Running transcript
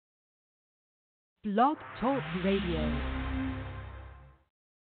Blog Talk Radio.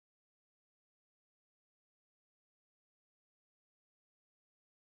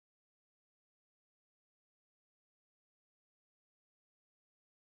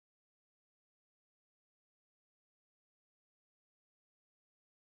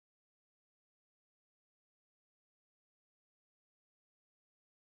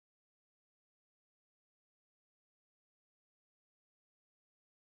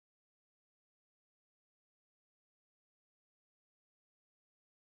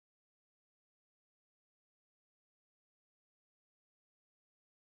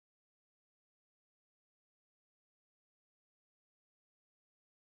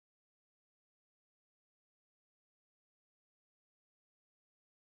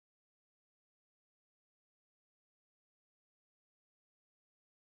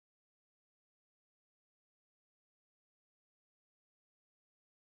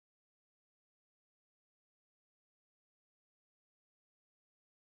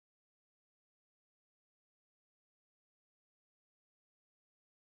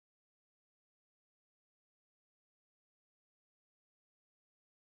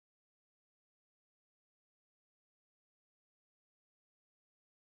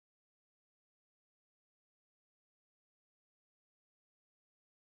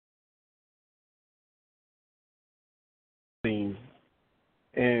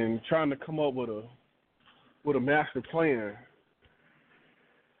 And trying to come up with a master plan,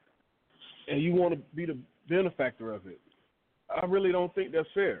 and you want to be the benefactor of it. I really don't think that's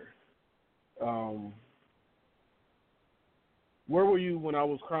fair. Um, where were you when I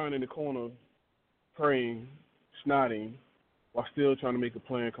was crying in the corner, praying, snotting, while still trying to make a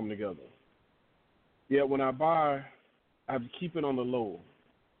plan come together? Yet when I buy, I have to keep it on the low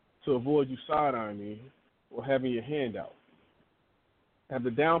to avoid you side-eyeing me or having your hand out. I have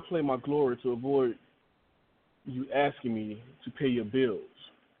to downplay my glory to avoid you asking me to pay your bills,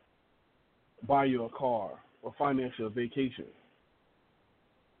 buy you a car, or finance your vacation.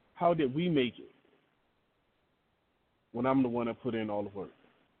 How did we make it when I'm the one that put in all the work?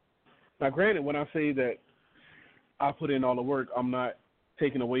 Now, granted, when I say that I put in all the work, I'm not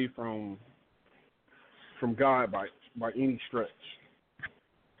taking away from God by any stretch.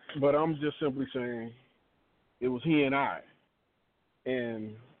 But I'm just simply saying it was he and I,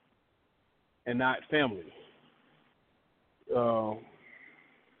 and not family. Uh,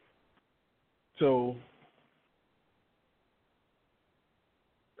 so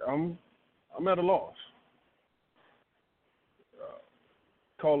I'm at a loss.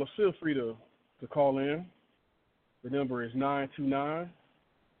 Call us. Feel free to call in. The number is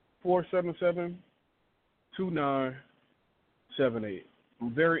 929-477-2978.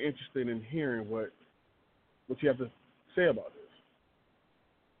 I'm very interested in hearing what you have to say about this.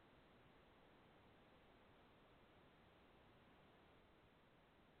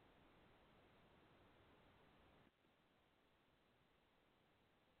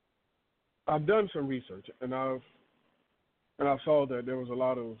 I've done some research, and I saw that there was a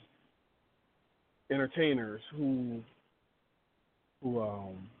lot of entertainers who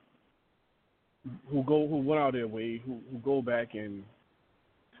went out their way, who go back and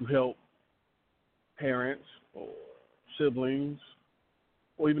to help parents or siblings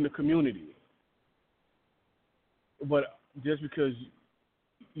or even the community. But just because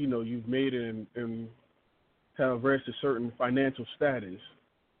you've made it and have reached a certain financial status,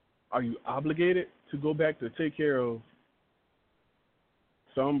 are you obligated to go back to take care of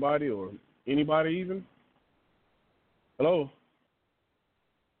somebody or anybody even? Hello?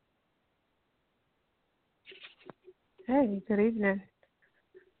 Hey, good evening.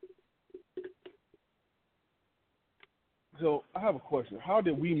 So I have a question. How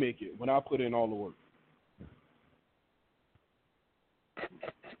did we make it when I put in all the work?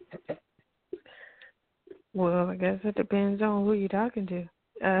 Well, I guess it depends on who you're talking to.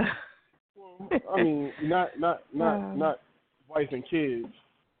 Well, I mean, not wife and kids,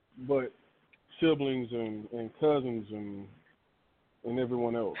 but siblings and cousins and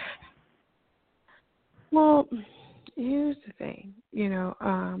everyone else. Well, here's the thing.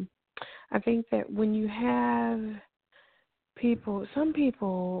 I think that when you have people, some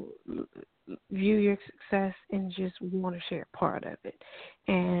people view your success and just want to share part of it.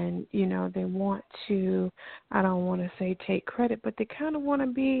 And, they want to, I don't want to say take credit, but they kind of want to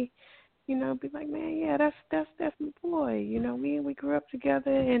be like, man, yeah, that's my boy. Me and we grew up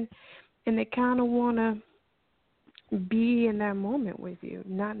together, and they kind of want to be in that moment with you,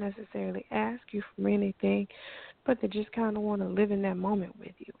 not necessarily ask you for anything, but they just kind of want to live in that moment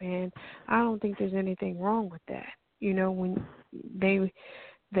with you. And I don't think there's anything wrong with that. When they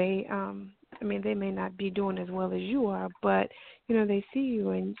I mean, they may not be doing as well as you are, but, you know, they see you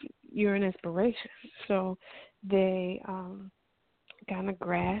and you're an inspiration. So they kind of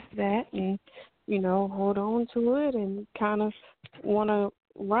grasp that and, you know, hold on to it and kind of want to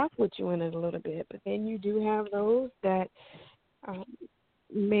rock with you in it a little bit. But then you do have those that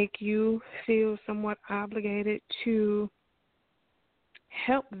make you feel somewhat obligated to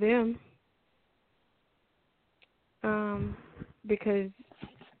help them because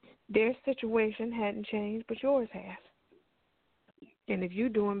their situation hadn't changed, but yours has. And if you're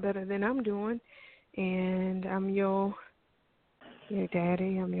doing better than I'm doing, and I'm your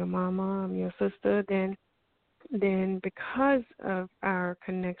daddy, I'm your mama, I'm your sister, then because of our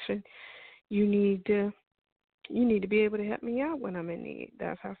connection, you need to be able to help me out when I'm in need.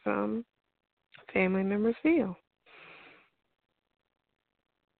 That's how some family members feel.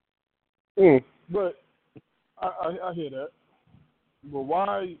 But I hear that. But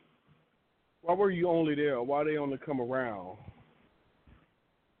why were you only there? Why they only come around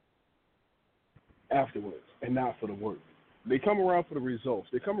afterwards and not for the work? They come around for the results.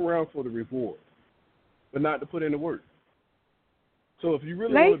 They come around for the reward, but not to put in the work. So if you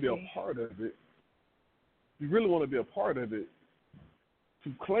really want to be a part of it,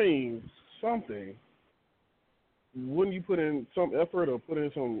 to claim something, wouldn't you put in some effort or put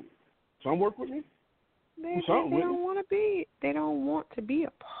in some work with me? They don't want to be. They don't want to be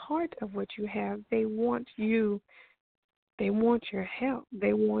a part of what you have. They want you. They want your help.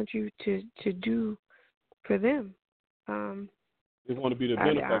 They want you to do for them. They want to be the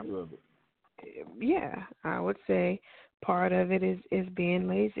benefactor of it. Yeah, I would say part of it is being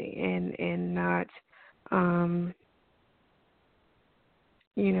lazy and not,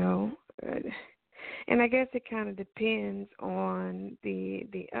 you know. And I guess it kind of depends on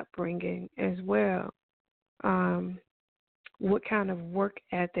the upbringing as well. What kind of work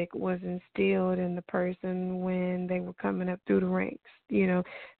ethic was instilled in the person when they were coming up through the ranks? You know,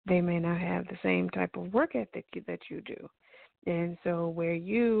 they may not have the same type of work ethic that you do. And so where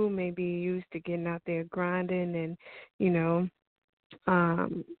you may be used to getting out there grinding and,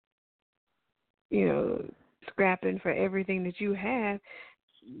 scrapping for everything that you have,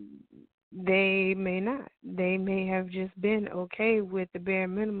 they may not. They may have just been okay with the bare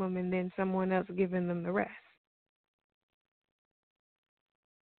minimum and then someone else giving them the rest.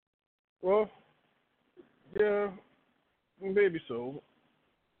 Well, yeah, maybe so.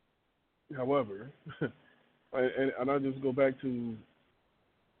 However, and I just go back to,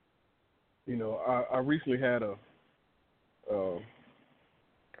 I recently had a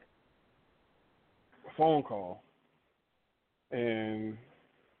phone call, and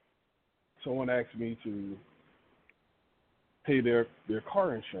someone asked me to pay their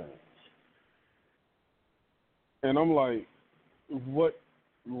car insurance, and I'm like, what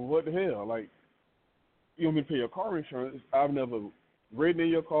the hell? Like, you want me to pay your car insurance? I've never ridden in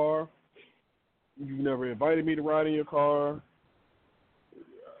your car. You've never invited me to ride in your car.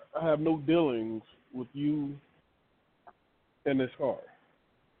 I have no dealings with you and this car.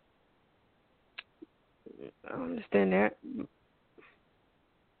 I understand that.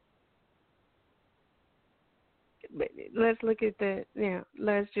 But let's look at the,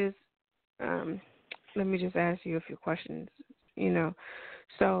 let's just, let me just ask you a few questions,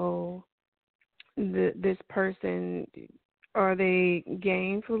 So this person, are they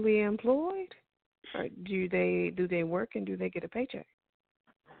gainfully employed? Or do they work and do they get a paycheck?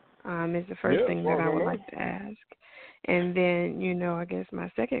 Is the first thing that I would like to ask. And then, I guess my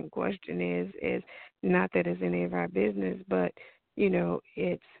second question is not that it's any of our business, but,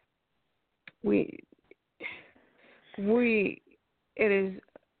 it's it is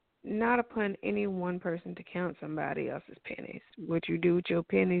not upon any one person to count somebody else's pennies. What you do with your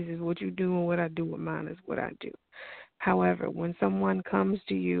pennies is what you do, and what I do with mine is what I do. However, when someone comes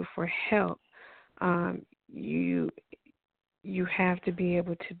to you for help, you have to be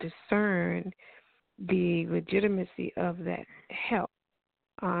able to discern the legitimacy of that help.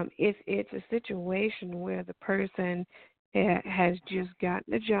 If it's a situation where the person has just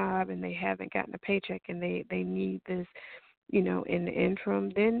gotten a job and they haven't gotten a paycheck and they need this, in the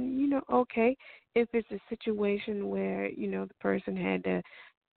interim, then, okay. If it's a situation where, the person had to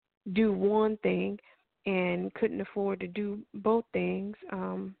do one thing and couldn't afford to do both things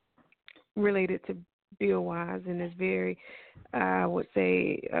related to bill-wise and is very, I would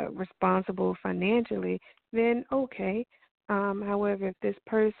say, responsible financially, then okay. However, if this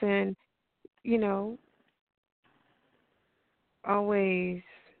person, always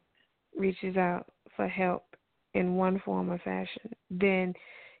reaches out for help in one form or fashion, then,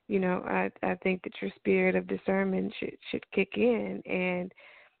 I think that your spirit of discernment should kick in, and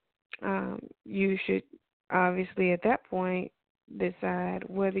you should obviously at that point decide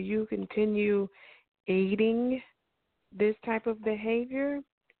whether you continue aiding this type of behavior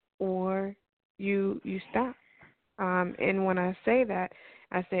or you stop. And when I say that,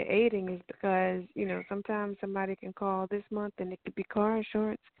 I say aiding is because, sometimes somebody can call this month and it could be car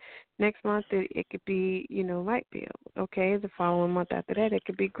insurance. Next month it could be, light bill. Okay, the following month after that it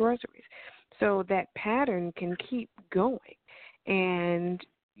could be groceries. So that pattern can keep going. And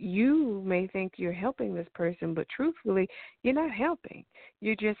you may think you're helping this person, but truthfully, you're not helping.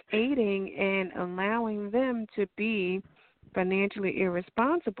 You're just aiding and allowing them to be financially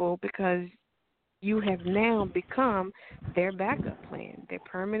irresponsible because you have now become their backup plan, their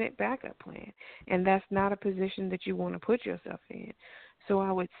permanent backup plan. And that's not a position that you want to put yourself in. So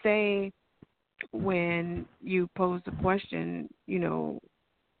I would say when you pose the question,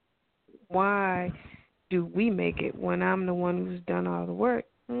 why do we make it when I'm the one who's done all the work?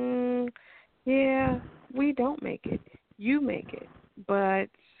 Yeah, we don't make it. You make it. But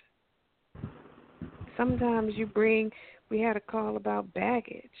sometimes we had a call about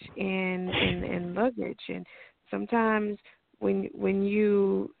baggage and luggage, and sometimes when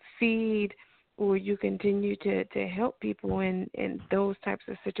you feed or you continue to help people in those types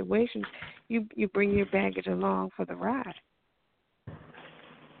of situations, you bring your baggage along for the ride.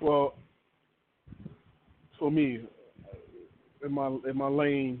 Well, for me, in my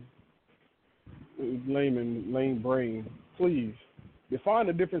lane brain, please define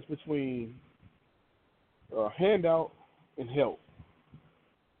the difference between handout and help.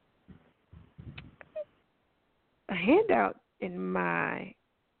 A handout, in my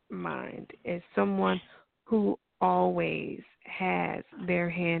mind, is someone who always has their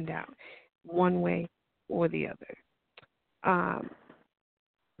handout one way or the other. A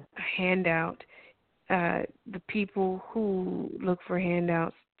handout, the people who look for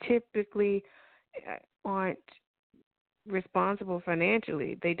handouts typically aren't responsible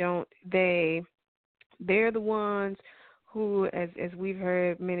financially. They're the ones who, as we've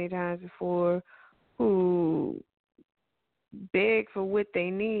heard many times before, who beg for what they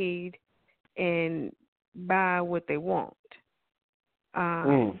need and buy what they want.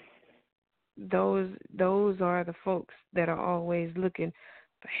 Those are the folks that are always looking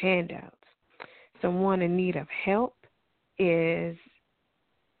for handouts. Someone in need of help is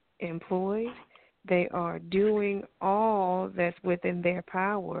employed. They are doing all that's within their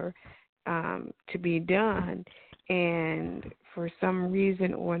power to be done, and for some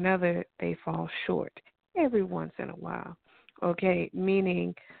reason or another, they fall short every once in a while. Okay,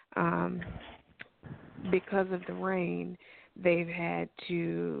 meaning because of the rain, they've had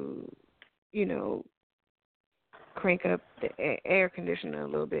to, crank up the air conditioner a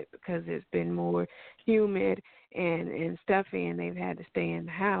little bit because it's been more humid and stuffy, and they've had to stay in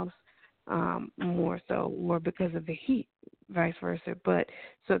the house more so, or because of the heat, vice versa. But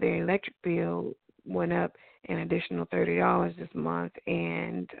so their electric bill went up an additional $30 this month,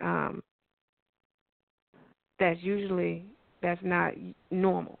 and that's not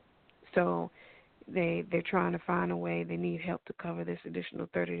normal. So they're trying to find a way. They need help to cover this additional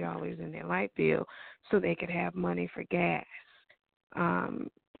 $30 in their light bill so they could have money for gas.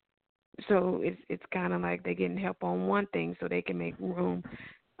 So it's kind of like they're getting help on one thing so they can make room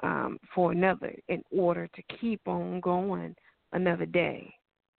for another in order to keep on going another day.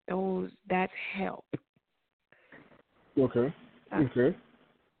 That's help. Okay.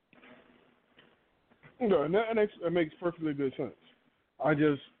 No, and that makes perfectly good sense. I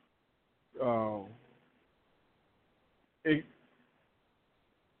just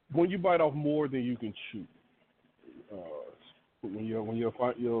when you bite off more than you can chew, when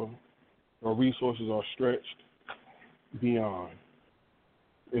your resources are stretched beyond,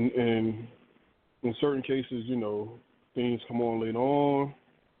 and in certain cases, things come on later on,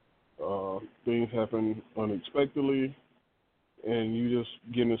 things happen unexpectedly, and you just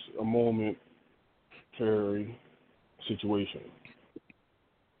get in a momentary situation.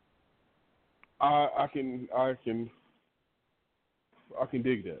 I can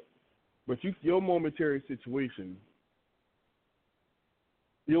dig that, but your momentary situation,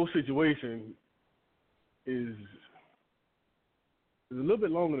 your situation is a little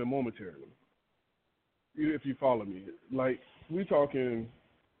bit longer than momentary. If you follow me, like we talking,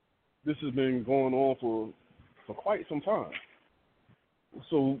 this has been going on for quite some time.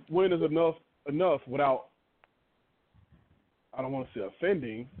 So when is enough without, I don't want to say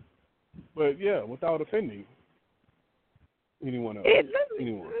offending, but yeah, without offending anyone else. Let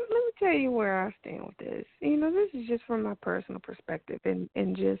me tell you where I stand with this. This is just from my personal perspective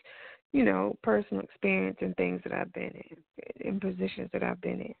and just, personal experience and things that I've been in positions that I've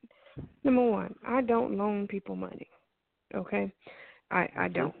been in. Number one, I don't loan people money. Okay, I Okay.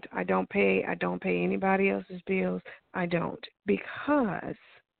 don't. I don't pay anybody else's bills. I don't, because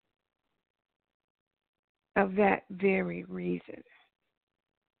of that very reason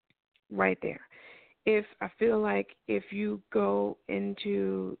right there. If I feel like if you go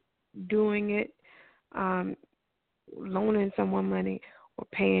into doing it, um, loaning someone money or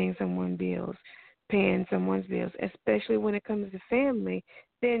paying someone's bills, especially when it comes to family,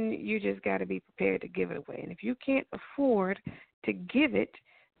 then you just got to be prepared to give it away. And if you can't afford to give it,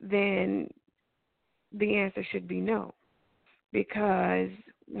 then the answer should be no. Because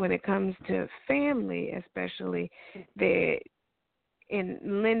when it comes to family, especially, they in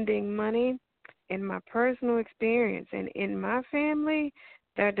lending money, in my personal experience and in my family,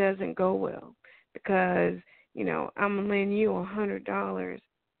 that doesn't go well because I'm gonna lend you $100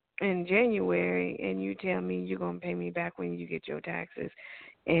 in January, and you tell me you're gonna pay me back when you get your taxes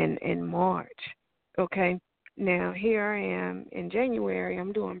in March. Okay, now here I am in January.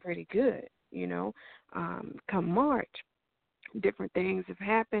 I'm doing pretty good. Come March, different things have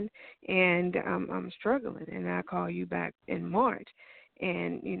happened, and I'm struggling, and I call you back in March,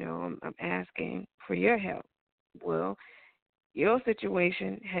 and I'm asking for your help. Well, your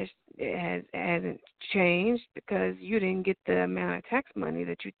situation hasn't changed because you didn't get the amount of tax money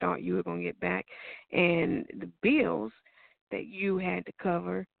that you thought you were going to get back, and the bills that you had to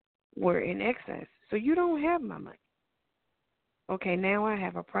cover were in excess. So you don't have my money. Okay, now I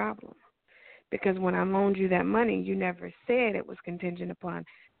have a problem because when I loaned you that money, you never said it was contingent upon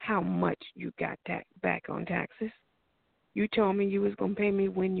how much you got back on taxes. You told me you was going to pay me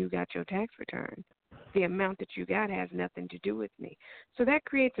when you got your tax return. The amount that you got has nothing to do with me. So that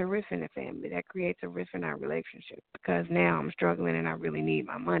creates a rift in the family. That creates a rift in our relationship because now I'm struggling and I really need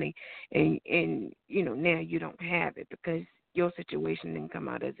my money. And now you don't have it because your situation didn't come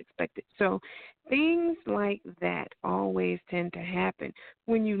out as expected. So things like that always tend to happen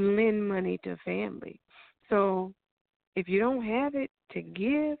when you lend money to family. So if you don't have it to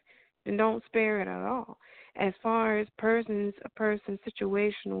give, then don't spare it at all. As far as a person's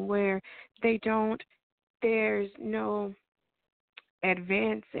situation where they don't, there's no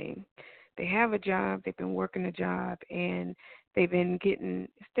advancing. They have a job, they've been working a job, and they've been getting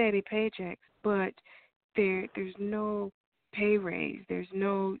steady paychecks, but there's no pay raise. There's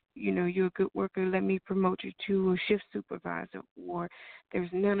no, you're a good worker, let me promote you to a shift supervisor, or there's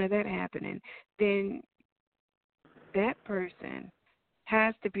none of that happening. Then that person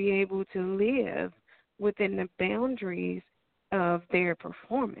has to be able to live within the boundaries of their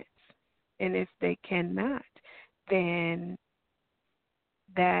performance. And if they cannot, then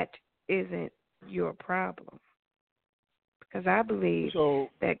that isn't your problem. Because I believe So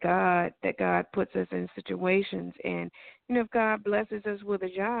that God puts us in situations, and if God blesses us with a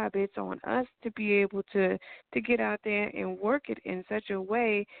job, it's on us to be able to get out there and work it in such a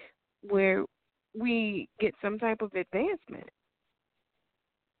way where we get some type of advancement.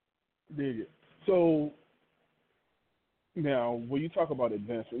 dig it. So now, when you talk about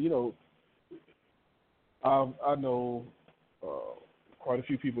advancement, I know uh, quite a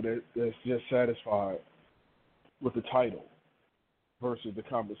few people that's just satisfied with the title versus the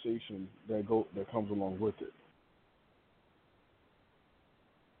compensation that comes along with it.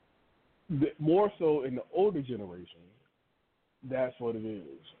 More so in the older generation, that's what it is.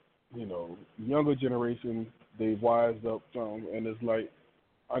 Younger generation, they've wised up some, and it's like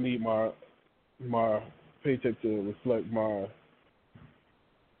I need my paycheck to reflect my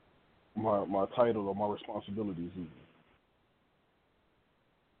title or my responsibilities. Even.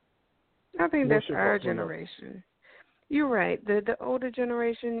 I think What's that's your our thoughts on that? generation. You're right. The older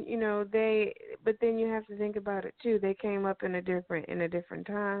generation, but then you have to think about it too. They came up in a different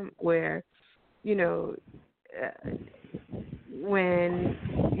time where, you know, uh, when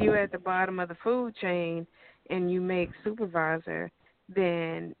you're at the bottom of the food chain and you make supervisor,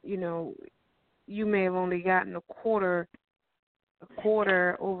 then you may have only gotten a quarter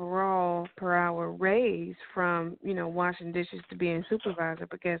overall per hour raise from washing dishes to being supervisor.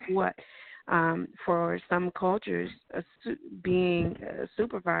 But guess what? For some cultures, being a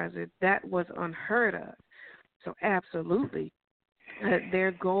supervisor, that was unheard of. So absolutely,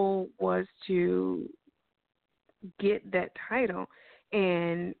 their goal was to get that title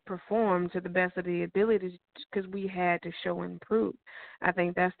and perform to the best of the ability because we had to show and prove. I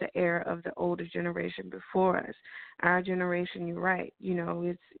think that's the era of the older generation before us. Our generation, you're right.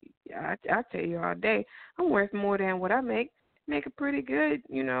 I tell you all day, I'm worth more than what I make it pretty good,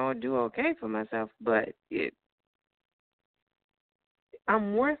 do okay for myself, but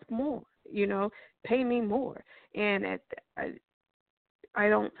I'm worth more, pay me more. And I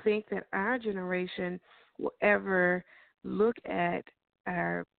don't think that our generation will ever look at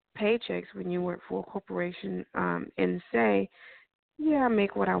our paychecks when you work for a corporation and say, yeah, I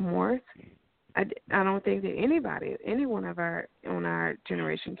make what I'm worth. I don't think that any one of our on our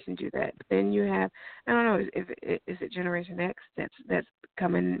generation can do that. But then you have, I don't know, is it Generation X that's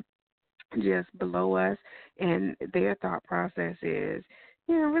coming just below us, and their thought process is,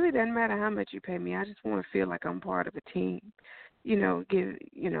 it really doesn't matter how much you pay me. I just want to feel like I'm part of a team. I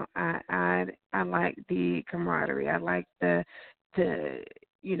like the camaraderie. I like the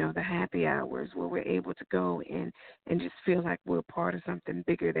the happy hours where we're able to go and just feel like we're part of something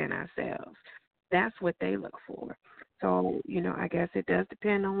bigger than ourselves. That's what they look for. So, I guess it does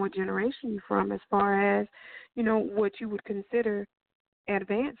depend on what generation you're from as far as, what you would consider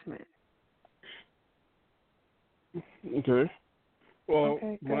advancement. Okay. Well,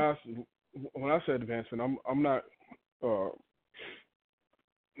 Okay, when I said advancement, I'm not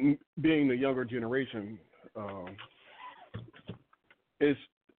being the younger generation. It's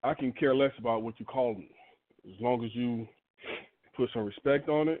I can care less about what you call me, as long as you put some respect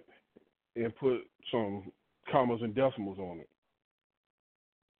on it and put some commas and decimals on it.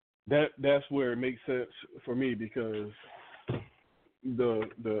 That's where it makes sense for me, because the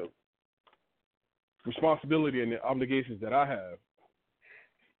responsibility and the obligations that I have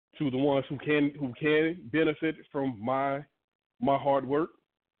to the ones who can benefit from my hard work,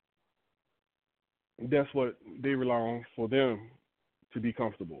 that's what they rely on for them to be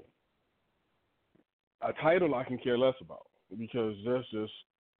comfortable. A title I can care less about, because that's just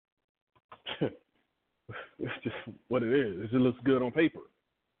it's just what it is. It looks good on paper.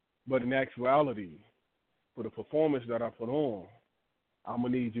 But in actuality, for the performance that I put on, I'm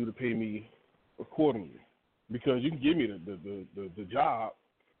gonna need you to pay me accordingly. Because you can give me the job,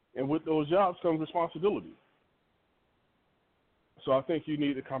 and with those jobs comes responsibility. So I think you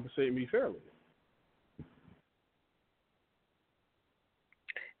need to compensate me fairly.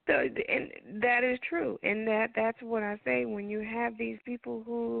 So, and that is true, and that's what I say. When you have these people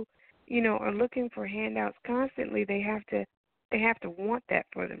who, are looking for handouts constantly, they have to want that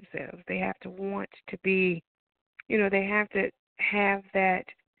for themselves. They have to want to be, they have to have that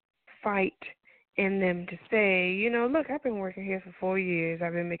fight in them to say, look, I've been working here for 4 years.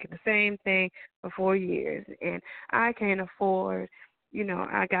 I've been making the same thing for 4 years, and I can't afford.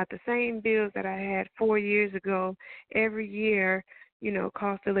 I got the same bills that I had 4 years ago. Every year,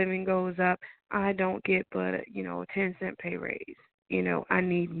 cost of living goes up. I don't get but a 10-cent pay raise. I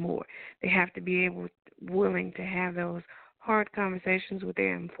need more. They have to be willing to have those hard conversations with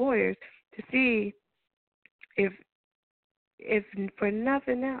their employers to see if for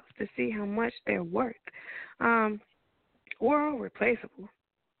nothing else, to see how much they're worth. We're all replaceable.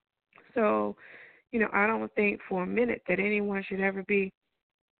 So, I don't think for a minute that anyone should ever be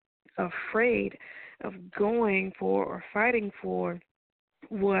afraid of going for or fighting for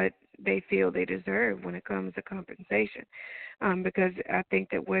what they feel they deserve when it comes to compensation. Because I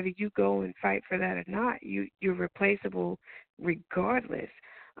think that whether you go and fight for that or not, you're replaceable regardless.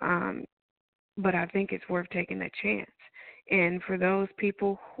 But I think it's worth taking that chance. And for those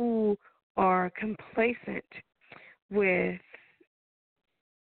people who are complacent with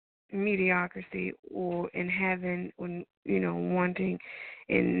mediocrity or in having, wanting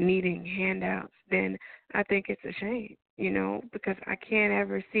and needing handouts, then I think it's a shame, because I can't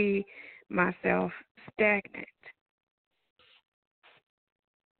ever see myself stagnant.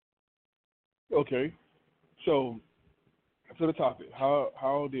 Okay. So to the topic,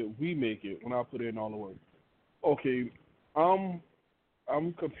 how did we make it when I put in all the work? Okay, I'm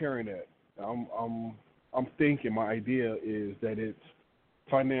comparing that. I'm thinking my idea is that it's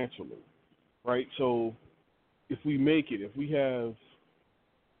financially, right? So if we make it, if we have,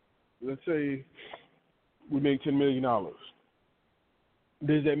 let's say we make $10 million,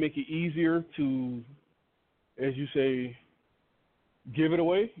 does that make it easier to, as you say, give it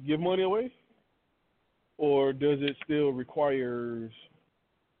away, give money away? Or does it still requires,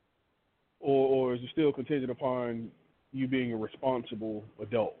 or is it still contingent upon you being a responsible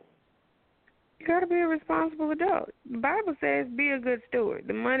adult? You got to be a responsible adult. The Bible says be a good steward.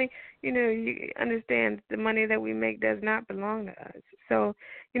 The money, you understand the money that we make does not belong to us. So,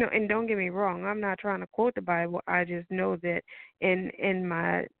 and don't get me wrong, I'm not trying to quote the Bible. I just know that in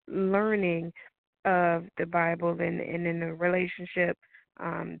my learning of the Bible and in the relationship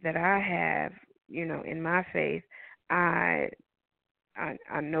that I have, in my faith, I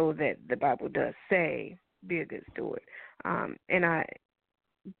know that the Bible does say be a good steward. And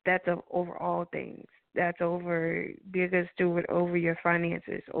that's over all things. That's over, be a good steward over your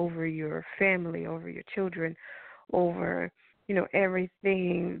finances, over your family, over your children, over,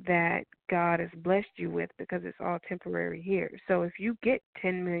 everything that God has blessed you with, because it's all temporary here. So if you get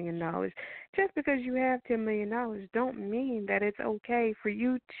 $10 million, just because you have $10 million don't mean that it's okay for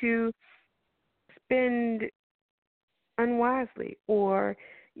you to spend unwisely or,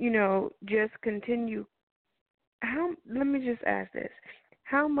 just continue. Let me just ask this.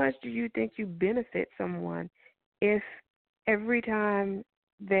 How much do you think you benefit someone if every time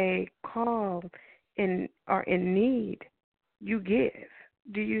they call and are in need, you give?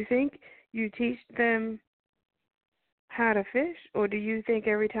 Do you think you teach them how to fish, or do you think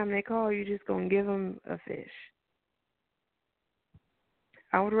every time they call, you're just going to give them a fish?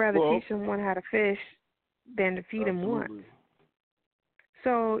 I would rather teach someone how to fish than to feed them once.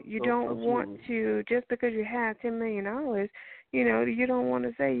 So you don't want to, just because you have $10 million, you don't want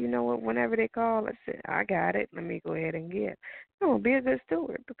to say, what, whenever they call, I say, I got it, let me go ahead and give. No, be a good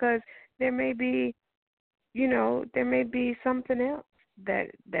steward, because there may be something else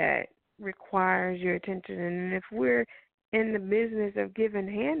that requires your attention. And if we're in the business of giving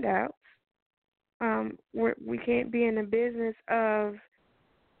handouts, we can't be in the business of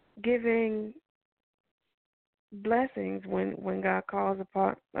giving blessings when God calls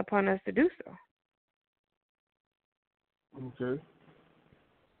upon us to do so. Okay.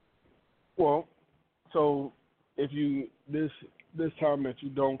 Well, so if you this time that you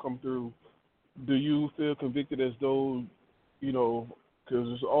don't come through, do you feel convicted as though, because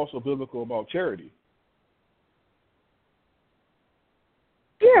it's also biblical about charity?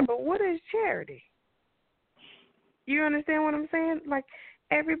 Yeah, but what is charity? You understand what I'm saying? Like,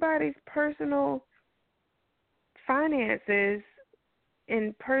 everybody's personal finances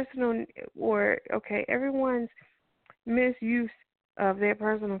and everyone's misuse of their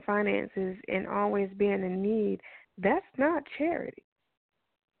personal finances and always being in need, that's not charity.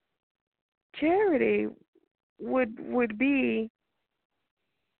 Charity would be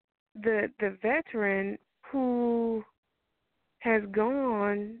the veteran who has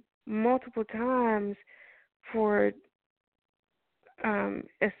gone multiple times for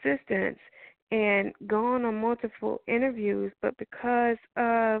assistance and gone on multiple interviews, but because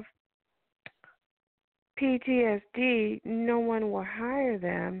of PTSD, no one will hire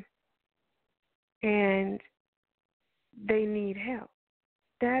them, and they need help.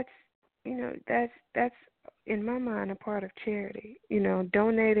 That's in my mind a part of charity.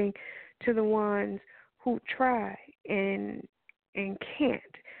 Donating to the ones who try and can't,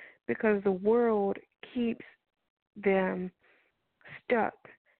 because the world keeps them stuck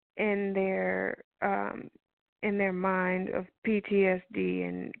in their mind of PTSD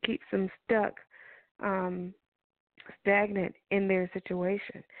and keeps them stuck, stagnant in their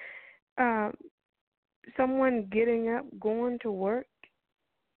situation. Someone getting up, going to work,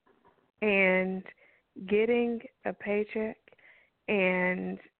 and getting a paycheck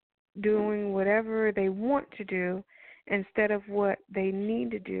and doing whatever they want to do instead of what they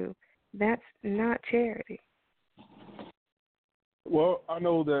need to do, that's not charity. Well, I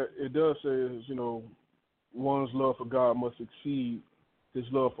know that it does say, one's love for God must exceed his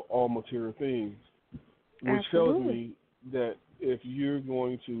love for all material things, which Absolutely. tells me that if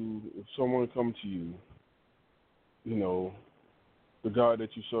someone comes to you, the God that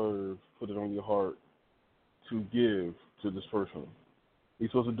you serve put it on your heart to give to this person. You're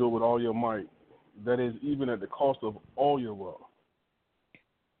supposed to do it with all your might. That is, even at the cost of all your wealth.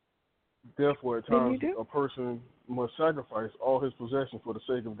 Therefore, at times, a person must sacrifice all his possessions for the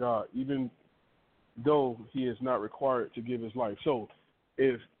sake of God, even though he is not required to give his life. So,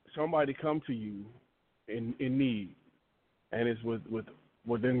 if somebody comes to you in need, and it's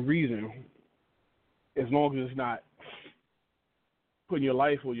within reason, as long as it's not putting your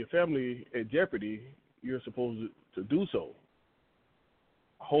life or your family at jeopardy, you're supposed to do so.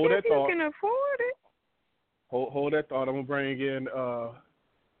 Hold that thought. You can afford it. Hold that thought. I'm bringing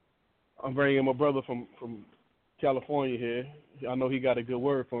in my brother from California here. I know he got a good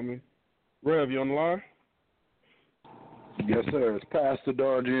word for me. Rev, you on the line? Yes, sir. It's Pastor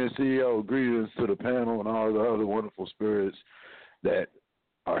Don G and CEO. Greetings to the panel and all the other wonderful spirits that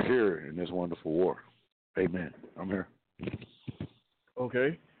are here in this wonderful war. Amen. I'm here.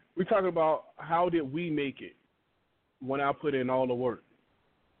 Okay. We're talking about how did we make it when I put in all the work.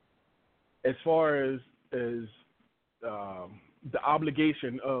 As far as the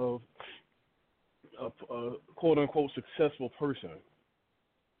obligation of a quote-unquote successful person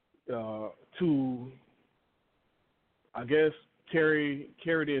to, I guess, carry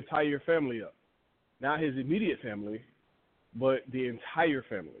the entire family up. Not his immediate family, but the entire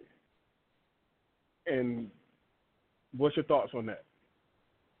family. And what's your thoughts on that?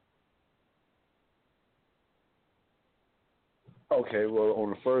 Okay, well, on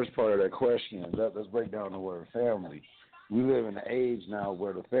the first part of that question, let's break down the word family. We live in an age now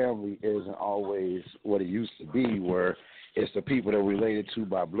where the family isn't always what it used to be, where it's the people that we're related to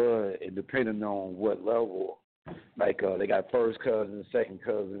by blood, and depending on what level, like they got first cousins, second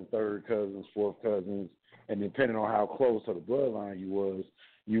cousins, third cousins, fourth cousins, and depending on how close to the bloodline you was,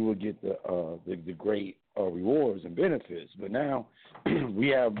 you would get the great rewards and benefits. But now we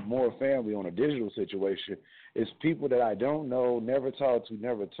have more family on a digital situation. It's people that I don't know, never talk to,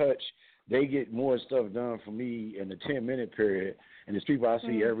 never touch. They get more stuff done for me in a 10-minute period. And it's people I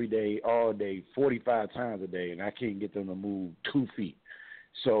see every day, all day, 45 times a day, and I can't get them to move 2 feet.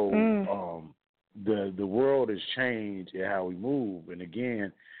 So the world has changed in how we move. And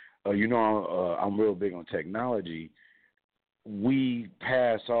again, I'm real big on technology. We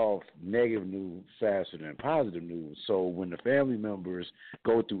pass off negative news faster than positive news. So when the family members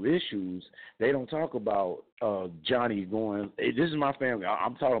go through issues, they don't talk about Johnny going, hey, this is my family.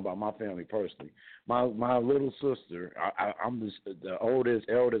 I'm talking about my family personally. My little sister, I'm the eldest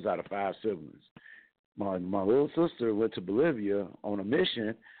out of 5 siblings. My little sister went to Bolivia on a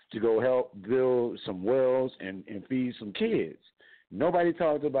mission to go help build some wells and feed some kids. Nobody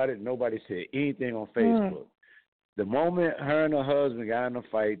talked about it. Nobody said anything on Facebook. The moment her and her husband got in a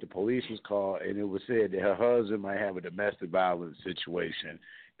fight, the police was called, and it was said that her husband might have a domestic violence situation.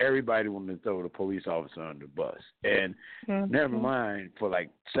 Everybody wanted to throw the police officer under the bus. And never mind, for like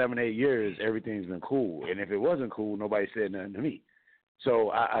 7, 8 years, everything's been cool. And if it wasn't cool, nobody said nothing to me.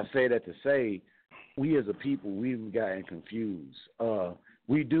 So I say that to say, we as a people, we've gotten confused.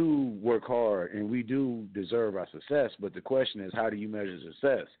 We do work hard, and we do deserve our success, but the question is, how do you measure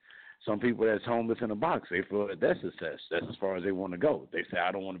success? Some people that's homeless in a box, they feel that that's success. That's as far as they want to go. They say,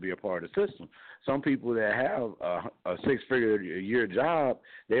 I don't want to be a part of the system. Some people that have a 6-figure-a-year job,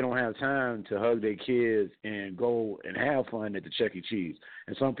 they don't have time to hug their kids and go and have fun at the Chuck E. Cheese.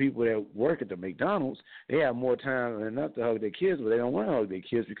 And some people that work at the McDonald's, they have more time than enough to hug their kids, but they don't want to hug their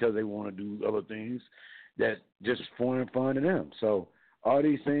kids because they want to do other things that just fun to them. So all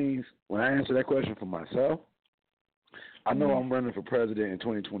these things, when I answer that question for myself, I know I'm running for president in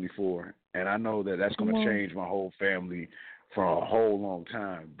 2024, and I know that that's going to change my whole family for a whole long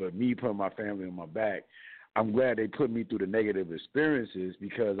time. But me putting my family on my back, I'm glad they put me through the negative experiences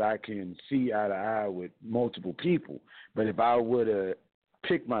because I can see eye to eye with multiple people. But if I would have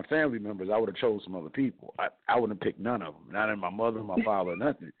picked my family members, I would have chose some other people. I wouldn't have picked none of them, not my mother, my father,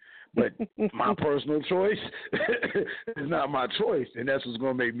 nothing. But my personal choice is not my choice, and that's what's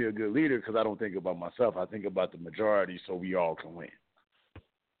going to make me a good leader because I don't think about myself. I think about the majority so we all can win.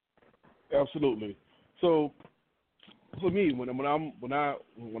 Absolutely. So for me, when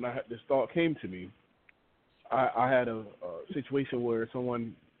this thought came to me, I had a situation where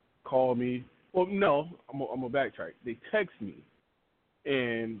someone called me. Well, no, I'm gonna backtrack. They text me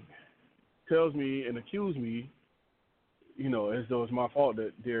and tells me and accuse me, as though it's my fault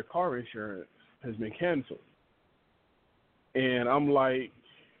that their car insurance has been canceled. And I'm like,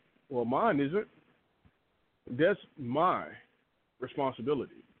 well, mine isn't. That's my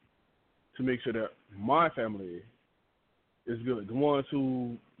responsibility to make sure that my family is good. The ones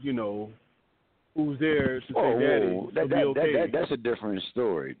who, who's there to say, Daddy, be okay. That's a different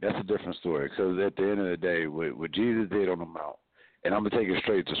story. That's a different story because at the end of the day, what Jesus did on the Mount, and I'm going to take it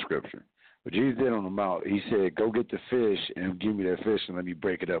straight to Scripture. What Jesus did on the Mount, he said, go get the fish and give me that fish and let me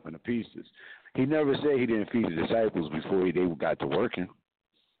break it up into pieces. He never said he didn't feed the disciples before they got to working.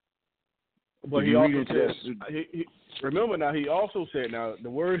 But he also said, remember now, he also said, now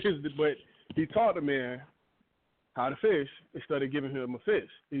the word is, but he taught the man how to fish instead of giving him a fish.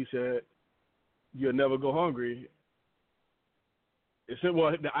 He said, you'll never go hungry. It said,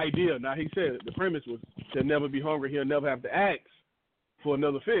 well, the idea, now he said, the premise was he'll never be hungry. He'll never have to ask for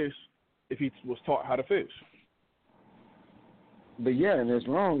another fish if he was taught how to fish. But yeah, and it's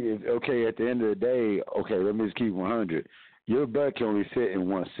wrong. At the end of the day, let me just keep 100. Your butt can only fit in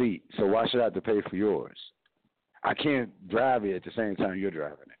one seat, so why should I have to pay for yours? I can't drive it at the same time you're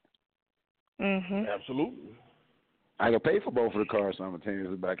driving it. Mm-hmm. Absolutely. I can pay for both of the cars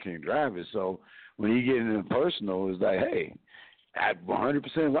simultaneously, but I can't drive it. So when you get into personal, it's like, hey, at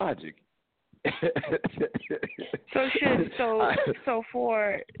 100% logic.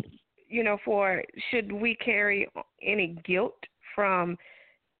 Should we carry any guilt from,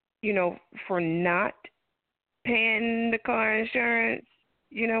 for not paying the car insurance?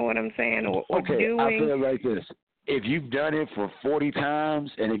 You know what I'm saying? Or doing. I feel like this. If you've done it for 40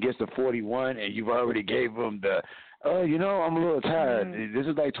 times and it gets to 41 and you've already gave them the, I'm a little tired. Mm-hmm. This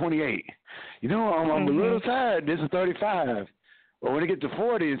is like 28. I'm a little tired. This is 35. But when they get to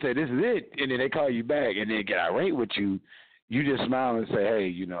 40 and say, this is it, and then they call you back and then get irate with you, you just smile and say,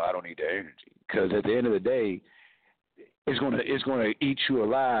 hey, I don't need that energy. Because at the end of the day, it's gonna eat you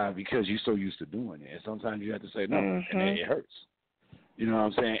alive because you're so used to doing it. And sometimes you have to say no, and it hurts. You know what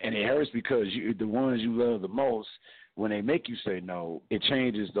I'm saying? And it hurts because the ones you love the most, when they make you say no, it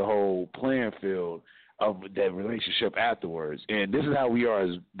changes the whole playing field of that relationship afterwards. And this is how we are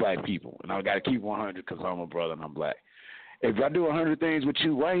as black people. And I got to keep 100 because I'm a brother and I'm black. If I do 100 things with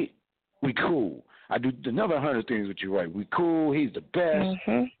you right, we cool. I do another 100 things with you right, we cool. He's the best.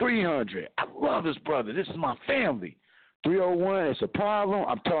 300, I love this brother. This is my family. 301, it's a problem.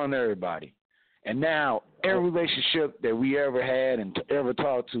 I'm telling everybody. And now every relationship that we ever had and ever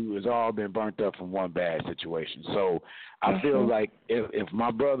talked to has all been burnt up from one bad situation. So I feel like if my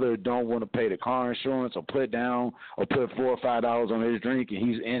brother don't want to pay the car insurance or put down or put $4 or $5 on his drink and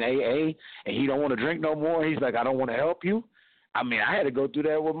he's in AA and he don't want to drink no more, he's like, I don't want to help you. I mean, I had to go through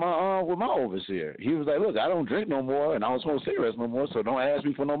that with my overseer. He was like, look, I don't drink no more and I don't smoke cigarettes no more, so don't ask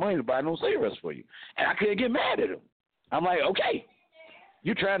me for no money to buy no cigarettes for you. And I couldn't get mad at him. I'm like, okay.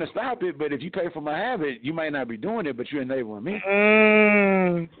 You're trying to stop it, but if you pay for my habit, you might not be doing it, but you're enabling me.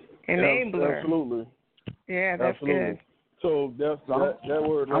 Enabler. Absolutely. Yeah, that's good. So that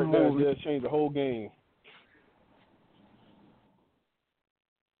word right there changed the whole game.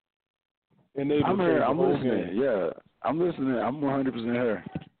 I'm here. I'm listening. Game. Yeah, I'm listening. I'm 100% here.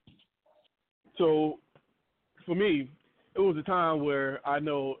 So for me, it was a time where I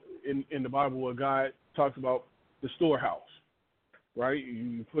know in the Bible where God talks about the storehouse. Right,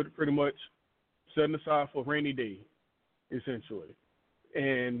 you put pretty much setting aside for a rainy day, essentially,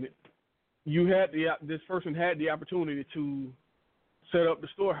 and you had this person had the opportunity to set up the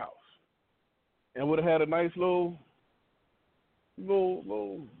storehouse, and would have had a nice little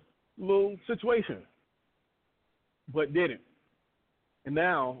situation, but didn't, and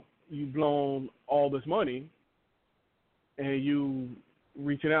now you've blown all this money, and you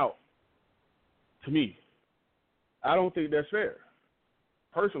reaching out to me. I don't think that's fair.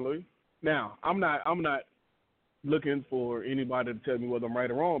 Personally, now I'm not looking for anybody to tell me whether I'm right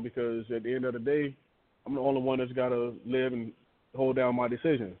or wrong because at the end of the day, I'm the only one that's got to live and hold down my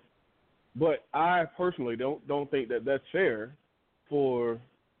decisions. But I personally don't think that that's fair for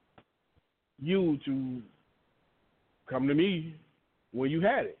you to come to me when you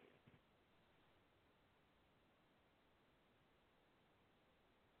had it.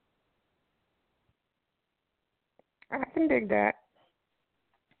 I can dig that.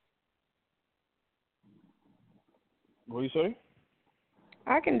 What do you say?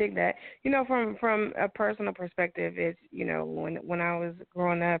 I can dig that. From a personal perspective, it's when I was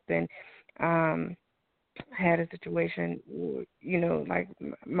growing up and had a situation, like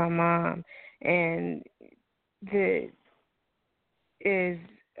my mom and is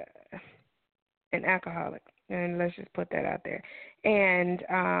an alcoholic, and let's just put that out there. And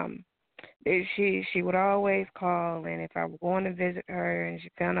she would always call, and if I were going to visit her and she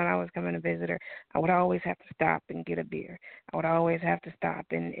found out I was coming to visit her, I would always have to stop and get a beer. I would always have to stop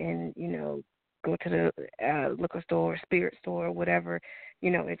and go to the liquor store, spirit store, whatever,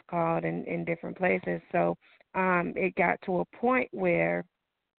 it's called in different places. So it got to a point where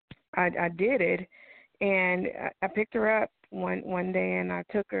I did it, and I picked her up one day, and I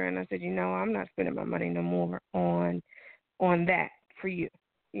took her, and I said, I'm not spending my money no more on that for you.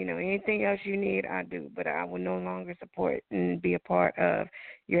 Anything else you need, I do, but I will no longer support and be a part of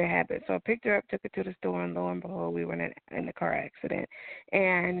your habit. So I picked her up, took her to the store, and lo and behold, we were in a car accident.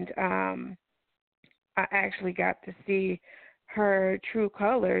 And I actually got to see her true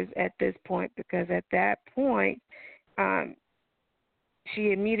colors at this point, because at that point,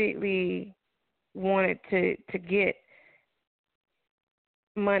 she immediately wanted to get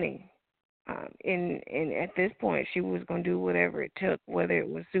money. And at this point, she was going to do whatever it took, whether it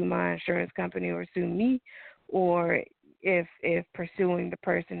was sue my insurance company or sue me, or if pursuing the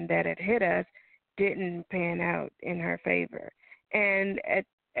person that had hit us didn't pan out in her favor. And at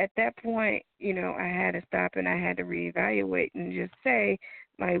that point, I had to stop and I had to reevaluate and just say,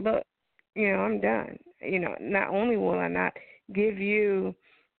 like, look, I'm done. Not only will I not give you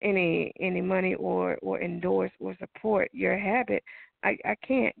any money or endorse or support your habit, I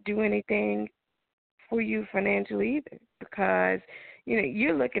can't do anything for you financially either, because,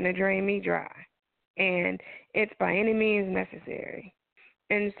 you're looking to drain me dry, and it's by any means necessary.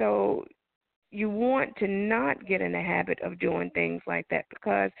 And so you want to not get in the habit of doing things like that,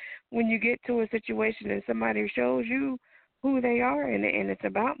 because when you get to a situation and somebody shows you who they are and it's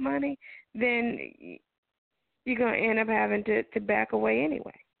about money, then you're going to end up having to back away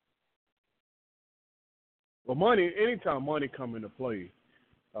anyway. Well, anytime money come into play,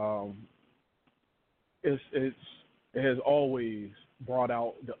 it's it has always brought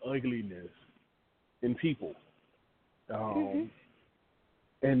out the ugliness in people. And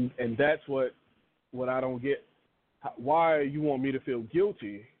that's what I don't get. Why you want me to feel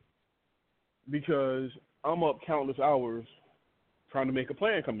guilty? Because I'm up countless hours trying to make a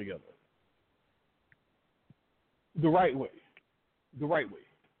plan come together. The right way.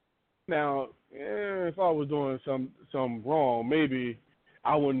 Now, if I was doing some wrong, maybe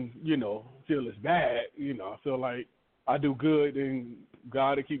I wouldn't, feel as bad. I feel like I do good, and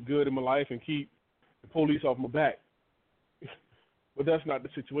God will keep good in my life and keep the police off my back. But that's not the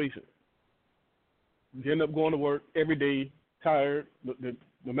situation. You end up going to work every day, tired,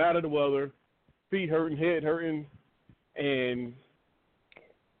 no matter the weather, feet hurting, head hurting, and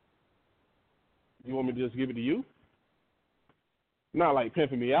you want me to just give it to you? Not like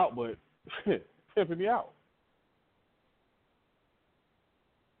pimping me out, but pimping me out.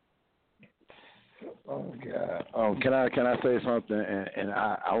 Oh God! Can I say something? And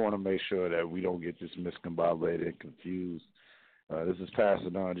I want to make sure that we don't get this miscombobulated and confused. This is Pastor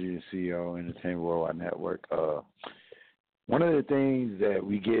Don G, CEO, Entertainment Worldwide Network. One of the things that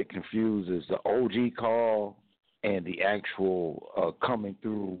we get confused is the OG call and the actual coming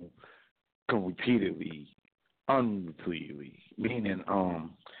through repeatedly, unrepeatedly. Meaning,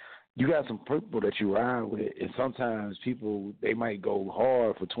 you got some people that you ride with, and sometimes people, they might go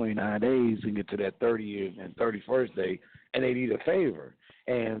hard for 29 days and get to that 30th and 31st day, and they need a favor,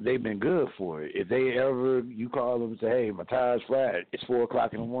 and they've been good for it. If they ever, you call them and say, hey, my tire's flat, it's 4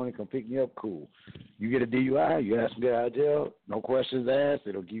 o'clock in the morning, come pick me up, cool. You get a DUI, you ask them to get out of jail, no questions asked,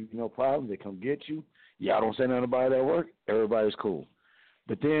 they don't give you no problems, they come get you. Y'all don't say nothing about it at work, everybody's cool.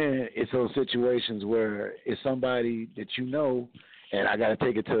 But then it's those situations where it's somebody that you know, and I got to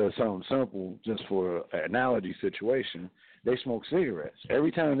take it to something simple just for an analogy situation. They smoke cigarettes.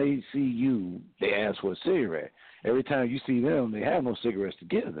 Every time they see you, they ask for a cigarette. Every time you see them, they have no cigarettes to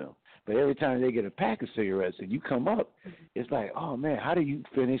give them. But every time they get a pack of cigarettes and you come up, it's like, oh, man, how do you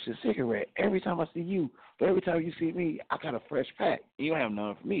finish a cigarette? Every time I see you, but every time you see me, I got a fresh pack. You don't have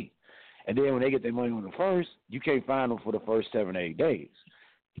none for me. And then when they get their money on the first, you can't find them for the first 7 or 8 days.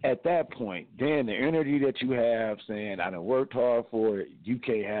 At that point, then the energy that you have saying, I done worked hard for it, you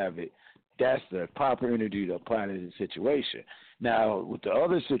can't have it, that's the proper energy to apply to the situation. Now, with the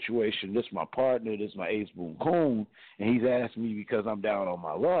other situation, this is my partner, this is my ace boom coon, and he's asking me because I'm down on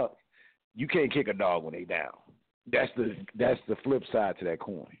my luck, you can't kick a dog when they down. That's the flip side to that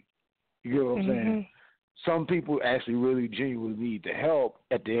coin. You get what I'm saying? Some people actually really genuinely need the help.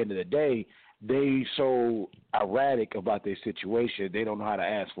 At the end of the day, they so erratic about their situation, they don't know how to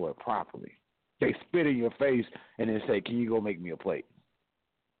ask for it properly. They spit in your face and then say, can you go make me a plate?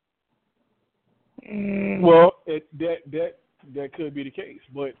 Well, that could be the case,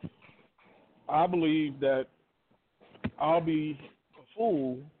 but I believe that I'll be a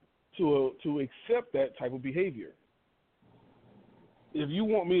fool to accept that type of behavior. If you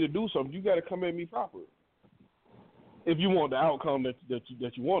want me to do something, you got to come at me properly. If you want the outcome that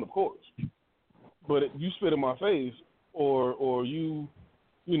you want, of course. But if you spit in my face, or you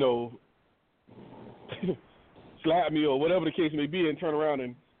slap me, or whatever the case may be, and turn around,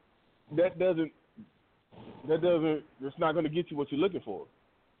 and it's not going to get you what you're looking for,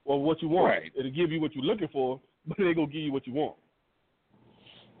 or what you want. Right. It'll give you what you're looking for, but it ain't gonna give you what you want.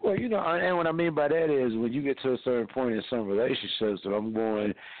 Well, and what I mean by that is when you get to a certain point in some relationships,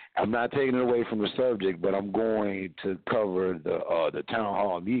 and I'm not taking it away from the subject, but I'm going to cover the town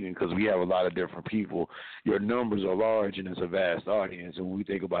hall meeting because we have a lot of different people. Your numbers are large, and it's a vast audience. And when we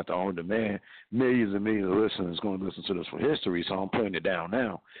think about the on-demand, millions and millions of listeners going to listen to this for history, so I'm putting it down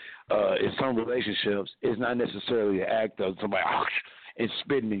now. In some relationships, it's not necessarily an act of somebody and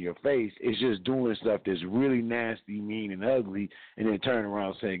spitting in your face. It's just doing stuff that's really nasty, mean, and ugly, and then turning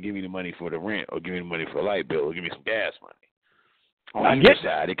around saying, give me the money for the rent, or give me the money for the light bill, or give me some gas money. On either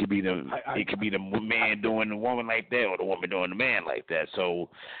side, it could be the man doing the woman like that, or the woman doing the man like that. So,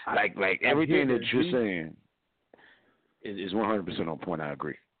 like everything that you're saying is 100% on point. I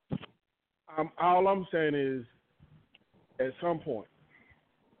agree. All I'm saying is, at some point,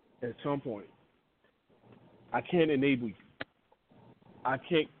 I can't enable you. I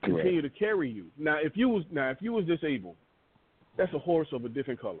can't continue to carry you. Now, if you was disabled, that's a horse of a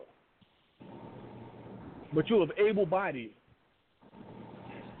different color. But you're able-bodied.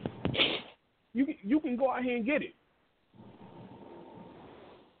 You can go out here and get it.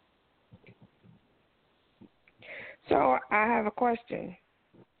 So I have a question,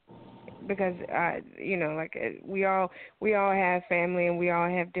 because we all have family, and we all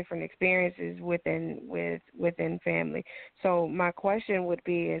have different experiences within family. So my question would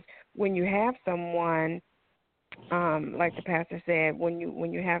be is, when you have someone like the pastor said, when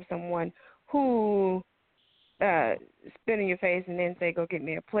you have someone who spit in your face and then say, "Go get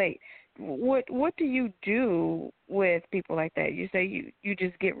me a plate." What do you do with people like that? You say you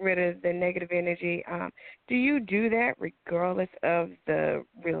just get rid of the negative energy. Do you do that regardless of the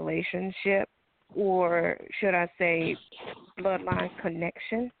relationship, or should I say bloodline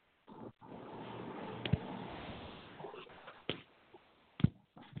connection?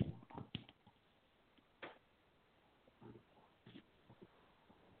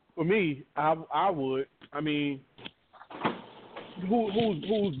 For me, I would. I mean,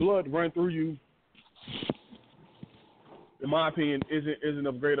 whose blood ran through you, in my opinion, isn't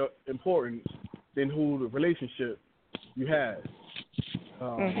of greater importance than who the relationship you had.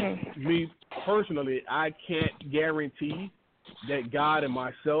 Me personally, I can't guarantee that God and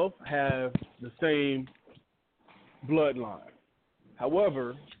myself have the same bloodline.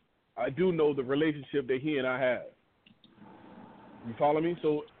 However, I do know the relationship that he and I have. You follow me?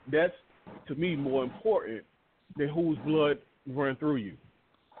 So that's, to me, more important than whose blood run through you.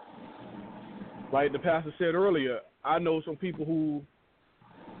 Like the pastor said earlier, I know some people who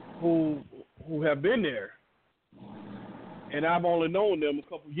have been there, and I've only known them a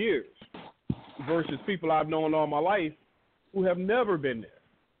couple years, versus people I've known all my life who have never been there.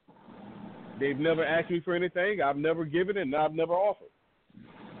 They've never asked me for anything. I've never given, and I've never offered.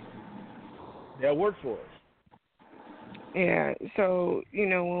 That works for us. Yeah, so,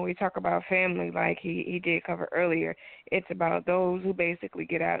 when we talk about family, like he did cover earlier, it's about those who basically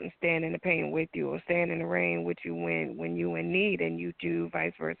get out and stand in the pain with you, or stand in the rain with you when you're in need, and you do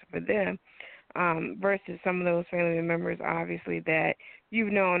vice versa for them, versus some of those family members, obviously, that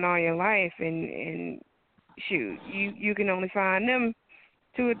you've known all your life, and shoot, you can only find them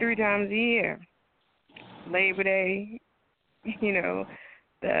 2 or 3 times a year. Labor Day,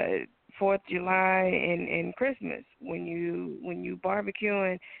 the 4th of July and Christmas, when you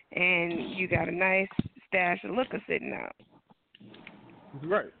barbecuing and you got a nice stash of liquor sitting out.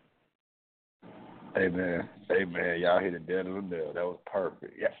 Right. Amen. Y'all hit it dead on the nail. That was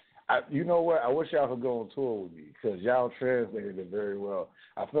perfect. Yeah. You know what? I wish y'all could go on tour with me, because y'all translated it very well.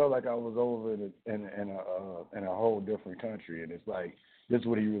 I felt like I was over in a whole different country, and it's like, this is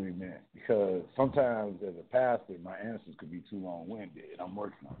what he really meant. Because sometimes as a pastor, my answers could be too long-winded, and I'm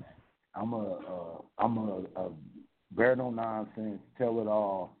working on that. I'm a bear no nonsense, tell it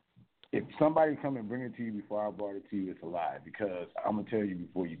all. If somebody come and bring it to you before I brought it to you, it's a lie, because I'm gonna tell you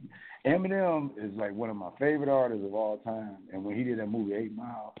before you. Eminem is like one of my favorite artists of all time, and when he did that movie 8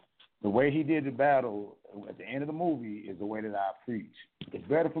 Mile, the way he did the battle at the end of the movie is the way that I preach. It's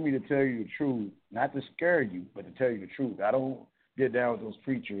better for me to tell you the truth, not to scare you, but to tell you the truth. I don't get down with those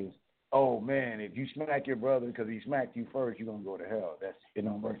preachers. Oh, man, if you smack your brother because he smacked you first, you're going to go to hell. It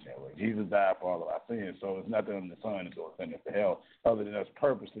don't work that way. Jesus died for all of our sins, so it's nothing under the sun that's going to send us to hell other than us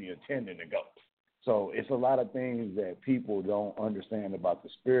purposely intending to go. So it's a lot of things that people don't understand about the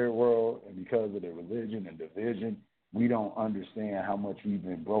spirit world, and because of the religion and division, we don't understand how much we've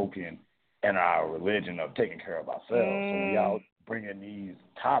been broken in our religion of taking care of ourselves. So when y'all bring in these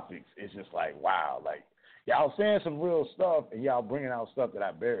topics, it's just like, wow, like, y'all saying some real stuff, and y'all bringing out stuff that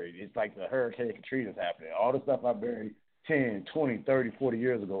I buried. It's like the Hurricane Katrina's happening. All the stuff I buried 10, 20, 30, 40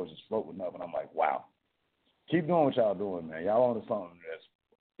 years ago is just floating up, and I'm like, wow. Keep doing what y'all doing, man. Y'all on to something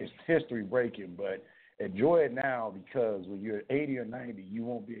it's history-breaking, but enjoy it now, because when you're 80 or 90, you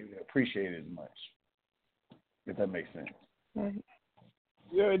won't be able to appreciate it as much, if that makes sense.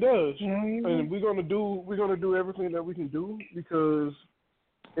 Yeah, it does. And we're gonna do everything that we can do, because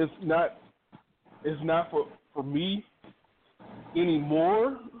it's not for me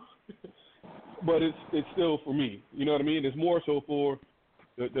anymore, but it's still for me. You know what I mean? It's more so for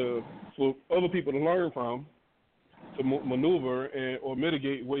for other people to learn from, to maneuver or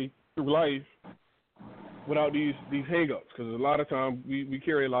mitigate way through life without these hang-ups, because a lot of times we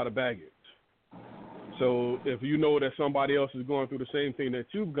carry a lot of baggage. So if you know that somebody else is going through the same thing that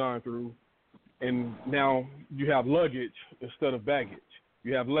you've gone through, and now you have luggage instead of baggage,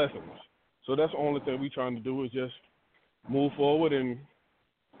 you have lessons. So that's the only thing we're trying to do, is just move forward and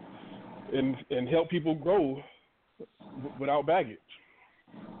help people grow without baggage.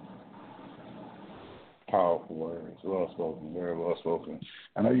 Powerful words. Well spoken. Very well spoken.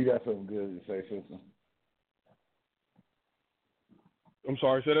 I know you got something good to say, sister. I'm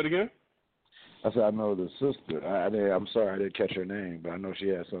sorry, say that again? I said I know the sister. I'm sorry I didn't catch her name, but I know she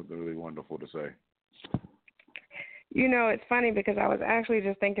had something really wonderful to say. It's funny, because I was actually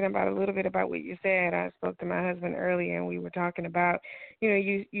just thinking about a little bit about what you said. I spoke to my husband earlier, and we were talking about,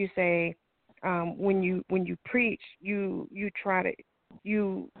 you say when you preach, you try to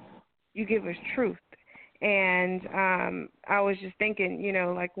you give us truth, And I was just thinking,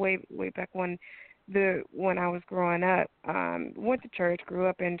 like way back when I was growing up, went to church, grew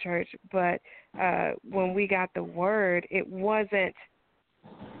up in church, but when we got the word, it wasn't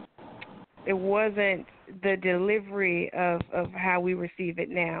the delivery of how we receive it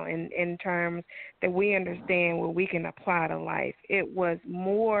now in terms that we understand what we can apply to life. It was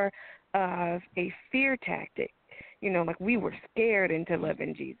more of a fear tactic, like we were scared into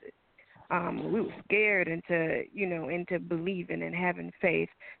loving Jesus. We were scared into believing and having faith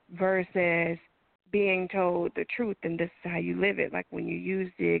versus being told the truth and this is how you live it. Like when you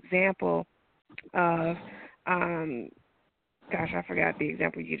use the example of gosh, I forgot the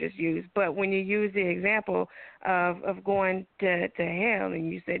example you just used, but when you use the example of going to hell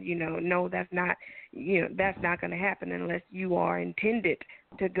and you said, no, that's not going to happen unless you are intended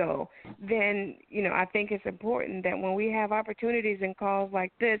to go, then, I think it's important that when we have opportunities and calls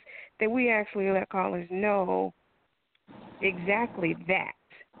like this, that we actually let callers know exactly that.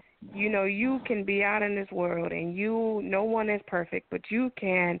 You can be out in this world and no one is perfect, but you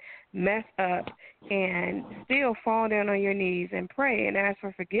can mess up and still fall down on your knees and pray and ask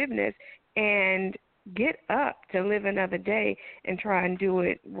for forgiveness and get up to live another day and try and do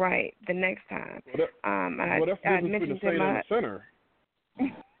it right the next time. Well, that's the difference between the saint and the sinner.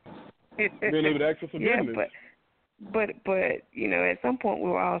 Being able to ask for forgiveness. Yeah, but at some point we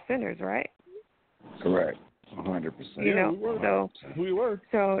were all sinners, right? Correct. 100%. We were.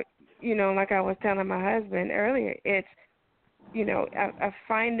 So, like I was telling my husband earlier, it's, I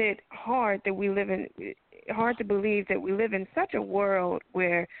find it hard to believe that we live in such a world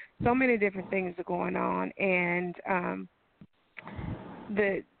where so many different things are going on, and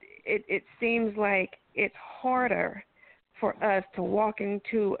it seems like it's harder for us to walk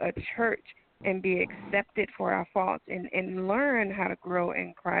into a church and be accepted for our faults and learn how to grow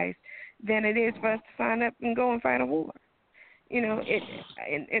in Christ than it is for us to sign up and go and fight a war.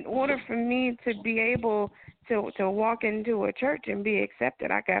 In order for me to be able to walk into a church and be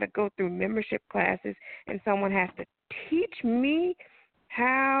accepted, I got to go through membership classes, and someone has to teach me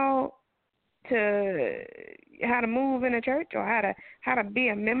how to move in a church or how to be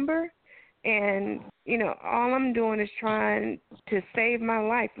a member. And all I'm doing is trying to save my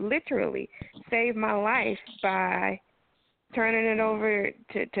life, literally save my life by turning it over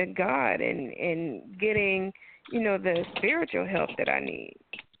to God and getting, the spiritual help that I need.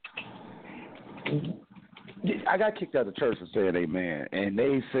 I got kicked out of church for saying amen, and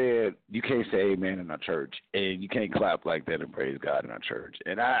they said you can't say amen in our church, and you can't clap like that and praise God in our church.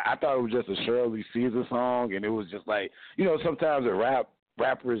 And I thought it was just a Shirley Caesar song, and it was just like, sometimes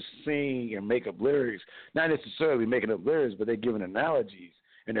rappers sing and make up lyrics, not necessarily making up lyrics, but they're giving analogies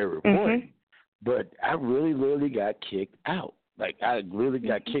and they're reporting. Mm-hmm. But I really got kicked out. Like, I really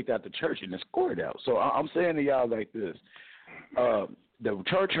got kicked out the church and escorted out. So I'm saying to y'all like this. The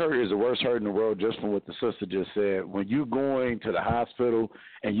church hurt is the worst hurt in the world, just from what the sister just said. When you going to the hospital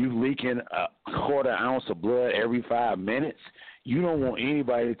and you leaking a quarter ounce of blood every 5 minutes, you don't want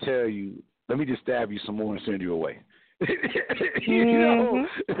anybody to tell you, let me just stab you some more and send you away. You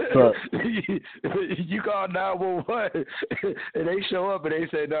call 911 and they show up and they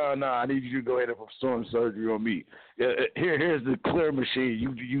say, no, I need you to go ahead and perform surgery on me. Here's the clear machine.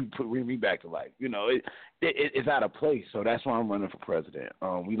 You bring me back to life. It's out of place. So that's why I'm running for president.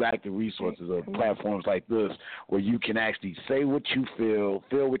 We lack the resources of platforms like this where you can actually say what you feel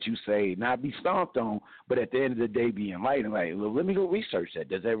what you say, not be stomped on, but at the end of the day be enlightened. Like, let me go research that.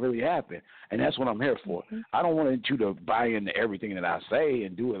 Does that really happen? And that's what I'm here for. I don't want you to buy into everything that I say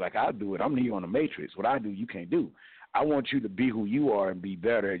and do it like I do it. I'm Neo on the Matrix. What I do, you can't do. I want you to be who you are and be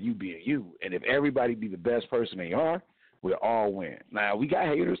better at you being you. And if everybody be the best person they are, we'll all win. Now, we got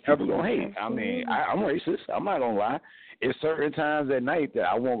haters. People gonna hate. I mean, I'm racist. I'm not going to lie. It's certain times at night that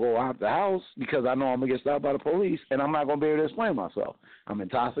I won't go out the house because I know I'm going to get stopped by the police, and I'm not going to be able to explain myself. I'm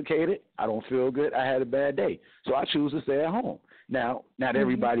intoxicated. I don't feel good. I had a bad day. So I choose to stay at home. Now, not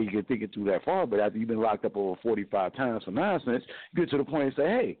everybody can think it through that far, but after you've been locked up over 45 times for nonsense, you get to the point and say,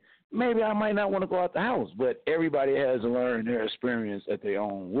 hey, maybe I might not want to go out the house, but everybody has to learn their experience at their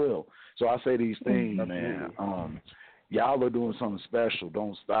own will. So I say these things, man. Y'all are doing something special.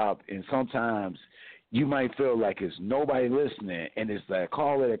 Don't stop. And sometimes you might feel like it's nobody listening, and it's that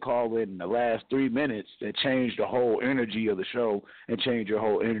caller that called in the last 3 minutes that changed the whole energy of the show and changed your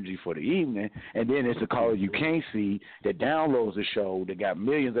whole energy for the evening. And then it's a caller you can't see that downloads the show that got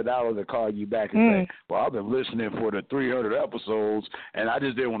millions of dollars that call you back and say, well, I've been listening for the 300 episodes, and I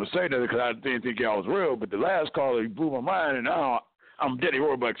just didn't want to say that because I didn't think y'all was real. But the last caller, you blew my mind, and now I'm Diddy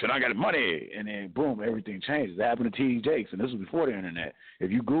Roebuck and I got money, and then boom, everything changes. It happened to T.D. Jakes, and this was before the internet.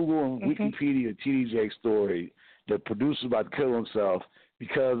 If you Google on Wikipedia T.D. Jakes story, the producer's about to kill himself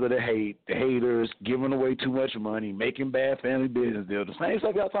because of the hate, the haters, giving away too much money, making bad family business deals, the same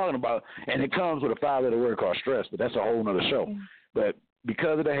stuff y'all talking about, and it comes with a 5-letter word called stress, but that's a whole nother show. But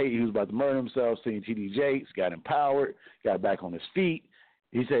because of the hate, he was about to murder himself, seeing T.D. Jakes, got empowered, got back on his feet.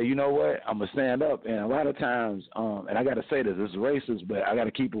 He said, you know what, I'm going to stand up. And a lot of times, and I got to say this is racist, but I got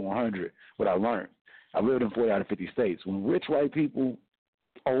to keep it 100, what I learned. I lived in 40 out of 50 states. When rich white people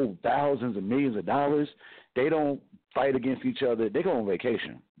owe thousands of millions of dollars, they don't fight against each other. They go on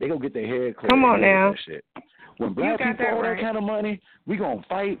vacation. They go get their hair cleared. Come on now. That shit. When black people owe that kind of money, we going to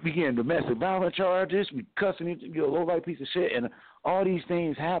fight. We getting domestic violence charges. We cussing each other, low white piece of shit. And all these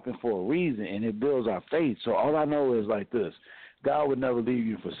things happen for a reason, and it builds our faith. So all I know is like this. God would never leave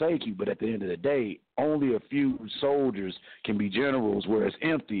you and forsake you, but at the end of the day, only a few soldiers can be generals where it's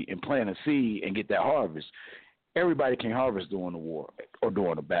empty and plant a seed and get that harvest. Everybody can harvest during the war or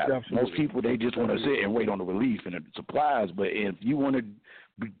during the battle. Absolutely. Most people, they just want to sit and wait on the relief and the supplies, but if you want to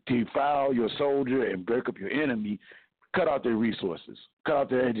defile your soldier and break up your enemy, cut out their resources, cut out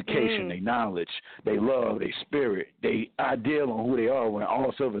their education, their knowledge, their love, their spirit, their ideal on who they are when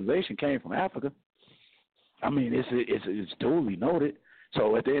all civilization came from Africa. I mean, it's duly noted.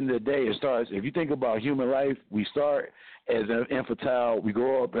 So at the end of the day, it starts, if you think about human life, we start as an infantile, we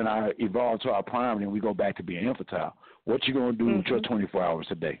grow up and evolve to our prime, and then we go back to being infantile. What you going to do with your 24 hours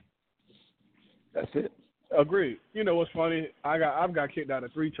a day? That's it. Agreed. You know what's funny? I've got kicked out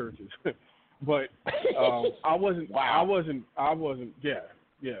of 3 churches, but I wasn't. Wow. I wasn't.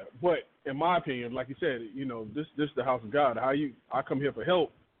 Yeah. But in my opinion, like you said, you know, this is the house of God. I come here for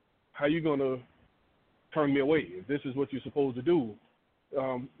help. How you gonna turn me away if this is what you're supposed to do?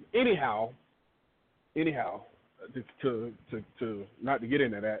 Anyhow, to not to get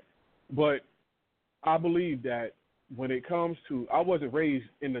into that, but I believe that when it comes to, I wasn't raised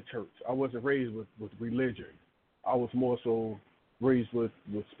in the church. I wasn't raised with religion. I was more so raised with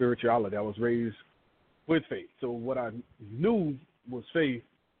spirituality. I was raised with faith. So what I knew was faith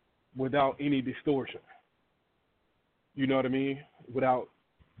without any distortion. You know what I mean? Without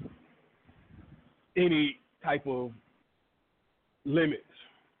any type of limits.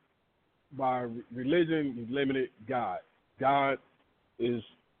 By religion, you limited God. God is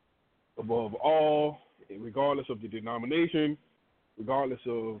above all, regardless of the denomination, regardless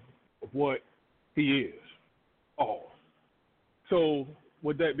of what he is, all. So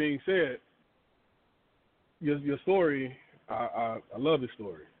with that being said, your story, I love the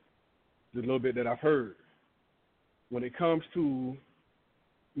story. The little bit that I've heard. When it comes to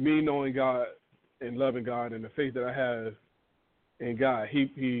me knowing God and loving God and the faith that I have in God, he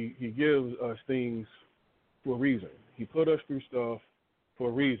gives us things for a reason. He put us through stuff for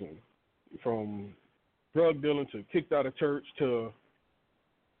a reason, from drug dealing to kicked out of church to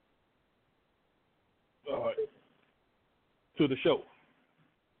the show.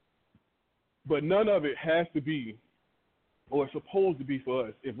 But none of it has to be or supposed to be for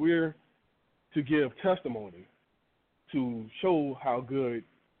us if we're to give testimony to show how good,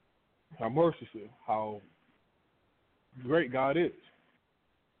 how merciful, how great God is.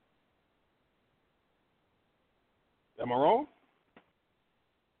 Am I wrong?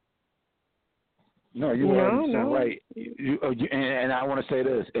 No, you're 100% right. And I want to say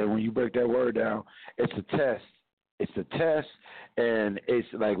this, and when you break that word down, it's a test. It's a test, and it's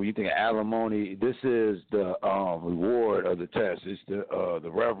like when you think of alimony, this is the reward of the test. It's the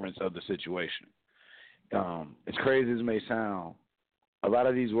reverence of the situation. As crazy as it may sound, a lot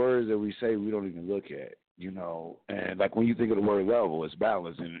of these words that we say we don't even look at, you know. And like when you think of the word level, it's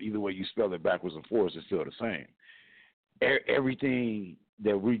balance, and either way you spell it backwards and forwards, it's still the same. Everything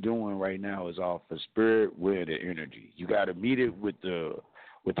that we're doing right now is off of spirit, wind, and energy. You got to meet it with the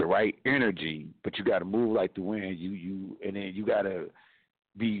right energy, but you got to move like the wind. And then you got to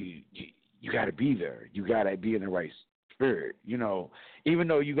be there. You got to be in the right spirit. You know, even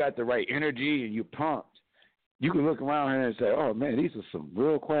though you got the right energy and you're pumped, you can look around here and say, "Oh man, these are some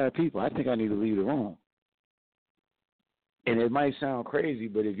real quiet people. I think I need to leave the room." And it might sound crazy,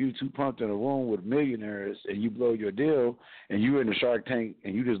 but if you're too pumped in a room with millionaires and you blow your deal and you're in the Shark Tank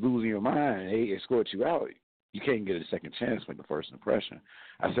and you just losing your mind and they escort you out, you can't get a second chance with the first impression.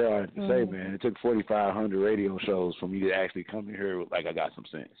 I say all I have to say, man, it took 4,500 radio shows for me to actually come in here like I got some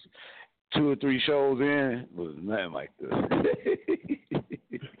sense. 2 or 3 shows in was nothing like this.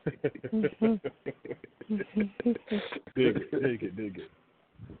 Dig it.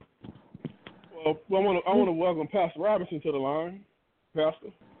 Well, I want to welcome Pastor Robinson to the line.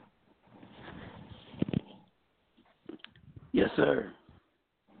 Pastor. Yes, sir.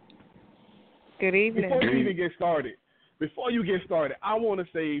 Good evening. Before you even get started, I want to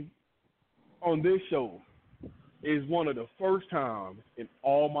say on this show is one of the first times in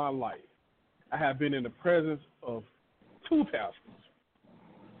all my life I have been in the presence of two pastors.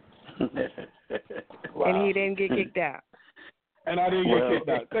 Wow. And he didn't get kicked out. And I didn't get kicked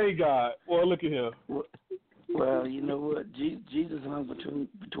out. Thank God. Well, look at him. Well, you know what? Jesus hung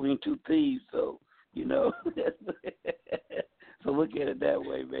between two thieves, so, you know. So look at it that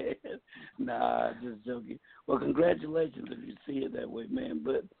way, man. Nah, just joking. Well, congratulations if you see it that way, man.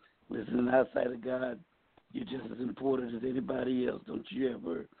 But listen, outside of God, you're just as important as anybody else. Don't you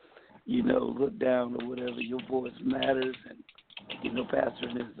ever, you know, look down or whatever. Your voice matters, and you know,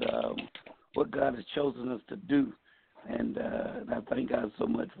 pastoring is what God has chosen us to do. And I thank God so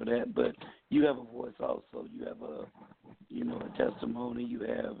much for that. But you have a voice also. You have a testimony. You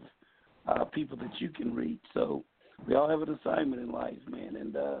have people that you can reach. So we all have an assignment in life, man.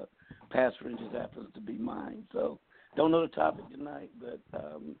 And pastoring just happens to be mine. So don't know the topic tonight, but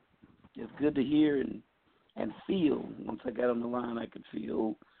it's good to hear and feel. Once I got on the line, I could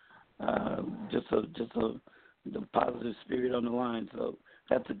feel the positive spirit on the line. So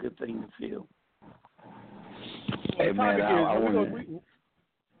that's a good thing to feel. Hey man,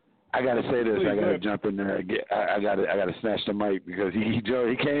 I gotta say this. I gotta jump in there. I gotta snatch the mic because he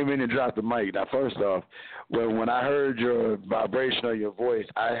came in and dropped the mic. Now, first off, when I heard your vibration of your voice,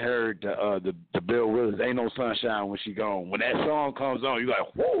 I heard the Bill Withers "Ain't No Sunshine When She Gone." When that song comes on, you're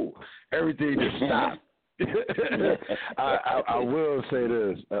like, whoa, everything just stopped. I will say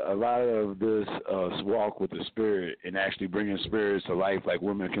this: a lot of this walk with the spirit and actually bringing spirits to life, like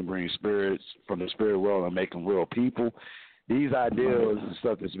women can bring spirits from the spirit world and make them real people. These ideals and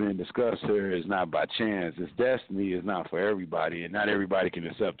stuff that's being discussed here is not by chance. This destiny is not for everybody, and not everybody can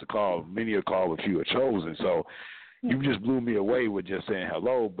accept the call. Many are called, but few are chosen. So you just blew me away with just saying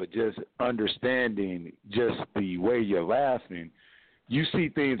hello, but just understanding just the way you're laughing. You see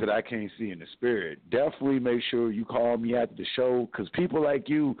things that I can't see in the spirit. Definitely make sure you call me after the show, because people like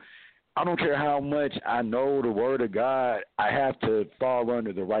you, I don't care how much I know the word of God, I have to fall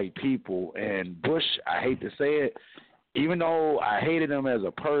under the right people. And Bush, I hate to say it, even though I hated him as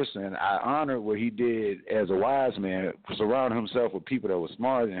a person, I honored what he did as a wise man, surround himself with people that were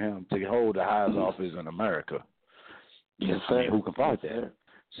smarter than him to hold the highest office in America. Yes, sir. I mean, who can fault that?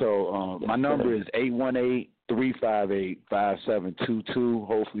 So my number is 818-358-5722.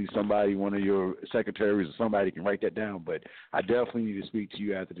 Hopefully somebody, one of your secretaries or somebody can write that down. But I definitely need to speak to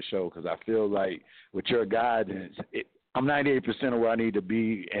you after the show, because I feel like with your guidance, I'm 98% of where I need to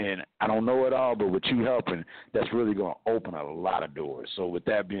be, and I don't know it all, but with you helping, that's really going to open a lot of doors. So with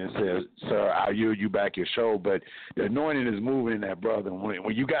that being said, sir, I'll yield you back your show, but the anointing is moving in that, brother. And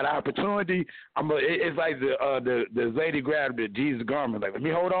when you got opportunity, it's like the lady grabbed Jesus' garment, like, let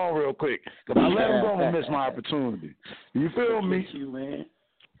me hold on real quick, because I let him go and miss my opportunity. You feel me? Look at you, man.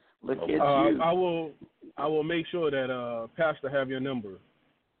 Look at you. I will make sure that Pastor have your number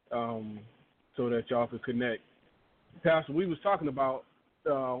so that y'all can connect. Pastor, we was talking about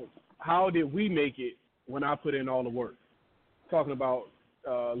how did we make it when I put in all the work. Talking about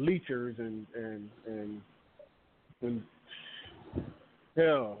leechers and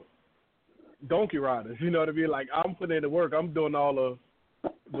hell, donkey riders. You know what I mean? Like, I'm putting in the work, I'm doing all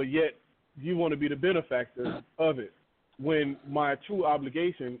but yet you want to be the benefactor of it. When my true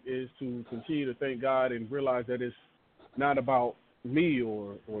obligation is to continue to thank God and realize that it's not about me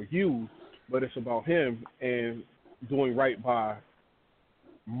or you, but it's about Him and doing right by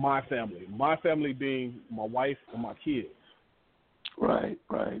my family. My family being my wife and my kids. Right.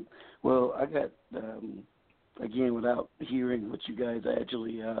 Well, I got, again, without hearing what you guys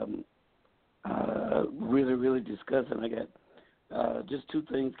actually really, really discussing, I got just two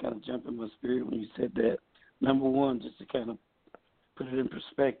things kind of jump in my spirit when you said that. Number one, just to kind of put it in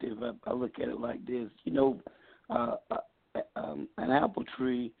perspective, I look at it like this. You know, an apple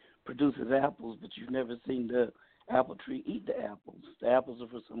tree produces apples, but you've never seen the apple tree eat the apples. The apples are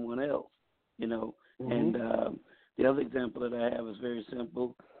for someone else, you know. Mm-hmm. And the other example that I have is very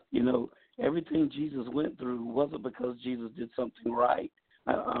simple. You know, everything Jesus went through wasn't because Jesus did something right,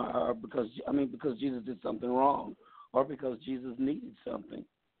 or because Jesus did something wrong, or because Jesus needed something.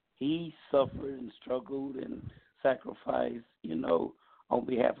 He suffered and struggled and sacrificed, you know, on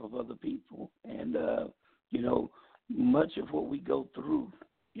behalf of other people. And, you know, much of what we go through,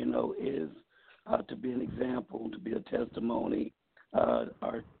 you know, is to be an example, to be a testimony,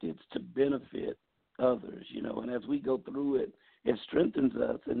 or it's to benefit others, you know. And as we go through it, it strengthens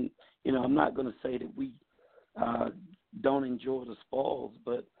us. And, you know, I'm not going to say that we don't enjoy the spoils,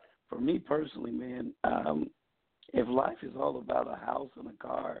 but for me personally, man, if life is all about a house and a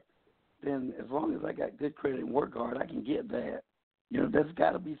car, then as long as I got good credit and work hard, I can get that. There's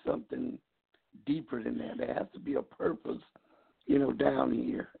got to be something deeper than that. There has to be a purpose, down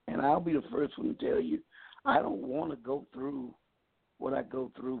here. And I'll be the first one to tell you, I don't want to go through what I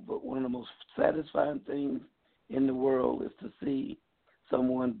go through, but one of the most satisfying things in the world is to see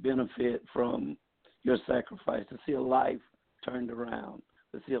someone benefit from your sacrifice, to see a life turned around,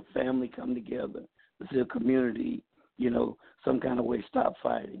 to see a family come together, to see a community, some kind of way stop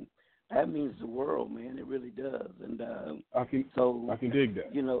fighting. That means the world, man. It really does. And I can dig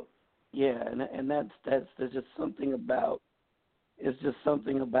that. Yeah, and that's there's just something about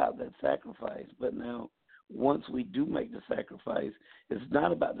that sacrifice. But now, once we do make the sacrifice, it's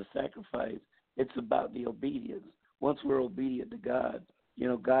not about the sacrifice. It's about the obedience. Once we're obedient to God,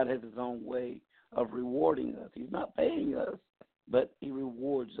 God has His own way of rewarding us. He's not paying us, but He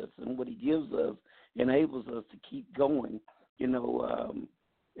rewards us, and what He gives us enables us to keep going.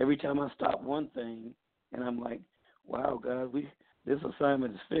 Every time I stop one thing, and I'm like, wow, God, this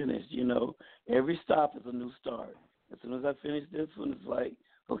assignment is finished. Every stop is a new start. As soon as I finish this one, it's like,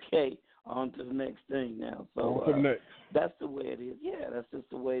 okay, on to the next thing now. So that's the way it is. Yeah, that's just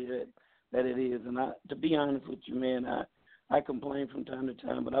the way that it is. And to be honest with you, man, I complain from time to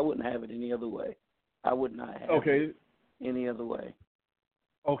time, but I wouldn't have it any other way. I would not have it any other way.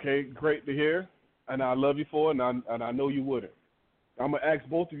 Okay, great to hear, and I love you for it, and I know you wouldn't. I'm going to ask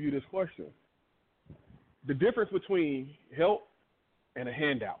both of you this question. The difference between help and a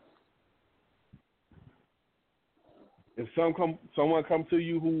handout. If someone comes to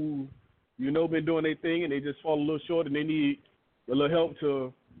you who been doing their thing and they just fall a little short and they need a little help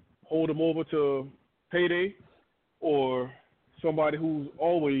to hold them over to payday, or somebody who's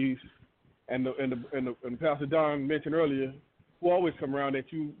always, and Pastor Don mentioned earlier, who always come around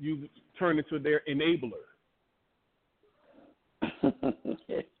that you turn into their enabler.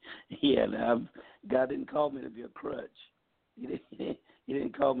 Yeah, now, God didn't call me to be a crutch. He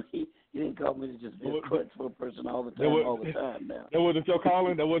didn't call me. He didn't call me to just be a crutch for a person all the time. Now that wasn't your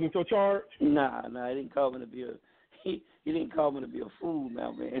calling. That wasn't your charge. Nah, he didn't call me to be he didn't call me to be a fool,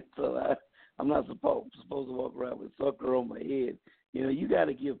 now, man. So I'm not supposed to walk around with sucker on my head. You got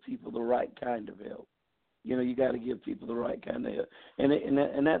to give people the right kind of help. You got to give people the right kind of help,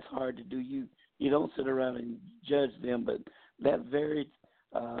 and that's hard to do. You don't sit around and judge them, but that very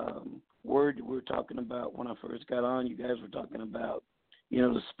word that we were talking about when I first got on, you guys were talking about,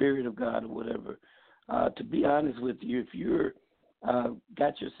 the Spirit of God or whatever. To be honest with you, if you're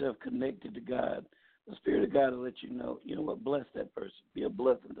got yourself connected to God, the Spirit of God will let you know what, bless that person. Be a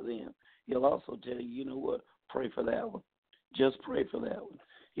blessing to them. He'll also tell you, you know what, pray for that one. Just pray for that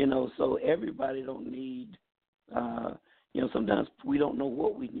one. So everybody don't need, sometimes we don't know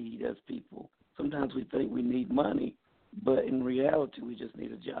what we need as people. Sometimes we think we need money, but in reality, we just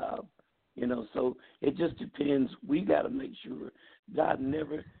need a job. So it just depends. We got to make sure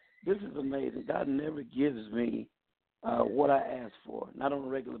this is amazing. God never gives me what I ask for, not on a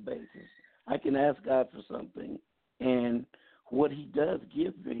regular basis. I can ask God for something, and what He does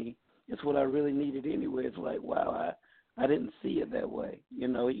give me is what I really needed anyway. It's like, wow, I didn't see it that way.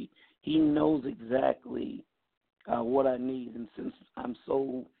 He knows exactly what I need, and since I'm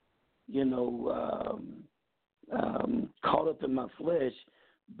so, caught up in my flesh,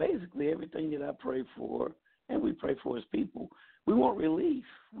 basically everything that I pray for, and we pray for as people, we want relief.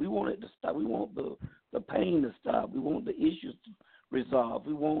 We want it to stop. We want the pain to stop. We want the issues to resolve.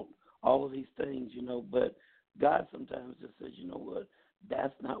 We want all of these things, but God sometimes just says, you know what,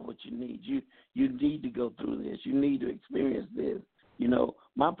 that's not what you need. You need to go through this. You need to experience this.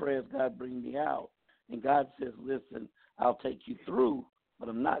 My prayer is, God, bring me out. And God says, listen, I'll take you through, but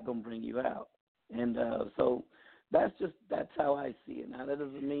I'm not going to bring you out. And so that's how I see it. Now, that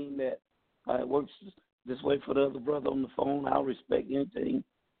doesn't mean that it works this way for the other brother on the phone. I'll respect anything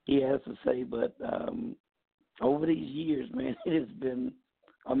he has to say. But over these years, man, it has been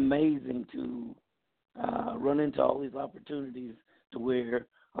amazing to run into all these opportunities to where,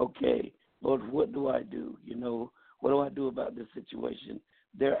 okay, Lord, what do I do? What do I do about this situation?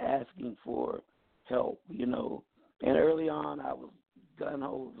 They're asking for help, And early on, I was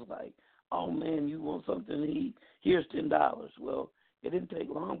gun-ho. It was like, oh, man, you want something to eat? Here's $10. Well, it didn't take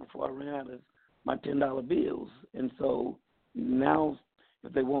long before I ran out of my $10 bills. And so now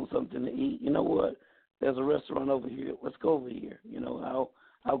if they want something to eat, you know what? There's a restaurant over here. Let's go over here.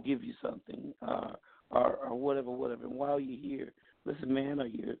 I'll give you something or whatever. And while you're here, listen, man,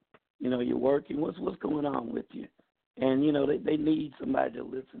 you're working. What's going on with you? And, they need somebody to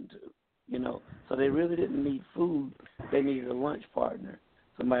listen to, So they really didn't need food. They needed a lunch partner,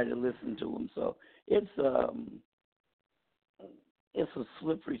 somebody to listen to them. So it's it's a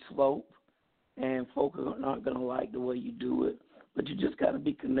slippery slope, and folks are not going to like the way you do it. But you just got to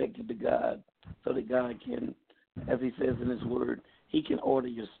be connected to God so that God can, as he says in his word, he can order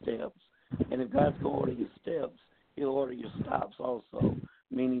your steps. And if God's going to order your steps, he'll order your stops also,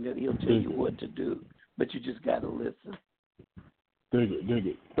 meaning that he'll tell you what to do. But you just got to listen. Dig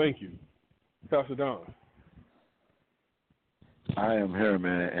it. Thank you. Pastor Don. I am here,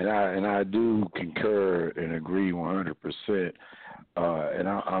 man, and I do concur and agree 100%. And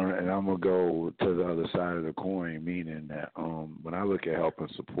I'm gonna go to the other side of the coin, meaning that when I look at help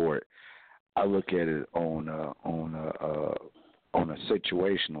and support, I look at it on a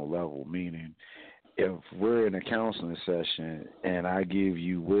situational level, meaning if we're in a counseling session and I give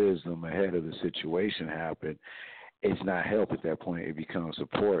you wisdom ahead of the situation happen, it's not help at that point. It becomes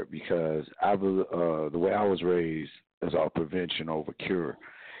support because the way I was raised is all prevention over cure.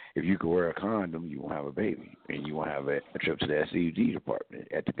 If you can wear a condom, you won't have a baby, and you won't have a trip to the SED department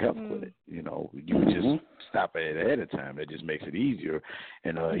at the health clinic. You know, you can just stop it ahead of time. That just makes it easier.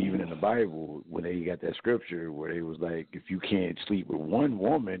 And even in the Bible, when they got that scripture where they was like, if you can't sleep with one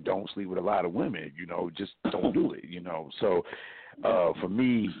woman, don't sleep with a lot of women. You know, just don't do it. You know, so for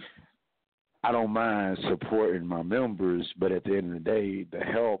me, I don't mind supporting my members, but at the end of the day, the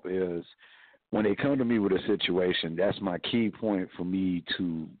help is when they come to me with a situation, that's my key point for me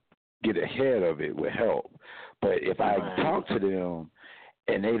to get ahead of it with help. But if I talk to them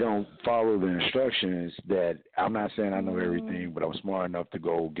and they don't follow the instructions, that I'm not saying I know everything, but I'm smart enough to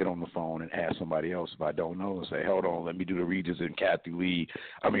go get on the phone and ask somebody else if I don't know and say, hold on, let me do the Regis and Kathy Lee.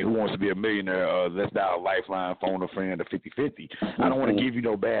 Who wants to be a millionaire? Let's dial Lifeline, phone a friend, a 50-50. I don't want to give you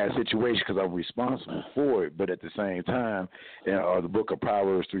no bad situation because I'm responsible for it. But at the same time, the book of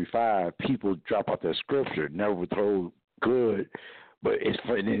Proverbs 3:5, people drop out that scripture, never told good. But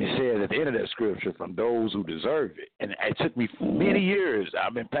and then it says at the end of that scripture, from those who deserve it. And it took me many years.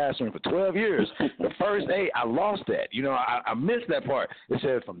 I've been pastoring for 12 years. The first 8, I lost that. You know, I missed that part. It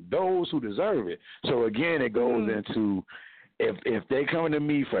says from those who deserve it. So, again, it goes into if they come to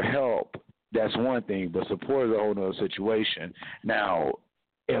me for help, that's one thing. But support is a whole other situation. Now,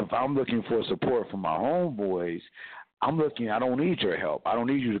 if I'm looking for support from my homeboys, I don't need your help. I don't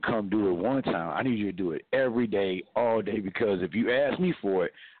need you to come do it one time. I need you to do it every day, all day, because if you ask me for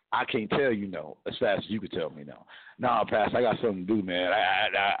it, I can't tell you no as fast as you can tell me no. Nah, Pastor, I got something to do, man.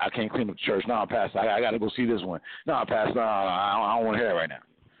 I can't clean up the church. Nah, Pastor, I got to go see this one. Nah, Pastor, I don't want to hear it right now.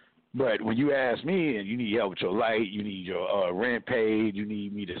 But when you ask me and you need help with your light, you need your rent paid, you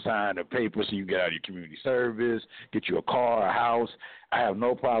need me to sign a paper so you get out of your community service, get you a car, a house, I have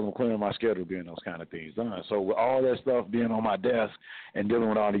no problem clearing my schedule getting those kind of things done. So with all that stuff being on my desk and dealing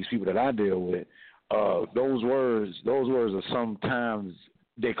with all these people that I deal with, those words are sometimes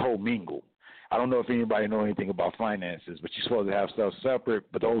they co-mingle. I don't know if anybody know anything about finances, but you're supposed to have stuff separate,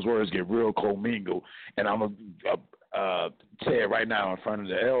 but those words get real co-mingle. And I'm say it right now in front of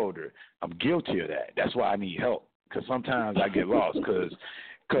the elder. I'm guilty of that. That's why I need help, because sometimes I get lost because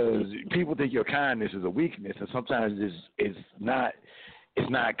people think your kindness is a weakness, and sometimes it's not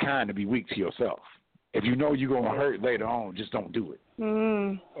kind to be weak to yourself. If you know you're going to hurt later on, just don't do it.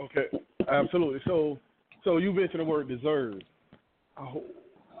 Okay, absolutely. So you mentioned the word deserve.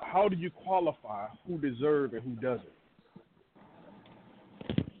 How do you qualify who deserves and who doesn't?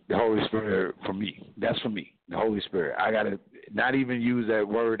 The Holy Spirit for me. That's for me. The Holy Spirit. I got to not even use that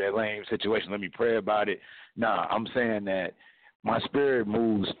word, that lame situation. Let me pray about it. Nah, I'm saying that my spirit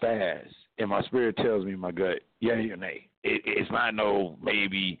moves fast, and my spirit tells me, my gut, yeah or nay. It's not no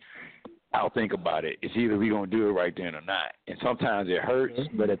maybe I'll think about it. It's either we're going to do it right then or not. And sometimes it hurts,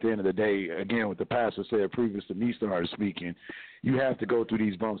 but at the end of the day, again, what the pastor said previous to me started speaking, you have to go through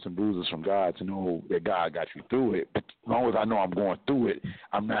these bumps and bruises from God to know that God got you through it. But as long as I know I'm going through it,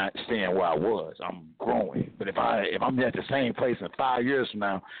 I'm not staying where I was. I'm growing. But if I'm at the same place in 5 years from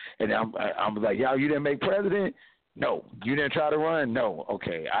now, and I'm like, y'all, you didn't make president? No. You didn't try to run? No.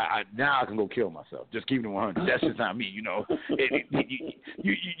 Okay. Now I can go kill myself. Just keeping it 100. That's just not me, you know.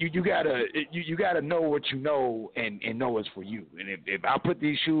 You gotta know what you know and know it's for you. And if I put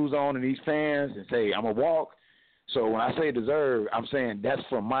these shoes on and these pants and say I'm gonna walk, so when I say deserve, I'm saying that's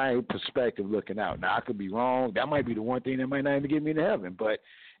from my perspective looking out. Now I could be wrong. That might be the one thing that might not even get me into heaven. But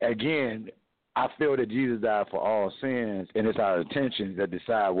again, I feel that Jesus died for all sins, and it's our intentions that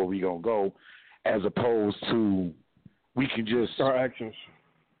decide where we're gonna go, as opposed to we can just our actions.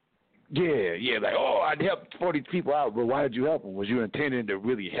 Yeah, like, I'd help 40 people out, but why did you help them? Was you intending to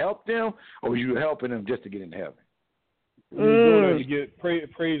really help them, or was you helping them just to get into heaven? You're doing that to get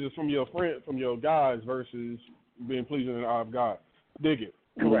praises from your friend, from your guys, versus being pleasing in the eye of God. Dig it.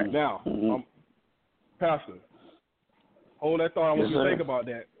 Correct. Now, Pastor, Hold that thought. I want Yes, you to sir. think about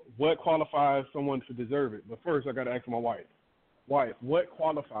that. What qualifies someone to deserve it? But first, I got to ask my wife. Wife, what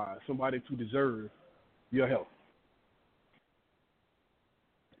qualifies somebody to deserve your help?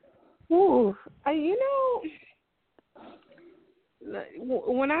 Ooh, you know,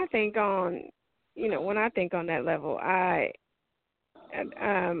 when I think on, when I think on that level,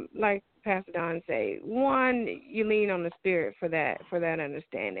 like Pastor Don say, one, you lean on the Spirit for that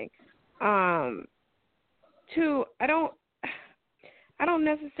understanding. Two, I don't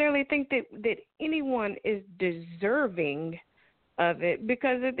necessarily think that anyone is deserving of it,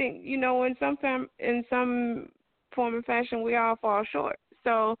 because I think, in some form and fashion we all fall short.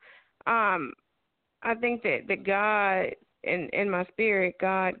 So I think that God, in my spirit,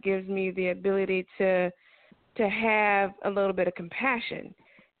 God gives me the ability to have a little bit of compassion.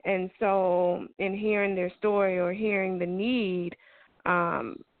 And so in hearing their story or hearing the need,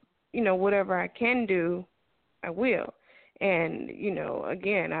 whatever I can do, I will. And,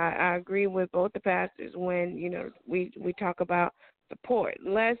 again, I agree with both the pastors when, we talk about support.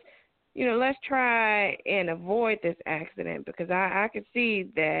 Let's try and avoid this accident, because I can see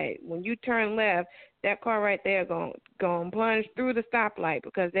that when you turn left, that car right there going to plunge through the stoplight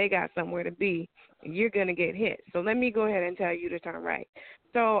because they got somewhere to be, and you're going to get hit. So let me go ahead and tell you to turn right.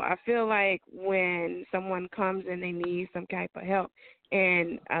 So I feel like when someone comes and they need some type of help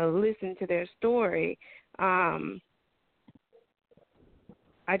and I listen to their story, I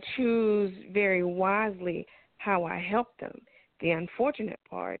choose very wisely how I help them. The unfortunate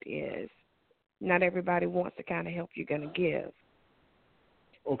part is not everybody wants the kind of help you're going to give.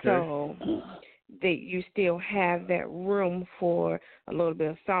 Okay. So that you still have that room for a little bit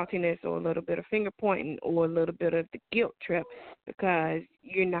of saltiness or a little bit of finger pointing or a little bit of the guilt trip, because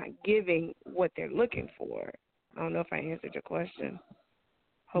you're not giving what they're looking for. I don't know if I answered your question.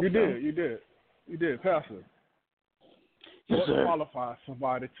 Hope You so. You did, Pastor. Yes, What sir. qualifies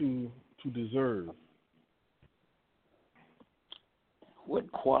somebody to deserve? What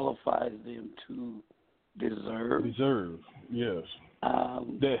qualifies them to deserve? Deserve, yes.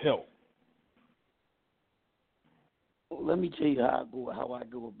 Their help. Let me tell you how I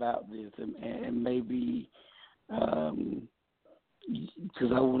go about this, and maybe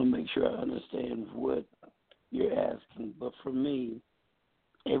because I want to make sure I understand what you're asking. But for me,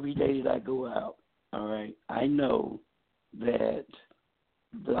 every day that I go out, all right, I know that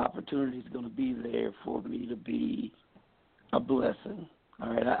the opportunity is going to be there for me to be a blessing.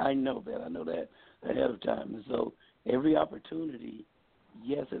 All right, I know that. I know that ahead of time. And so every opportunity,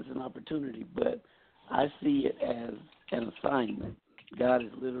 yes, it's an opportunity, but I see it as an assignment. God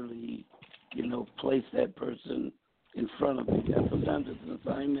has literally, placed that person in front of me. And sometimes it's an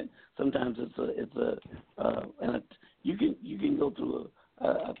assignment. Sometimes you can go through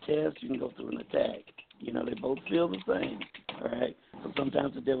a test. You can go through an attack. They both feel the same. All right. So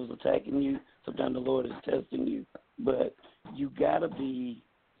sometimes the devil's attacking you. Sometimes the Lord is testing you. But you gotta be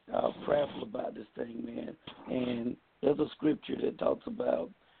prayerful about this thing, man. And there's a scripture that talks about,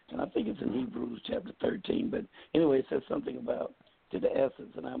 and I think it's in Hebrews chapter 13. But anyway, it says something about to the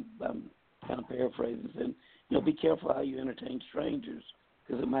essence, and I'm kind of paraphrasing, saying, be careful how you entertain strangers,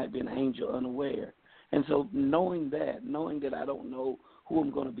 because it might be an angel unaware. And so knowing that I don't know who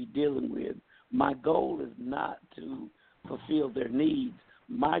I'm going to be dealing with, my goal is not to fulfill their needs.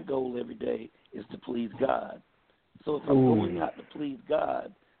 My goal every day is to please God. So if I'm going out to please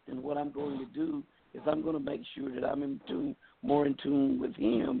God, then what I'm going to do is I'm going to make sure that I'm more in tune with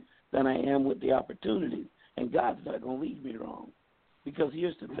Him than I am with the opportunities. And God's not going to lead me wrong. Because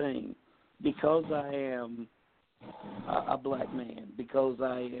here's the thing. Because I am a black man, because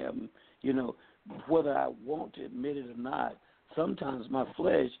I am, whether I want to admit it or not, sometimes my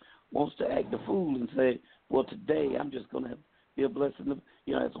flesh wants to act a fool and say, well, today I'm just going to be a blessing.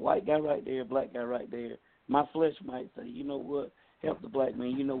 It's a white guy right there, a black guy right there. My flesh might say, you know what, help the black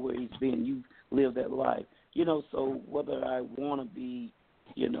man. You know where he's been. You live that life. So whether I want to be,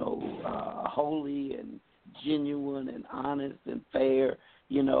 holy and genuine and honest and fair,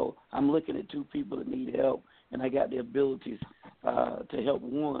 I'm looking at two people that need help, and I got the abilities to help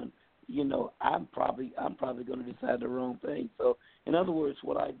one. I'm probably going to decide the wrong thing. So, in other words,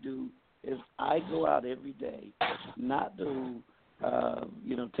 what I do is I go out every day, not to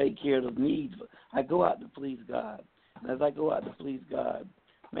take care of the needs. But I go out to please God. And as I go out to please God,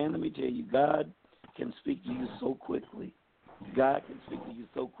 man, let me tell you, God can speak to you so quickly. God can speak to you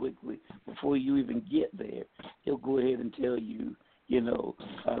so quickly before you even get there. He'll go ahead and tell you,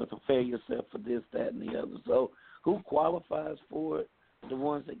 to prepare yourself for this, that, and the other. So who qualifies for it? The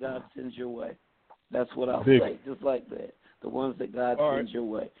ones that God sends your way. That's what I'll say, just like that. The ones that God sends your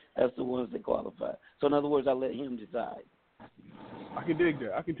way. That's the ones that qualify. So in other words, I let Him decide. I can dig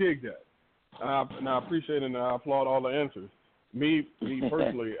that. And I appreciate and I applaud all the answers. Me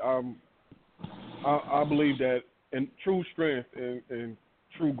personally, I believe that and true strength and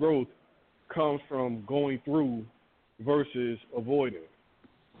true growth comes from going through versus avoiding.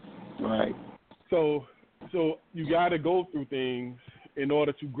 Right. So you got to go through things in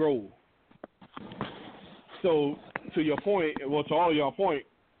order to grow. So to your point, well, to all y'all point,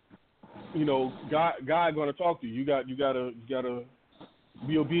 you know, God going to talk to you. You got to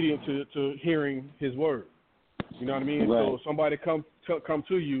be obedient to hearing His word. You know what I mean? Right. So somebody come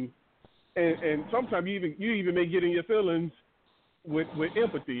to you, and sometimes you even may get in your feelings with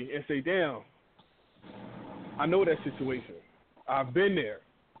empathy and say, "Damn, I know that situation. I've been there,"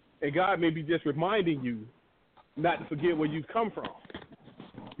 and God may be just reminding you not to forget where you come from.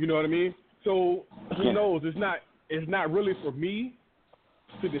 You know what I mean? So who knows? It's not really for me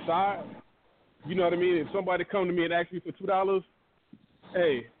to decide. You know what I mean? If somebody come to me and ask me for $2,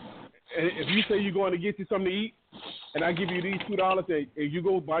 hey, and if you say you're going to get you something to eat, and I give you these $2 and you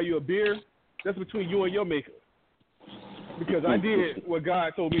go buy you a beer, that's between you and your maker. Because I did what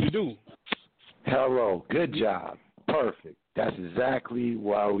God told me to do. Hello. Good job. Perfect. That's exactly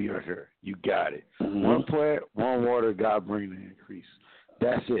why we are here. You got it. Mm-hmm. One plant, one water, God bring the increase.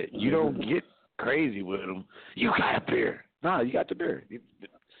 That's it. You don't get crazy with them. You got a beer. No, you got the beer.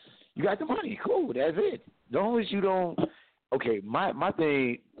 You got the money. Cool. That's it. As long as you don't. Okay, my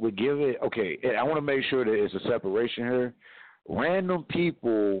thing would give it. Okay, and I want to make sure that it's a separation here. Random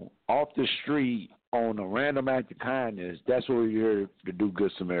people off the street on a random act of kindness. That's what we're here to do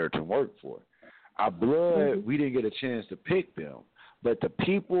good Samaritan work for. Our blood, we didn't get a chance to pick them. But the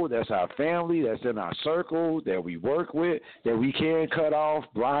people that's our family, that's in our circle, that we work with, that we can cut off,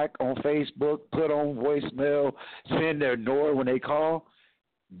 block on Facebook, put on voicemail, send their NOR when they call,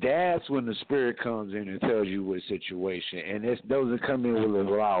 that's when the Spirit comes in and tells you what situation. And it doesn't come in with a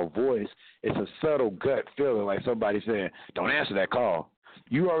loud voice. It's a subtle gut feeling, like somebody saying, don't answer that call.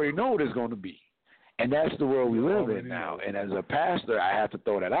 You already know what it's going to be. And that's the world we live in now. And as a pastor, I have to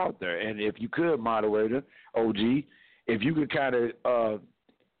throw that out there. And if you could, moderator, OG, if you could kind of,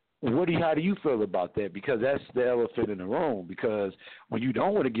 how do you feel about that? Because that's the elephant in the room. Because when you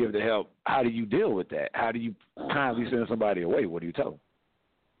don't want to give the help, how do you deal with that? How do you kindly send somebody away? What do you tell them?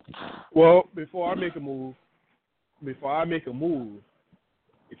 Well, before I make a move,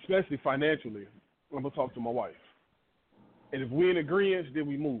 especially financially, I'm going to talk to my wife. And if we're in agreement, then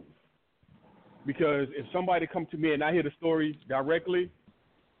we move. Because if somebody comes to me and I hear the story directly,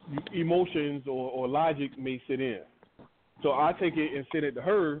 emotions or logic may sit in. So I take it and send it to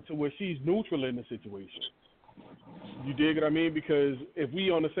her to where she's neutral in the situation. You dig what I mean? Because if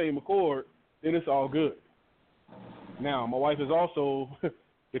we on the same accord, then it's all good. Now, my wife is also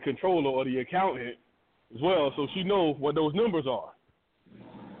the controller or the accountant as well, so she knows what those numbers are.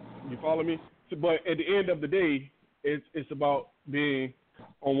 You follow me? So, but at the end of the day, it's about being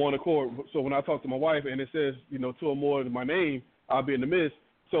on one accord. So when I talk to my wife and it says, two or more than my name, I'll be in the midst.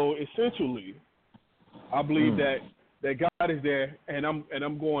 So essentially, I believe that God is there, and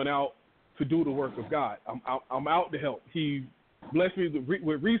I'm going out to do the work of God. I'm out to help. He blessed me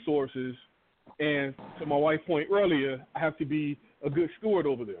with resources, and to my wife's point earlier, I have to be a good steward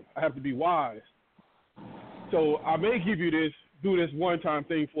over them. I have to be wise. So I may do this one-time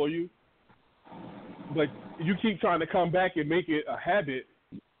thing for you, but you keep trying to come back and make it a habit,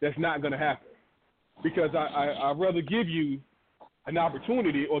 that's not going to happen. Because I'd rather give you an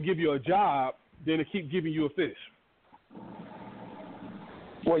opportunity or give you a job than to keep giving you a fish.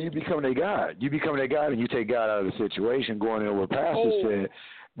 Well, you become their God. You become their God, and you take God out of the situation. Going in what Pastor said,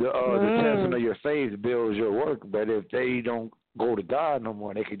 the testing of your faith builds your work. But if they don't go to God no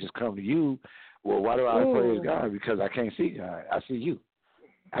more, they can just come to you. Well, why do I praise God? Because I can't see God. I see you.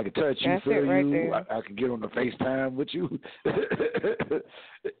 I can touch you, feel you. I can get on the FaceTime with you.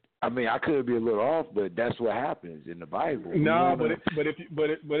 I mean, I could be a little off, but that's what happens in the Bible. No, but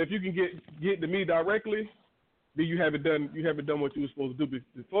if you can get to me directly, then you haven't done what you were supposed to do.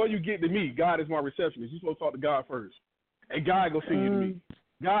 Before you get to me, God is my receptionist. You're supposed to talk to God first, and God go send you to me.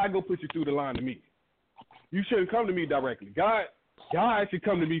 God go put you through the line to me. You shouldn't come to me directly. God should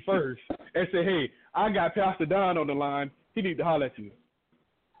come to me first and say, "Hey, I got Pastor Don on the line. He needs to holler at you."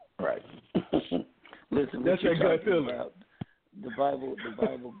 Right. Listen, that's your gut feeling. About the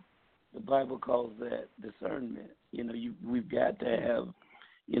Bible calls that discernment. We've got to have,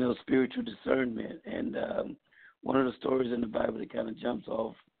 spiritual discernment. And one of the stories in the Bible that kind of jumps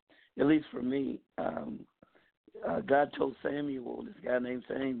off, at least for me, God told Samuel, this guy named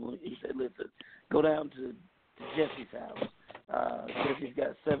Samuel, he said, "Listen, go down to Jesse's house says he's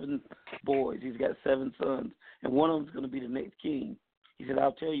got 7 boys. He's got 7 sons, and one of them's going to be the next king. He said,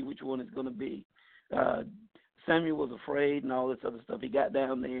 I'll tell you which one it's going to be. Samuel was afraid and all this other stuff. He got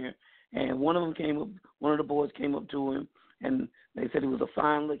down there, and one of the boys came up to him, and they said he was a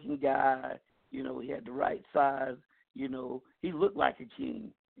fine-looking guy. You know, he had the right size. You know, he looked like a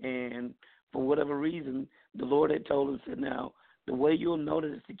king. And for whatever reason, the Lord had told him, said, now, the way you'll know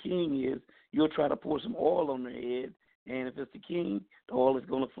that it's the king is you'll try to pour some oil on their head, and if it's the king, the oil is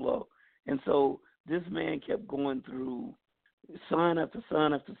going to flow. And so this man kept going through son after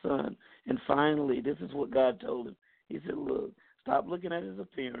son after son, and finally, this is what God told him. He said, look, stop looking at his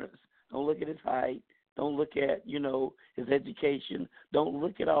appearance. Don't look at his height. Don't look at, you know, his education. Don't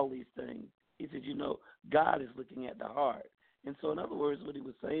look at all these things. He said, you know, God is looking at the heart. And so, in other words, what he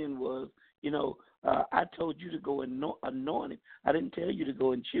was saying was, you know, I told you to go and anoint him. I didn't tell you to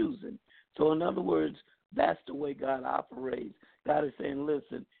go and choose him. So, in other words, that's the way God operates. God is saying,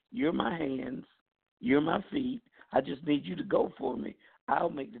 listen, you're my hands, you're my feet. I just need you to go for me. I'll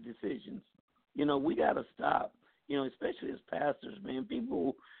make the decisions. You know, we got to stop, you know, especially as pastors, man.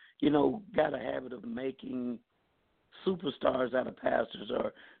 People, you know, got a habit of making superstars out of pastors,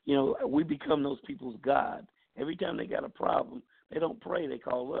 or, you know, we become those people's God. Every time they got a problem, they don't pray, they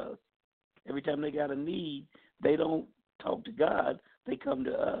call us. Every time they got a need, they don't talk to God, they come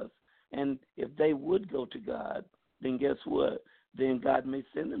to us. And if they would go to God, then guess what? Then God may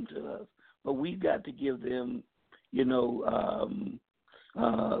send them to us. But we've got to give them, you know,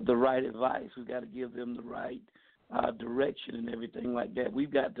 the right advice. We've got to give them the right direction and everything like that.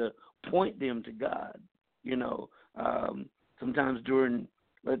 We've got to point them to God. You know, sometimes during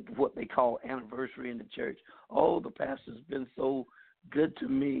what they call anniversary in the church, oh, the pastor's been so good to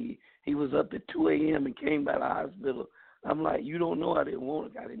me. He was up at 2 a.m. and came by the hospital. I'm like, you don't know I didn't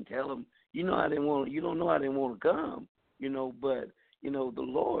want to. I didn't tell him. You know I didn't want. You don't know I didn't want to come. You know, but you know the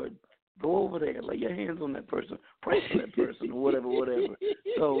Lord. Go over there, lay your hands on that person, pray for that person, or whatever.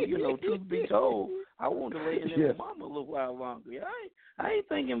 So, you know, truth be told, I want to lay in there with Mama a little while longer. I ain't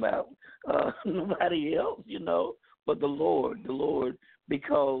thinking about nobody else, you know, but the Lord,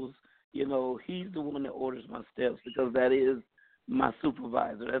 because, you know, he's the one that orders my steps, because that is my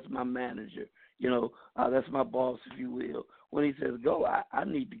supervisor. That's my manager. You know, that's my boss, if you will. When he says go, I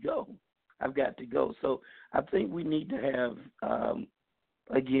need to go. I've got to go. So I think we need to have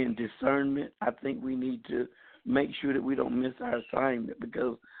again, discernment. I think we need to make sure that we don't miss our assignment,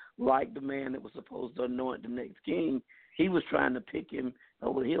 because like the man that was supposed to anoint the next king, he was trying to pick him.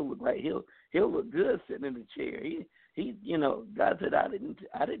 Oh, well, he'll look good sitting in the chair. He you know, God said, I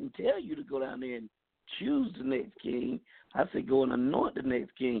didn't tell you to go down there and choose the next king. I said go and anoint the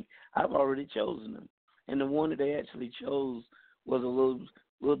next king. I've already chosen him. And the one that they actually chose was a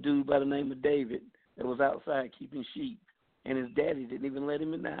little dude by the name of David that was outside keeping sheep. And his daddy didn't even let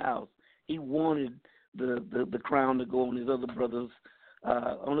him in the house. He wanted the crown to go on his other brothers,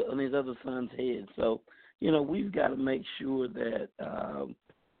 on his other son's head. So, you know, we've got to make sure that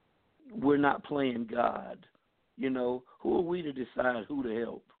we're not playing God. You know, who are we to decide who to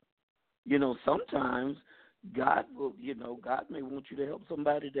help? You know, sometimes God will, you know, God may want you to help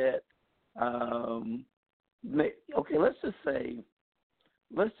somebody that, let's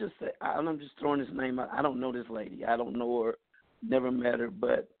just say, I'm just throwing this name out. I don't know this lady. I don't know her, never met her.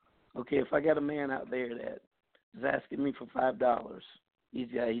 But, okay, if I got a man out there that is asking me for $5, he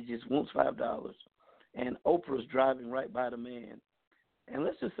just wants $5, and Oprah's driving right by the man. And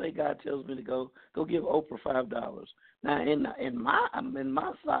let's just say God tells me to go give Oprah $5. Now, in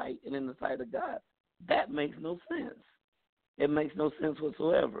my sight and in the sight of God, that makes no sense. It makes no sense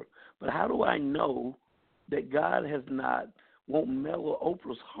whatsoever. But how do I know that God won't mellow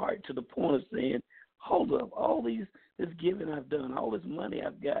Oprah's heart to the point of saying, hold up, this giving I've done, all this money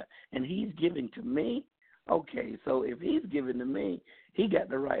I've got, and he's giving to me? Okay, so if he's giving to me, he got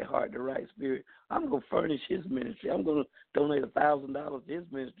the right heart, the right spirit. I'm going to furnish his ministry. I'm going to donate $1,000 to his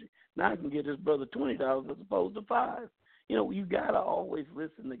ministry. Now I can give this brother $20 as opposed to $5. You know, you got to always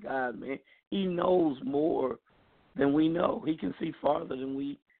listen to God, man. He knows more than we know. He can see farther than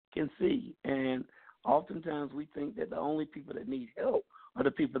we can see. And oftentimes we think that the only people that need help are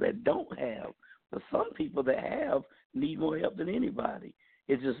the people that don't have. But some people that have need more help than anybody.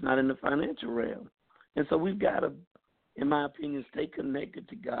 It's just not in the financial realm. And so we've got to, in my opinion, stay connected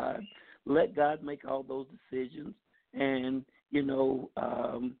to God, let God make all those decisions, and, you know,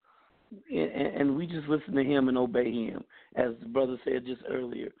 and we just listen to him and obey him. As the brother said just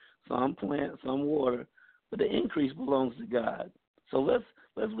earlier, some plant, some water, but the increase belongs to God. So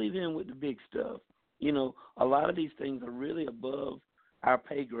let's leave him with the big stuff. You know, a lot of these things are really above our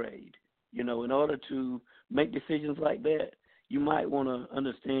pay grade. You know, in order to make decisions like that, you might want to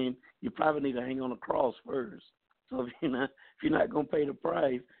understand you probably need to hang on a cross first. So if you're not going to pay the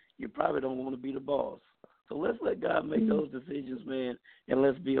price, you probably don't want to be the boss. So let's let God make those decisions, man, and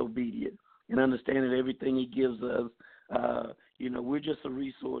let's be obedient and understand that everything He gives us, we're just a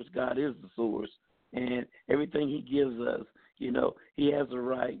resource. God is the source, and everything He gives us, He has a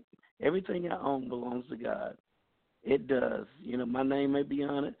right. Everything I own belongs to God. It does. My name may be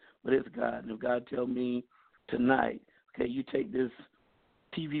on it, but it's God. And if God tell me tonight, okay, you take this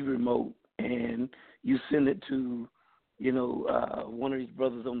TV remote and you send it to, one of these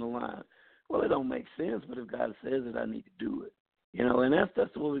brothers on the line. Well, it don't make sense, but if God says it, I need to do it. And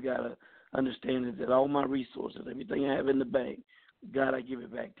that's what we gotta understand is that all my resources, everything I have in the bank, God, I give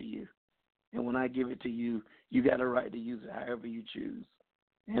it back to you. And when I give it to you, you got a right to use it however you choose.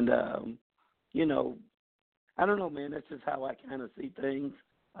 And I don't know, man. That's just how I kind of see things.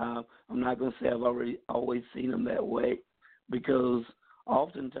 I'm not going to say I've always seen them that way, because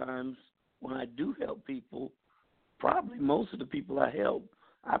oftentimes when I do help people, probably most of the people I help,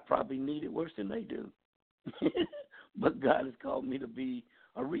 I probably need it worse than they do. But God has called me to be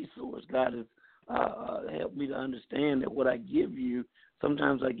a resource. God has helped me to understand that what I give you,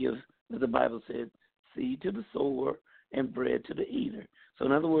 sometimes I give, as the Bible said, seed to the sower and bread to the eater. So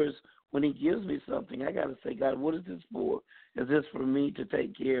in other words, when He gives me something, I got to say, God, what is this for? Is this for me to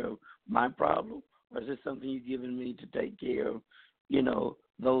take care of my problem, or is this something you've given me to take care of,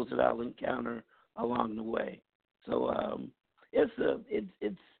 those that I'll encounter along the way? So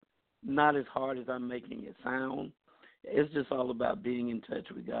it's not as hard as I'm making it sound. It's just all about being in touch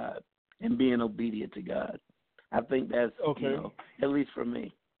with God and being obedient to God. I think that's okay. At least for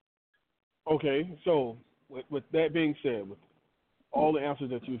me. Okay, so with that being said, with all the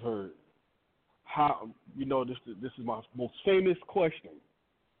answers that you've heard, how this is my most famous question.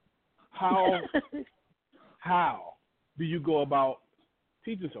 How do you go about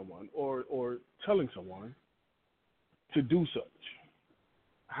teaching someone or telling someone to do such?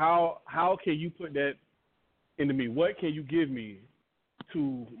 How can you put that into me? What can you give me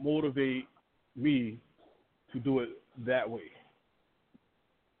to motivate me to do it that way?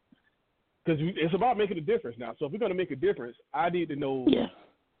 Because it's about making a difference now. So if we're going to make a difference, I need to know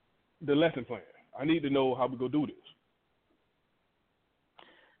the lesson plan. I need to know how we're going to do this.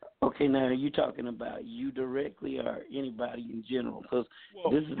 Okay, now are you talking about you directly or anybody in general? Because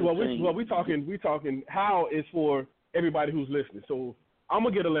this is the thing. We're talking how is for everybody who's listening. So I'm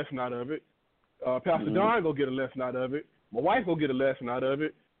going to get a lesson out of it. Pastor Don going to get a lesson out of it. My wife going to get a lesson out of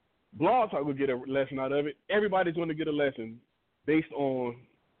it. Blog Talk will get a lesson out of it. Everybody's going to get a lesson based on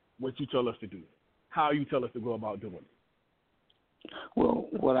what you tell us to do, how you tell us to go about doing it. Well,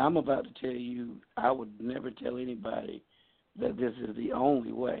 what I'm about to tell you, I would never tell anybody that this is the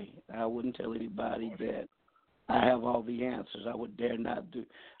only way. I wouldn't tell anybody that I have all the answers. I would dare not do.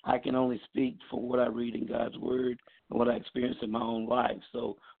 I can only speak for what I read in God's Word and what I experience in my own life.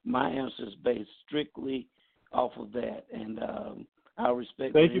 So my answer is based strictly off of that, and I'll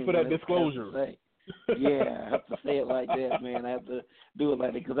respect. Thank you for that disclosure. Yeah, I have to say it like that, man. I have to do it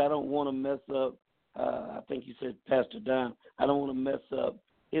like that because I don't want to mess up. I think you said Pastor Don. I don't want to mess up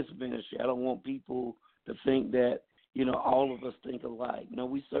his ministry. I don't want people to think that, all of us think alike.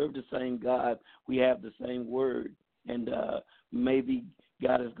 We serve the same God. We have the same word, and maybe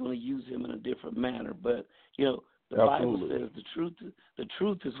God is going to use him in a different manner. But, the Bible says the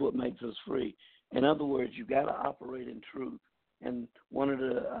truth is what makes us free. In other words, you got to operate in truth. And one of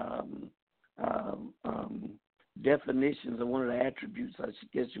the definitions and one of the attributes, I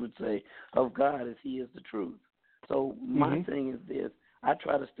guess you would say, of God is He is the truth. So my thing is this: I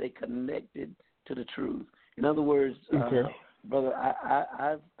try to stay connected to the truth. In other words, brother,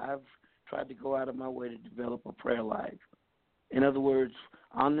 I've tried to go out of my way to develop a prayer life. In other words,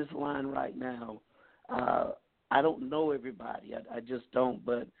 on this line right now, I don't know everybody. I just don't.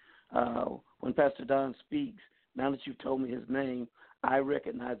 But when Pastor Don speaks, now that you've told me his name, I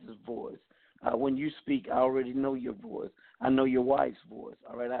recognize his voice. When you speak, I already know your voice. I know your wife's voice.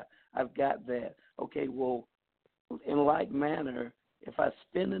 All right, I've got that. Okay, well, in like manner, if I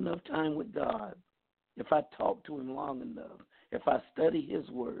spend enough time with God, if I talk to Him long enough, if I study His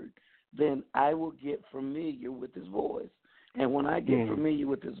Word, then I will get familiar with His voice. And when I get familiar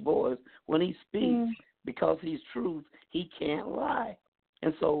with His voice, when He speaks, because He's truth, He can't lie.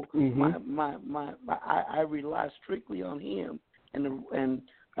 And so I rely strictly on Him, and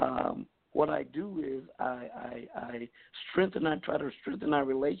what I do is I try to strengthen our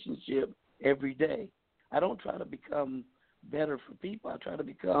relationship every day. I don't try to become better for people. I try to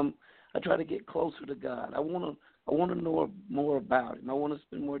get closer to God. I want to know more about Him. I want to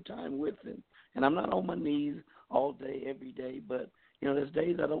spend more time with Him. And I'm not on my knees all day, every day. But there's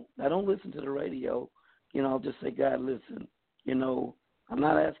days I don't listen to the radio. I'll just say, God, listen. I'm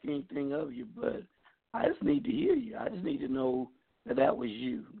not asking anything of you, but I just need to hear you. I just need to know that was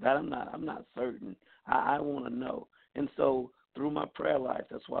you. That I'm not certain. I want to know. And so through my prayer life,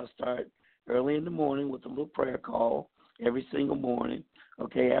 that's why I start early in the morning with a little prayer call every single morning.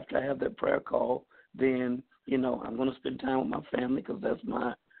 Okay, after I have that prayer call, then, I'm going to spend time with my family because that's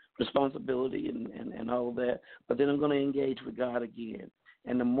my responsibility and all of that. But then I'm going to engage with God again.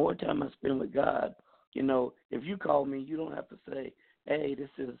 And the more time I spend with God, if you call me, you don't have to say, hey, this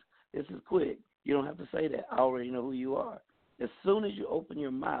is quick. You don't have to say that. I already know who you are. As soon as you open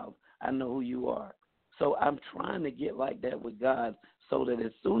your mouth, I know who you are. So I'm trying to get like that with God so that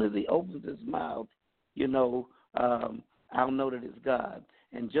as soon as he opens his mouth, I'll know that it's God.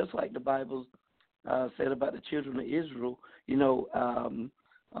 And just like the Bible said about the children of Israel,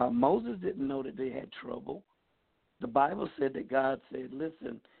 Moses didn't know that they had trouble. The Bible said that God said,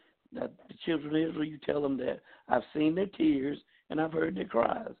 listen, that the children of Israel, you tell them that I've seen their tears and I've heard their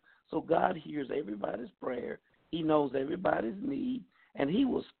cries. So God hears everybody's prayer. He knows everybody's need, and he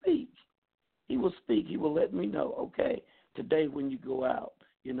will speak. He will speak. He will let me know, okay, today when you go out,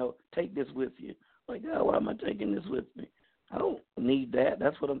 take this with you. Like, oh, why am I taking this with me? I don't need that.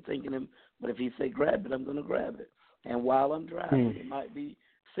 That's what I'm thinking. But if he say grab it, I'm going to grab it. And while I'm driving, it might be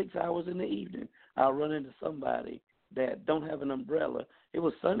 6 hours in the evening, I'll run into somebody that don't have an umbrella. It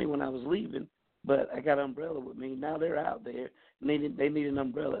was sunny when I was leaving, but I got an umbrella with me. Now they're out there. They need an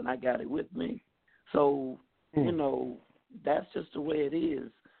umbrella, and I got it with me. So, that's just the way it is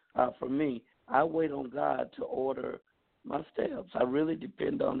for me. I wait on God to order my steps. I really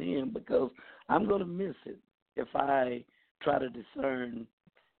depend on him because I'm going to miss it if I try to discern,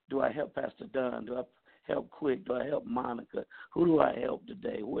 do I help Pastor Dunn? Do I help Quick? Do I help Monica? Who do I help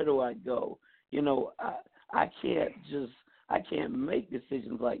today? Where do I go? I can't make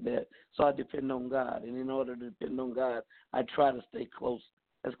decisions like that, so I depend on God. And in order to depend on God, I try to stay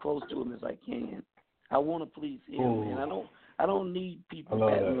as close to him as I can. I want to please him, and I don't need people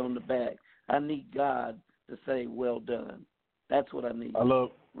patting me on the back. I need God to say, well done. That's what I need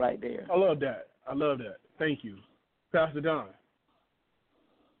right there. I love that. Thank you. Pastor Don.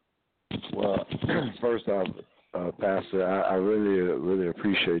 Well, first off, Pastor, I really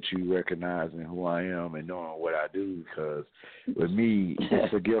appreciate you recognizing who I am and knowing what I do, because with me,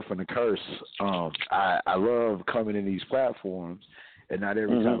 it's a gift and a curse. I love coming in these platforms, and not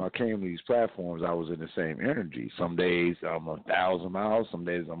every time I came to these platforms, I was in the same energy. Some days I'm 1,000 miles, some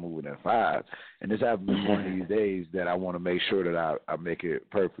days I'm moving at 5. And this happens to be one of these days that I want to make sure that I make it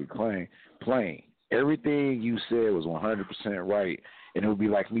perfectly plain. Everything you said was 100% right. And it would be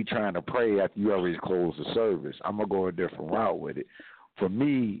like me trying to pray after you already closed the service. I'm going to go a different route with it. For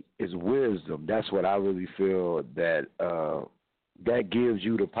me, it's wisdom. That's what I really feel that that gives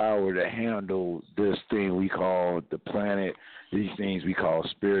you the power to handle this thing we call the planet, these things we call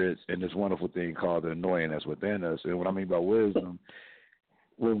spirits, and this wonderful thing called the anointing that's within us. And what I mean by wisdom,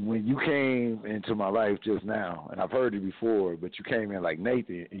 when you came into my life just now, and I've heard it before, but you came in like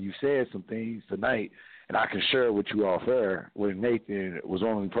Nathan, and you said some things tonight, and I can share with you off air, when Nathan was the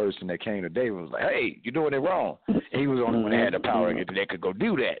only person that came to David and was like, hey, you're doing it wrong. And he was the only one that had the power that could go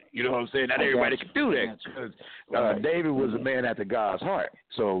do that. You know what I'm saying? Not everybody could do that. Because David was a man after God's heart.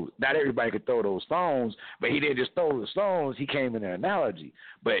 So not everybody could throw those stones, but he didn't just throw the stones. He came in an analogy.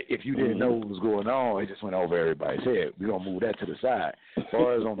 But if you didn't know what was going on, it just went over everybody's head. We're going to move that to the side. As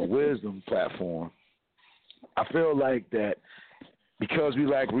far as on the wisdom platform, I feel like that because we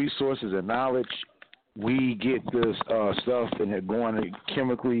lack resources and knowledge, we get this stuff and it going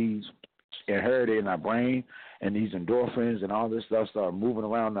chemically inherited in our brain, and these endorphins and all this stuff start moving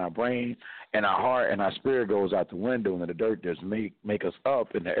around in our brain, and our heart and our spirit goes out the window, and the dirt just make us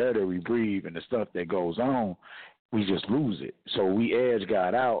up, and the air that we breathe and the stuff that goes on, we just lose it. So we edge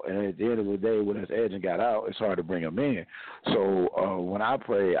God out, and at the end of the day, when it's edging God out, it's hard to bring him in. So when I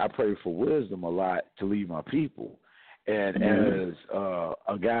pray for wisdom a lot to lead my people. And as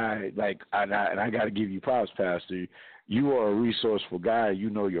a guy, and I got to give you props, Pastor, you are a resourceful guy.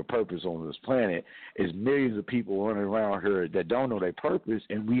 You know your purpose on this planet. There's millions of people running around here that don't know their purpose,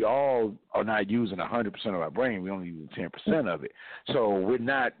 and we all are not using 100% of our brain. We only use 10% of it. So we're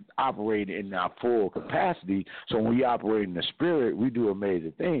not operating in our full capacity. So when we operate in the spirit, we do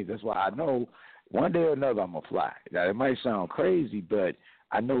amazing things. That's why I know one day or another I'm going to fly. Now, it might sound crazy, but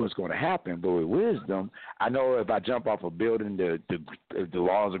I know it's going to happen. But with wisdom, I know if I jump off a building, the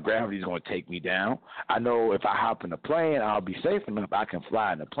laws of gravity is going to take me down. I know if I hop in a plane, I'll be safe enough. I can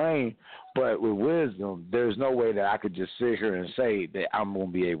fly in a plane. But with wisdom, there's no way that I could just sit here and say that I'm going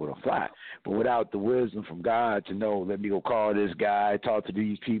to be able to fly. But without the wisdom from God to know, let me go call this guy, talk to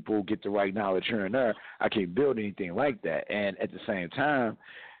these people, get the right knowledge here and there, I can't build anything like that. And at the same time,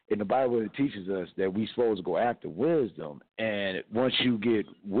 in the Bible, it teaches us that we're supposed to go after wisdom. And once you get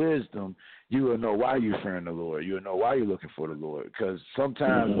wisdom, you will know why you're fearing the Lord. You will know why you're looking for the Lord. Because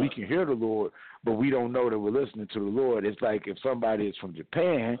sometimes we can hear the Lord, but we don't know that we're listening to the Lord. It's like if somebody is from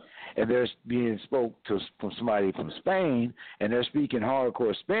Japan and they're being spoke to from somebody from Spain and they're speaking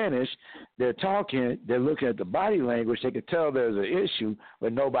hardcore Spanish, they're talking, they're looking at the body language, they can tell there's an issue,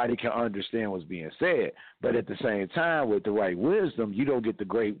 but nobody can understand what's being said. But at the same time, with the right wisdom, you don't get the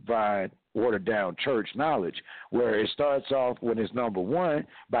grapevine watered down church knowledge, where it starts off when it's number one.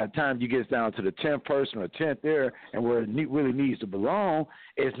 By the time you get down to the 10th person or 10th there and where it really needs to belong,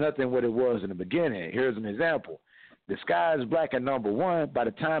 it's nothing what it was in the beginning. Here's an example. The sky is black at number one. By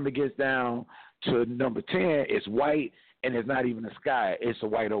the time it gets down to number 10, it's white, and it's not even a sky. It's a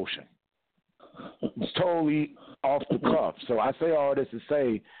white ocean. It's totally off the cuff. So I say all this to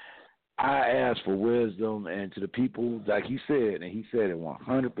say, I ask for wisdom, and to the people, like he said, and he said it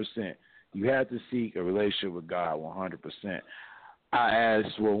 100%, you have to seek a relationship with God 100%. I ask,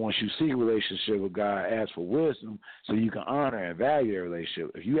 well, once you seek a relationship with God, ask for wisdom so you can honor and value a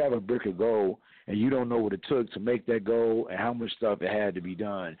relationship. If you have a brick of gold and you don't know what it took to make that gold and how much stuff it had to be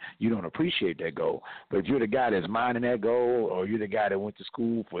done, you don't appreciate that gold. But if you're the guy that's mining that gold, or you're the guy that went to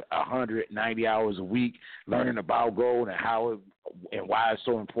school for 190 hours a week learning about gold and how it and why it's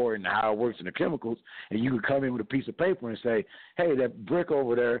so important and how it works in the chemicals, and you can come in with a piece of paper and say, hey, that brick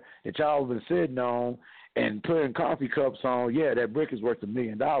over there that y'all have been sitting on and putting coffee cups on, yeah, that brick is worth $1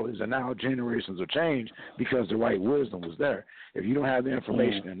 million, and now generations will change because the right wisdom was there. If you don't have the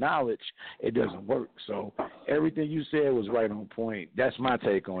information and knowledge, it doesn't work. So everything you said was right on point. That's my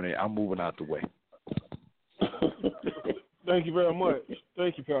take on it. I'm moving out the way. Thank you very much.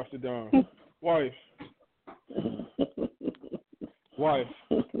 Thank you, Pastor Don. Wife.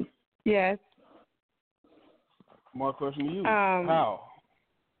 Yes. My question to you. How?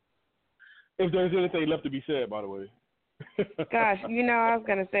 If there's anything left to be said, by the way. Gosh, I was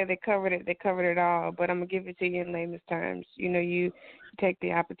gonna say they covered it all, but I'm gonna give it to you in layman's terms. You take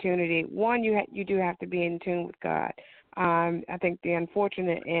the opportunity. One, you do have to be in tune with God. I think the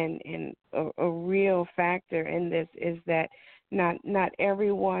unfortunate and a real factor in this is that not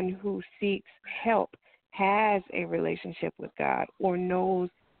everyone who seeks help has a relationship with God or knows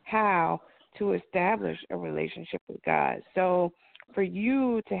how to establish a relationship with God. So for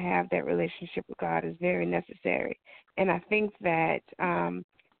you to have that relationship with God is very necessary. And I think that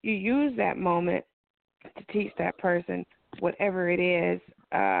you use that moment to teach that person whatever it is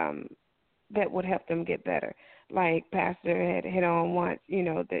that would help them get better. Like Pastor had hit on once,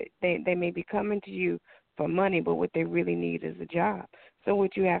 that they may be coming to you for money, but what they really need is a job. So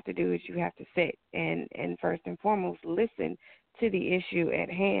what you have to do is you have to sit and first and foremost listen to the issue at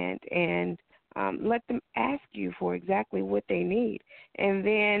hand and let them ask you for exactly what they need. And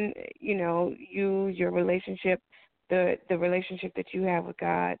then, use your relationship, the relationship that you have with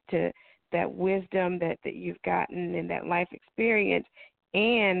God, to that wisdom that you've gotten and that life experience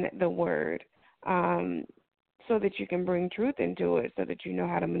and the word, so that you can bring truth into it, so that you know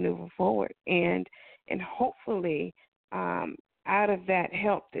how to maneuver forward. And hopefully out of that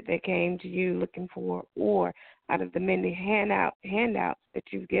help that they came to you looking for, or out of the many handouts that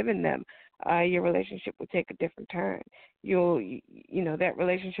you've given them, your relationship will take a different turn. That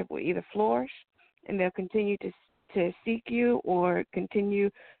relationship will either flourish and they'll continue to seek you, or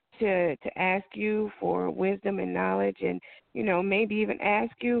continue to ask you for wisdom and knowledge, and maybe even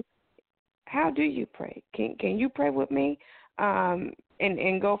ask you, how do you pray? Can you pray with me?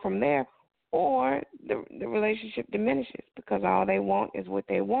 And go from there. Or the relationship diminishes because all they want is what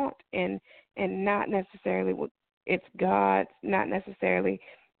they want, and not necessarily what it's God's, not necessarily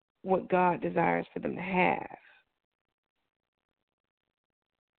what God desires for them to have.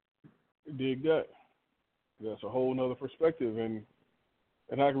 Dig that. That's a whole nother perspective, and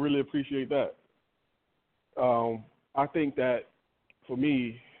I really appreciate that. I think that for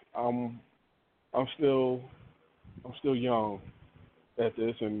me, I'm still young at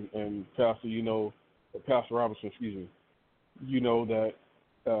this, and Pastor, Pastor Robinson, excuse me, that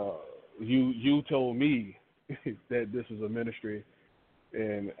you told me that this is a ministry,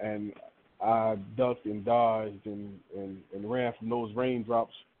 and I ducked and dodged and ran from those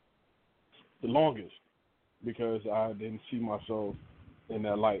raindrops the longest, because I didn't see myself in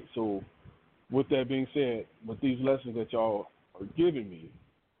that light. So, with that being said, with these lessons that y'all are giving me,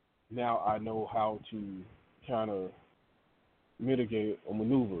 now I know how to kind of mitigate or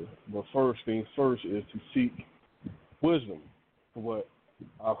maneuver. But first things first is to seek wisdom for what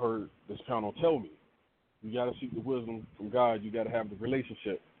I've heard this panel tell me. You got to seek the wisdom from God. You got to have the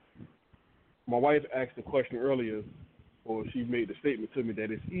relationship. My wife asked the question earlier, or she made the statement to me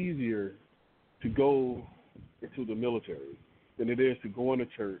that it's easier to go into the military than it is to go into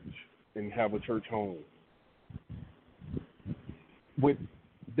church and have a church home. With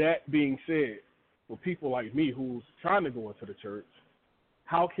that being said, for people like me who's trying to go into the church,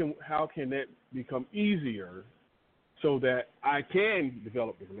 how can that become easier so that I can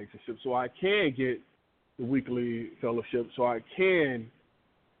develop a relationship, so I can get the weekly fellowship, so I can,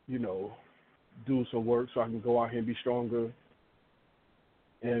 do some work so I can go out here and be stronger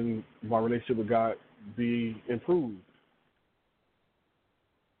and my relationship with God be improved?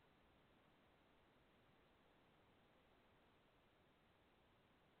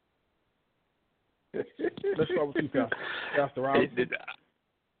 Let's start with you, Pastor Robinson.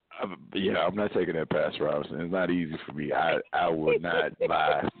 I'm not taking that pass, Robinson. It's not easy for me. I would not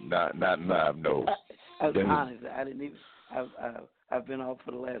lie. Not no. I was honest. I didn't even. I've been off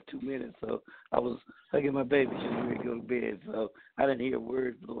for the last 2 minutes, so I was hugging my baby. She was ready to go to bed, so I didn't hear a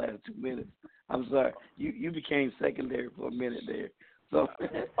word for the last 2 minutes. I'm sorry. You became secondary for a minute there. So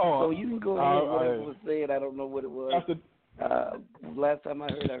so you can go ahead. Whatever was said, I don't know what it was. Last time I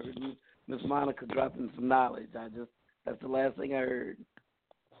heard Miss Monica dropping some knowledge. That's the last thing I heard.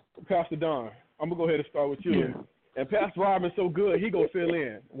 Pastor Don, I'm gonna go ahead and start with you. Yeah. And Pastor Robin's so good, he gonna fill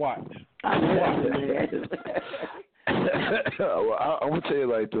in. Watch. Well, I'm gonna tell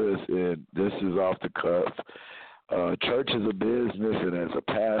you like this, and this is off the cuff. Church is a business, and as a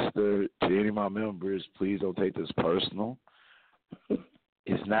pastor, to any of my members, please don't take this personal.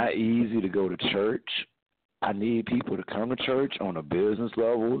 It's not easy to go to church. I need people to come to church on a business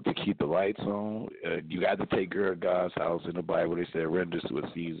level to keep the lights on. You got to take care of God's house. In the Bible, they said, render to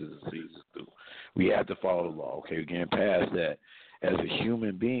what Caesar's and Caesar's do. We have to follow the law. Okay, we getting past that. As a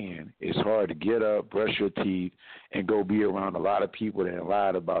human being, it's hard to get up, brush your teeth, and go be around a lot of people that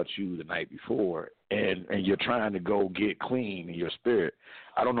lied about you the night before, and you're trying to go get clean in your spirit.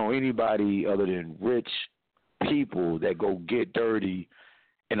 I don't know anybody other than rich people that go get dirty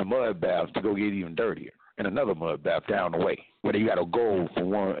in a mud bath to go get even dirtier in another mud bath down the way, where you got to go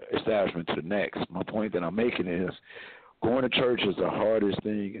from one establishment to the next. My point that I'm making is going to church is the hardest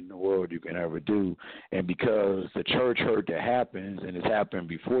thing in the world you can ever do, and because the church hurt that happens, and it's happened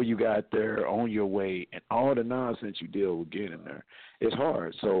before you got there, on your way, and all the nonsense you deal with getting there, it's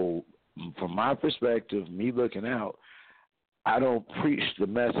hard. So from my perspective, me looking out, I don't preach the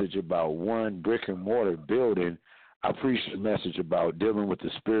message about one brick and mortar building. I preach the message about dealing with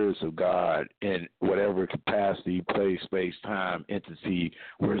the spirits of God in whatever capacity, place, space, time, entity,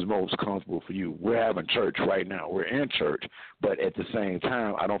 where it's most comfortable for you. We're having church right now. We're in church, but at the same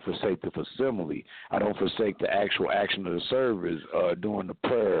time, I don't forsake the facsimile. I don't forsake the actual action of the service, doing the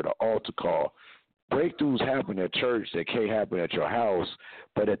prayer, the altar call. Breakthroughs happen at church that can't happen at your house,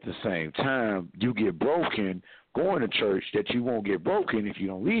 but at the same time, you get broken going to church that you won't get broken if you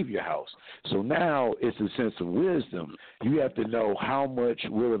don't leave your house. So now it's a sense of wisdom. You have to know how much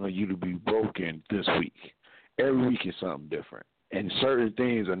willing are you to be broken this week. Every week is something different, and certain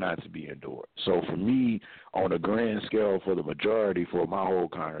things are not to be endured. So for me, on a grand scale, for the majority, for my whole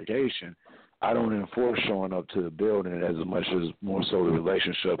congregation, I don't enforce showing up to the building as much as more so the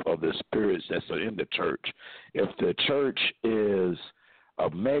relationship of the spirits that's in the church. If the church is a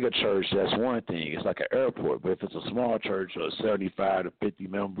mega church, that's one thing. It's like an airport. But if it's a small church of 75 to 50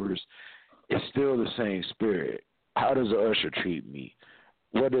 members, it's still the same spirit. How does the usher treat me?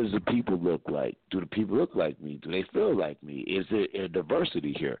 What does the people look like? Do the people look like me? Do they feel like me? Is there a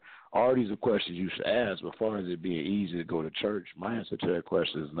diversity here? All these are questions you should ask. But as far as it being easy to go to church, my answer to that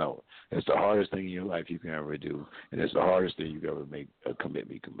question is no. It's the hardest thing in your life you can ever do, and it's the hardest thing you can ever make a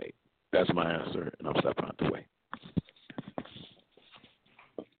commitment you can make. That's my answer, and I'm stepping out the way.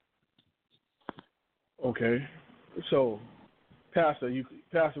 Okay, so Pastor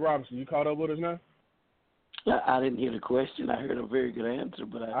Robinson, you caught up with us now? I didn't hear the question. I heard a very good answer,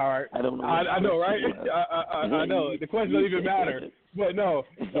 but I don't know. I know, right? I know. The question doesn't even matter. But no,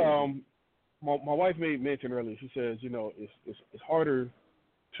 my wife made mention earlier. She says, it's harder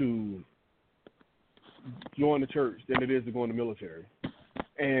to join the church than it is to go in the military.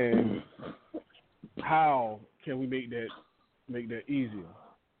 And how can we make that easier,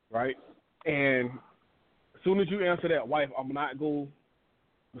 right? And as soon as you answer that, wife, I'm not go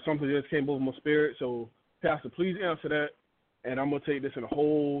with something that just came over my spirit. So, Pastor, please answer that. and I'm gonna take this in a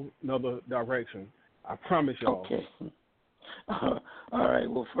whole another direction. I promise y'all. Okay. All right.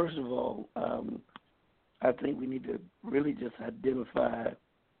 Well, first of all, I think we need to really just identify,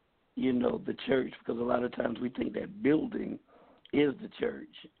 the church, because a lot of times we think that building is the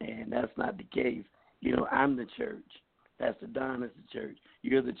church, and that's not the case. I'm the church. Pastor Don is the church.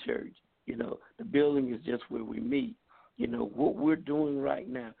 You're the church. The building is just where we meet. What we're doing right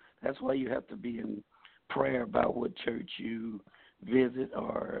now, that's why you have to be in prayer about what church you visit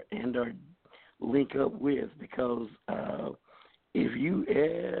or link up with, because if you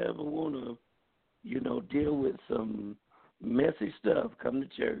ever want to, deal with some messy stuff, come to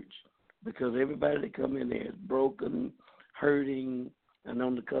church, because everybody that come in there is broken, hurting, and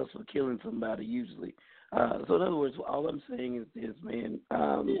on the cusp of killing somebody usually. So in other words, all I'm saying is this, man,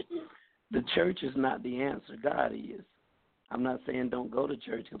 the church is not the answer. God is. I'm not saying don't go to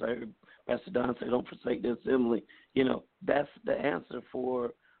church, because I heard Pastor Don say don't forsake the assembly. That's the answer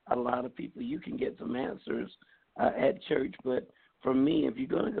for a lot of people. You can get some answers at church, but for me, if you're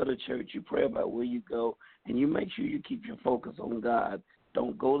going to go to church, you pray about where you go, and you make sure you keep your focus on God.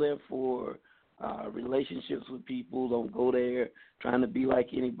 Don't go there for relationships with people. Don't go there trying to be like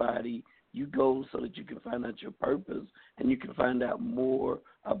anybody. You go so that you can find out your purpose and you can find out more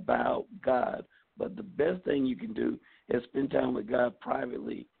about God. But the best thing you can do is spend time with God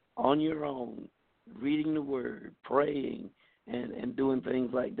privately, on your own, reading the Word, praying, and doing things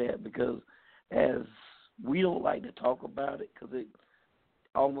like that, because as we don't like to talk about it because it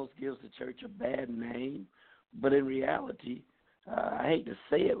almost gives the church a bad name, but in reality, I hate to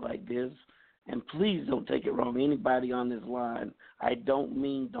say it like this, and please don't take it wrong, anybody on this line, I don't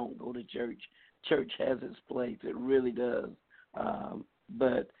mean don't go to church. Church has its place. It really does.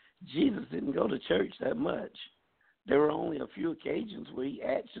 But Jesus didn't go to church that much. There were only a few occasions where he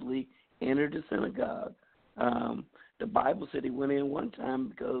actually entered the synagogue. The Bible said he went in one time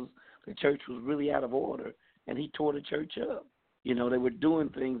because the church was really out of order, and he tore the church up. They were doing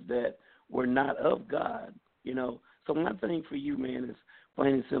things that were not of God. So my thing for you, man, is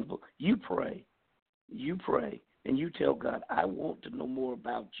plain and simple. You pray, and you tell God, I want to know more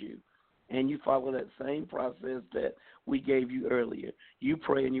about you. And you follow that same process that we gave you earlier. You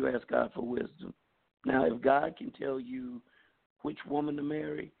pray and you ask God for wisdom. Now, if God can tell you which woman to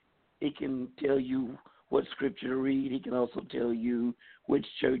marry, he can tell you what scripture to read. He can also tell you which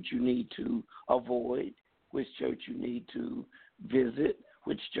church you need to avoid, which church you need to visit,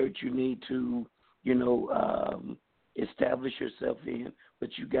 which church you need to, establish yourself in.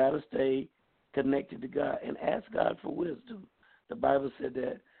 But you got to stay connected to God and ask God for wisdom. The Bible said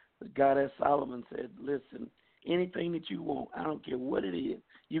that God, as Solomon said, listen, anything that you want, I don't care what it is,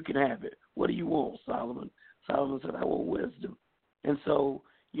 you can have it. What do you want, Solomon? Solomon said, I want wisdom. And so,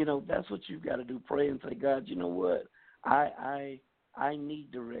 that's what you've got to do. Pray and say, God, you know what? I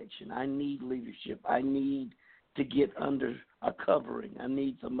need direction. I need leadership. I need to get under a covering. I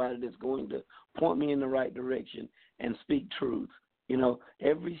need somebody that's going to point me in the right direction and speak truth.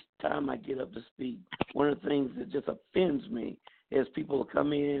 Every time I get up to speak, one of the things that just offends me is people will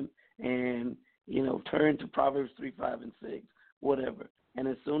come in and, turn to Proverbs 3, 5, and 6, whatever. And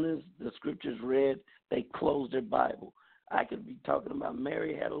as soon as the scripture's read, they close their Bible. I could be talking about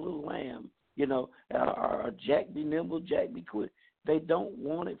Mary had a little lamb, or Jack be nimble, Jack be quick. They don't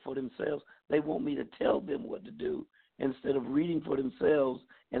want it for themselves. They want me to tell them what to do instead of reading for themselves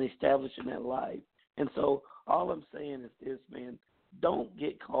and establishing that life. And so all I'm saying is this, man, don't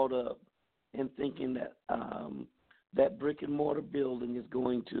get caught up in thinking that that brick and mortar building is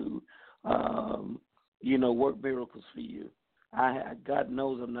going to, work miracles for you. God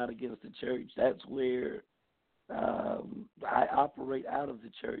knows I'm not against the church. That's where I operate out of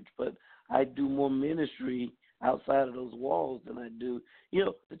the church, but I do more ministry outside of those walls than I do.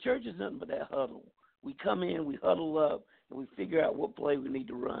 The church is nothing but that huddle. We come in, we huddle up, and we figure out what play we need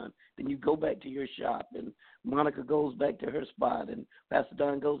to run. Then you go back to your shop, and Monica goes back to her spot, and Pastor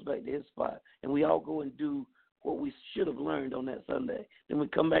Don goes back to his spot, and we all go and do what we should have learned on that Sunday. Then we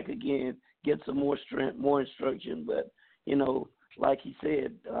come back again, get some more strength, more instruction, but, like he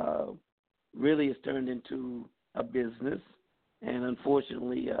said, really it's turned into a business, and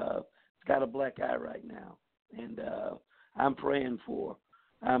unfortunately it's got a black eye right now. And I'm praying for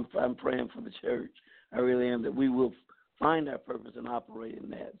the church. I really am, that we will find our purpose and operate in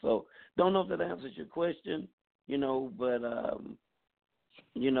that. So don't know if that answers your question, but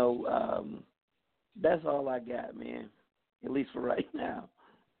that's all I got, man. At least for right now.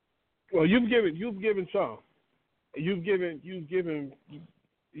 Well, you've given some. You've given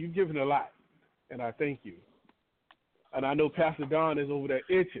a lot, and I thank you. And I know Pastor Don is over there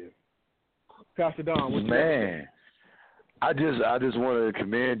itching. Pastor Don, what you man? I just wanted to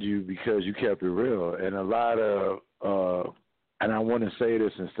commend you because you kept it real, and a lot of and I want to say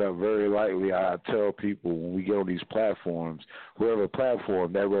this and stuff very lightly. I tell people when we get on these platforms, whoever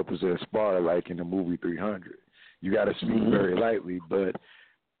platform that represents Sparta, like in the movie 300, you got to speak very lightly, but.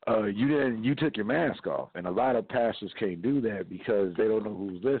 You took your mask off, and a lot of pastors can't do that because they don't know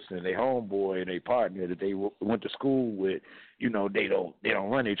who's listening. They homeboy and they partner that they went to school with, they don't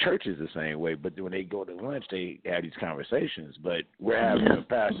run their churches the same way. But when they go to lunch, they have these conversations. But we're having a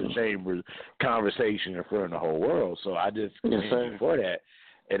pastor chamber conversation in front of the whole world. So I just commend you for that.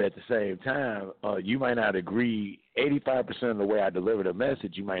 And at the same time, you might not agree 85% of the way I deliver the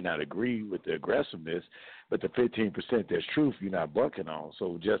message. You might not agree with the aggressiveness, but the 15% that's truth, you're not bucking on.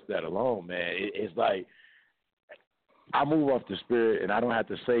 So just that alone, man, it's like I move off the spirit, and I don't have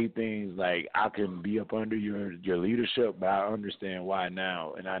to say things like I can be up under your leadership, but I understand why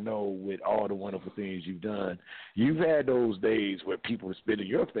now. And I know with all the wonderful things you've done, you've had those days where people spit in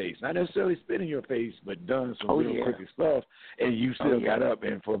your face, not necessarily spit in your face, but done some real crooked stuff, and you still got up.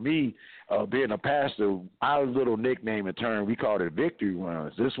 And for me, being a pastor, our little nickname and term, we called it victory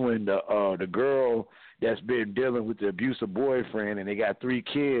runs. This when the girl that's been dealing with the abusive boyfriend, and they got 3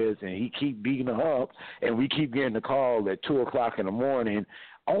 kids, and he keep beating her up, and we keep getting the call at 2 o'clock in the morning,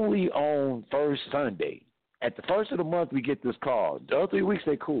 only on first Sunday. At the first of the month, we get this call. The other 3 weeks,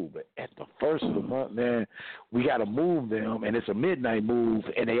 they cool, but at the first of the month, man, we got to move them, and it's a midnight move,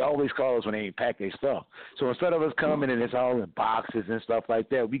 and they always call us when they ain't packed their stuff. So instead of us coming and it's all in boxes and stuff like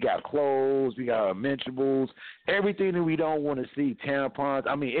that, we got clothes, we got mentionables, everything that we don't want to see, tampons.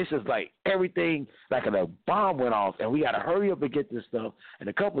 I mean, it's just like everything, like a bomb went off, and we got to hurry up and get this stuff. And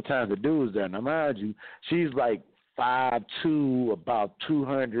a couple of times the dude was there. Now, mind you, she's like 5'2", about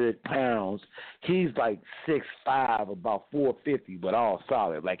 200 pounds. He's like 6'5", about 450, but all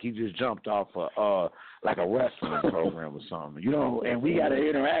solid. Like he just jumped off like a wrestling program or something, And we got to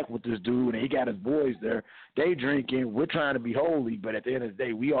interact with this dude, and he got his boys there. They drinking. We're trying to be holy, but at the end of the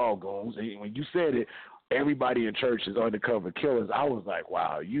day, we all goons. And when you said it, everybody in church is undercover killers. I was like,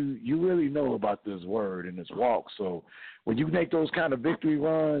 wow, you really know about this word and this walk. So when you make those kind of victory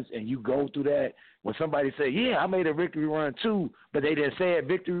runs and you go through that, when somebody say, yeah, I made a victory run too, but they didn't say a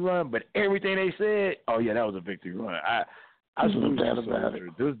victory run, but everything they said, oh, yeah, that was a victory run. I salute you about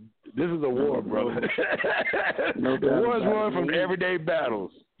it. This is a war, brother. The war is won from everyday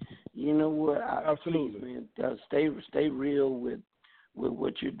battles. You know what? Absolutely. Please, man, stay real with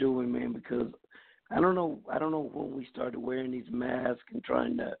what you're doing, man, because I don't know when we started wearing these masks and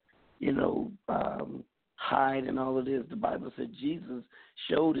trying to, hide and all of this. The Bible said Jesus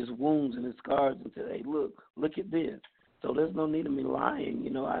showed his wounds and his scars and said, hey, look at this. So there's no need of me lying.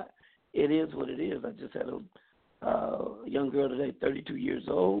 It is what it is. I just had a young girl today, 32 years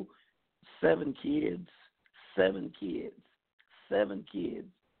old, 7 kids.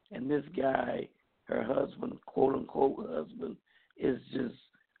 And this guy, her husband, quote-unquote husband, is just,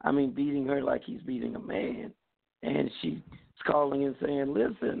 beating her like he's beating a man. And she's calling and saying,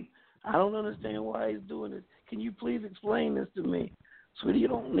 listen, I don't understand why he's doing this. Can you please explain this to me? Sweetie, you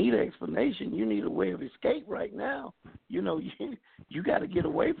don't need an explanation. You need a way of escape right now. You got to get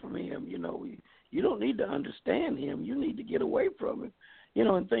away from him. You don't need to understand him. You need to get away from him.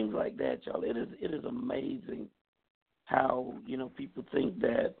 And things like that, y'all. It is amazing how, people think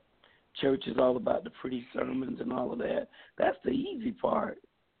that church is all about the pretty sermons and all of that. That's the easy part.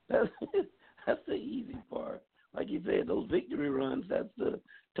 That's the easy part. Like you said, those victory runs, that's the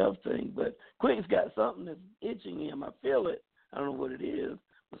tough thing. But Quick's got something that's itching him. I feel it. I don't know what it is,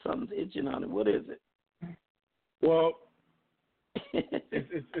 but something's itching on him. What is it? Well,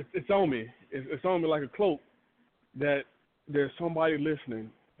 it's on me. It's on me like a cloak that there's somebody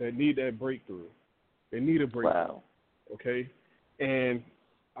listening that need that breakthrough. They need a breakthrough. Wow. Okay? And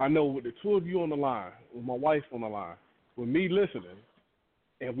I know with the 2 of you on the line, with my wife on the line, with me listening,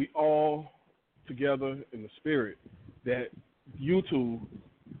 and we all together in the spirit, that you two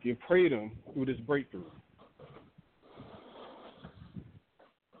can pray them through this breakthrough.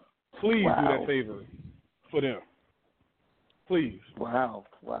 Please do that favor for them. Please. Wow.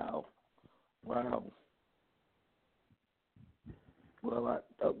 Well,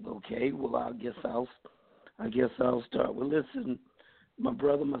 okay. Well, I guess I'll start. Well, listen, my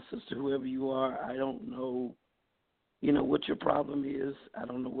brother, my sister, whoever you are, I don't know, what your problem is. I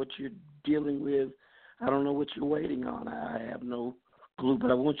don't know what you're dealing with. I don't know what you're waiting on. I have no clue.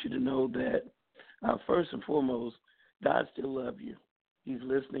 But I want you to know that, first and foremost, God still loves you. He's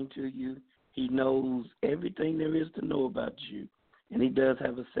listening to you. He knows everything there is to know about you, and he does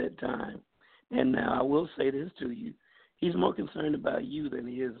have a set time. And now I will say this to you. He's more concerned about you than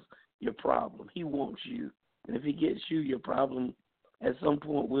he is your problem. He wants you. And if he gets you, your problem at some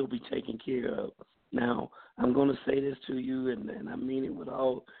point will be taken care of. Now, I'm going to say this to you, and I mean it with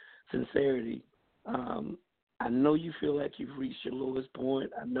all sincerity. I know you feel like you've reached your lowest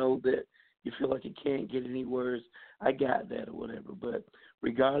point. I know that you feel like it can't get any worse. I got that or whatever. But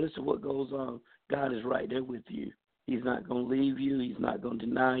regardless of what goes on, God is right there with you. He's not going to leave you. He's not going to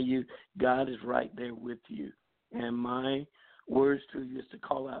deny you. God is right there with you. And my words to you is to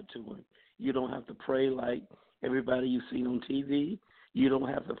call out to him. You don't have to pray like everybody you've seen on TV. You don't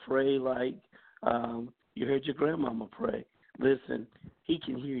have to pray like you heard your grandmama pray. Listen, he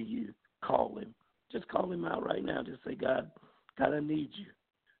can hear you. Call him. Just call him out right now. Just say, God, I need you.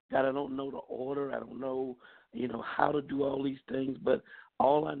 God, I don't know the order. I don't know, how to do all these things, but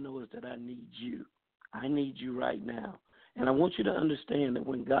all I know is that I need you. I need you right now. And I want you to understand that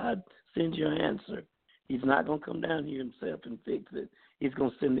when God sends your answer, he's not going to come down here himself and fix it. He's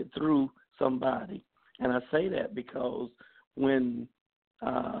going to send it through somebody. And I say that because when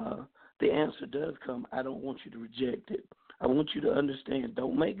the answer does come, I don't want you to reject it. I want you to understand,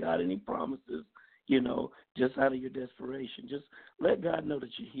 don't make God any promises, just out of your desperation. Just let God know that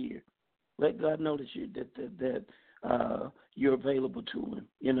you're here. Let God know that you're available to him,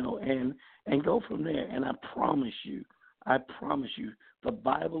 and go from there. And I promise you, the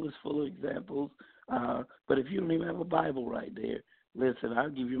Bible is full of examples. But if you don't even have a Bible right there, listen, I'll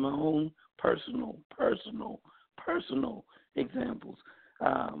give you my own personal examples.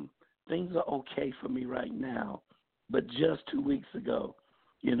 Things are okay for me right now, but just 2 weeks ago,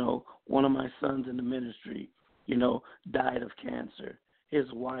 one of my sons in the ministry, died of cancer.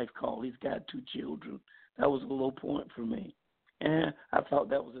 His wife called. He's got 2 children. That was a low point for me. And I thought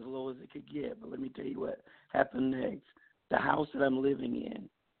that was as low as it could get. But let me tell you what happened next. The house that I'm living in,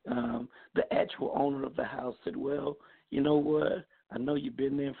 the actual owner of the house said, well, you know what? I know you've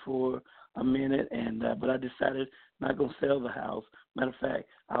been there for a minute, but I decided I'm not going to sell the house. Matter of fact,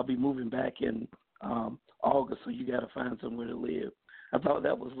 I'll be moving back in August, so you got to find somewhere to live. I thought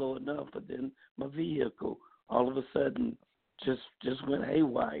that was low enough, but then my vehicle all of a sudden just went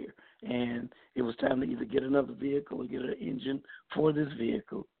haywire, and it was time to either get another vehicle or get an engine for this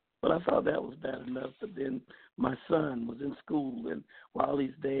vehicle. But I thought that was bad enough. But then my son was in school, and while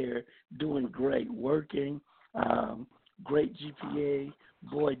he's there, doing great, working, great GPA,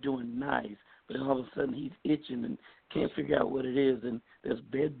 boy, doing nice. But then all of a sudden he's itching and can't figure out what it is, and there's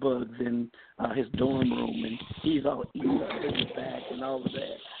bed bugs in his dorm room, and he's all eating up in his back and all of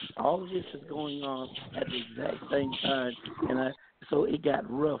that. All of this is going on at the exact same time, and so it got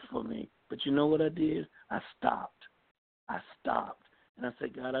rough for me. But you know what I did? I stopped, and I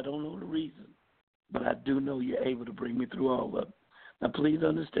said, God, I don't know the reason, but I do know you're able to bring me through all of it. Now, please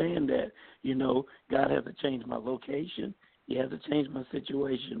understand that, God has to change my location. He has to change my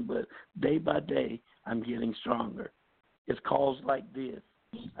situation, but day by day, I'm getting stronger. It's calls like this.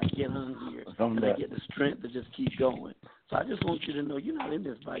 I get on here, and I get the strength to just keep going. So I just want you to know you're not in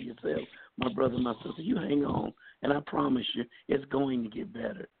this by yourself, my brother, my sister. You hang on, and I promise you it's going to get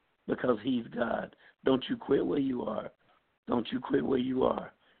better because he's God. Don't you quit where you are. Don't you quit where you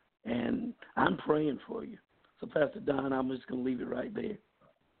are. And I'm praying for you. So, Pastor Don, I'm just going to leave it right there.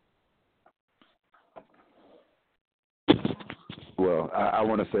 Well, I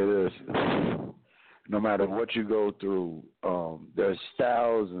want to say this. No matter what you go through, there's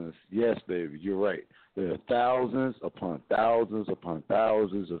thousands. Yes, baby, you're right. There are thousands upon thousands upon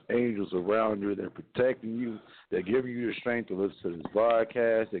thousands of angels around you that are protecting you. They're giving you the strength to listen to this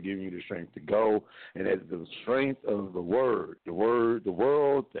broadcast. They're giving you the strength to go. And that's the strength of the word, the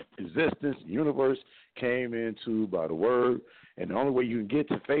world, the existence, the universe came into by the word. And the only way you can get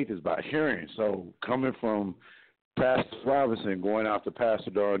to faith is by hearing. So coming from Pastor Robinson, going out to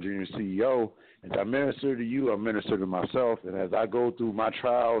Pastor Don Jr., CEO, as I minister to you, I minister to myself. And as I go through my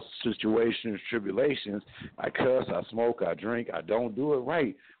trials, situations, tribulations, I cuss, I smoke, I drink, I don't do it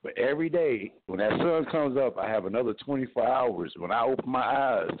right. But every day, when that sun comes up, I have another 24 hours. When I open my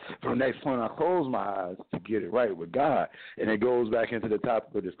eyes, from the next point I close my eyes to get it right with God. And it goes back into the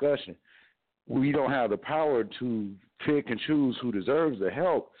topic of discussion. We don't have the power to pick and choose who deserves the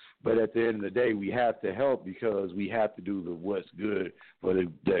help. But at the end of the day, we have to help because we have to do what's good for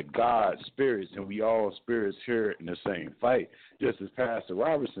the God spirits, and we all spirits here in the same fight. Just as Pastor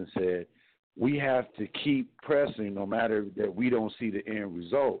Robertson said, we have to keep pressing no matter that we don't see the end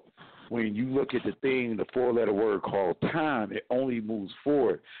result. When you look at the thing, the 4-letter word called time, it only moves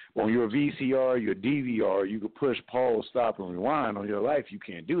forward. On your VCR, your DVR, you can push pause, stop, and rewind. On your life, you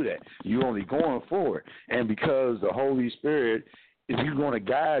can't do that. You're only going forward. And because the Holy Spirit, if you're going to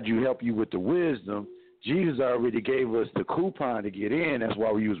guide you, help you with the wisdom, Jesus already gave us the coupon to get in. That's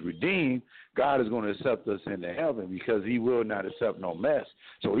why we was redeemed. God is going to accept us into heaven because he will not accept no mess.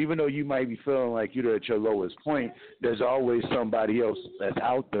 So even though you might be feeling like you're at your lowest point, there's always somebody else that's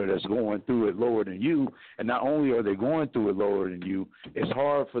out there that's going through it lower than you. And not only are they going through it lower than you, it's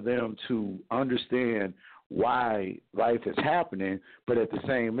hard for them to understand why life is happening. But at the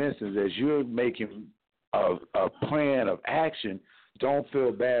same instance, as you're making a plan of action, don't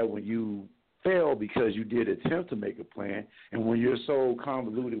feel bad when you fail because you did attempt to make a plan. And when you're so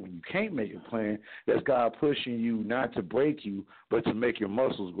convoluted, when you can't make a plan, that's God pushing you not to break you, but to make your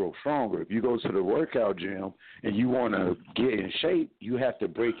muscles grow stronger. If you go to the workout gym and you want to get in shape, you have to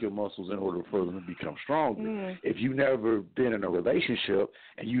break your muscles in order for them to become stronger. If you've never been in a relationship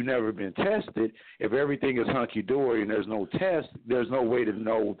and you've never been tested, if everything is hunky-dory and there's no test, there's no way to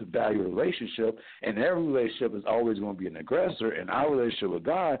know the value of a relationship. And every relationship is always going to be an aggressor. And our relationship with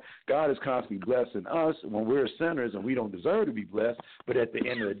God, God is constantly blessing us when we're sinners and we don't deserve to be blessed. But at the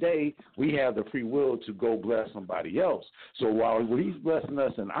end of the day, we have the free will to go bless somebody else. So while he's blessing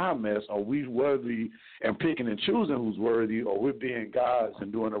us in our mess, are we worthy and picking and choosing who's worthy, or we're being gods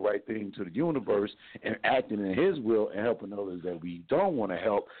and doing the right thing to the universe and acting in his will and helping others that we don't want to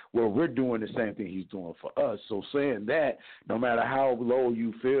help, where we're doing the same thing he's doing for us. So saying that, no matter how low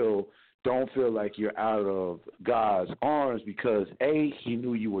you feel, don't feel like you're out of God's arms because, A, he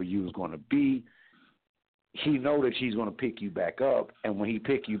knew you where you was going to be. He know that he's going to pick you back up, and when he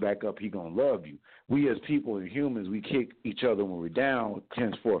pick you back up, he's going to love you. We as people and humans, we kick each other when we're down,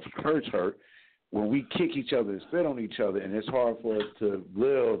 henceforth hurt. When we kick each other and spit on each other, and it's hard for us to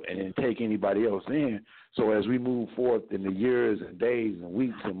live and then take anybody else in. So as we move forth in the years and days and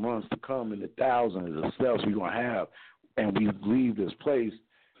weeks and months to come, and the thousands of steps we're going to have, and we leave this place,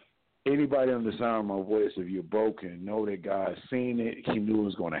 anybody on the sound of my voice, if you're broken, know that God's seen it. He knew it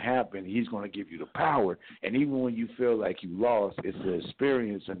was going to happen. He's going to give you the power. And even when you feel like you lost, it's the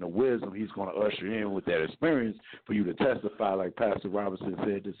experience and the wisdom he's going to usher in with that experience for you to testify, like Pastor Robinson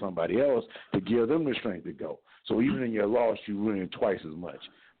said to somebody else, to give them the strength to go. So even in your loss, you win twice as much.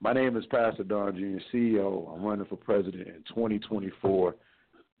 My name is Pastor Don Jr., CEO. I'm running for president in 2024.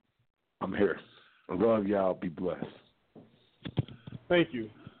 I'm here. I love y'all. Be blessed. Thank you.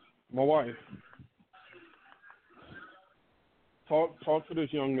 My wife, talk to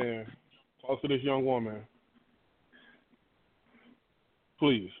this young man, talk to this young woman,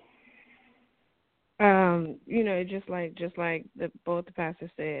 please. Just like both the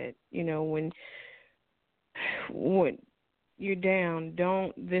pastors said, when you're down,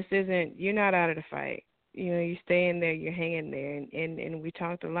 you're not out of the fight. You stay in there, you're hanging there, and we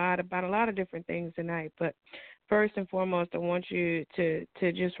talked a lot about a lot of different things tonight, but first and foremost, I want you to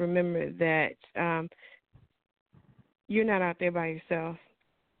just remember that you're not out there by yourself.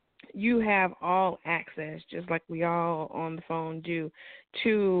 You have all access, just like we all on the phone do,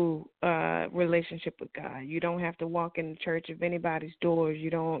 to relationship with God. You don't have to walk in the church of anybody's doors. You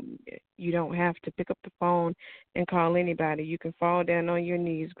don't have to pick up the phone and call anybody. You can fall down on your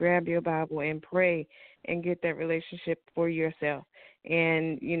knees, grab your Bible, and pray and get that relationship for yourself.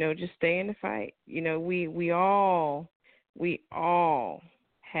 And, just stay in the fight. We all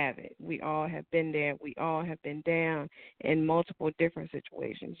have it. We all have been there. We all have been down in multiple different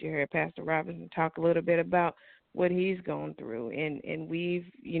situations. You heard Pastor Robinson talk a little bit about what he's gone through. And we've,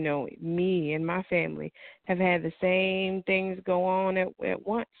 me and my family have had the same things go on at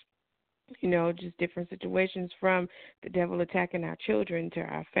once. Just different situations, from the devil attacking our children to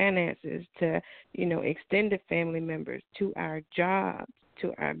our finances to, extended family members to our jobs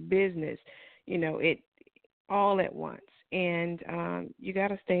to our business, it all at once. And you got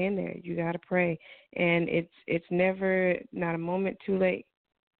to stay in there. You got to pray. And it's never, not a moment too late.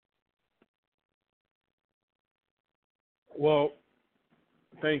 Well,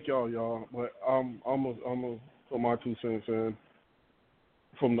 thank y'all. But I'm gonna put my 2 cents in.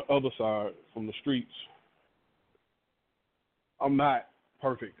 From the other side, from the streets, I'm not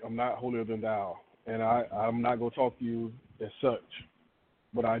perfect. I'm not holier than thou. And I'm not going to talk to you as such.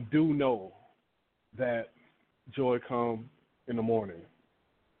 But I do know that joy comes in the morning.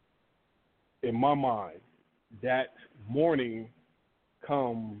 In my mind, that morning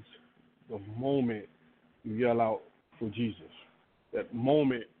comes the moment you yell out for Jesus. That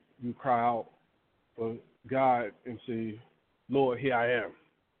moment you cry out for God and say, Lord, here I am.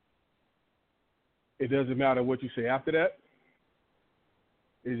 It doesn't matter what you say after that.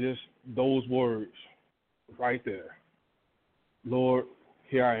 It's just those words right there. Lord,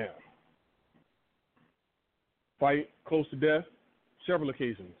 here I am. Fight close to death, several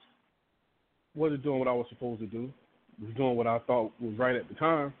occasions. Wasn't doing what I was supposed to do. Was doing what I thought was right at the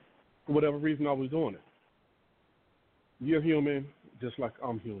time. For whatever reason, I was doing it. You're human just like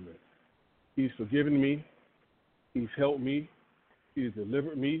I'm human. He's forgiven me. He's helped me. He's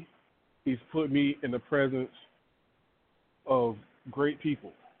delivered me. He's put me in the presence of great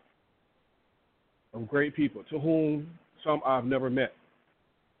people, to whom some I've never met,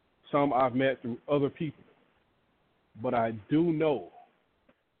 some I've met through other people. But I do know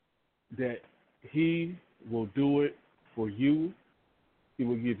that he will do it for you. He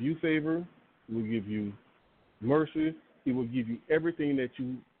will give you favor. He will give you mercy. He will give you everything that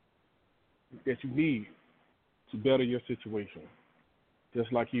you need to better your situation.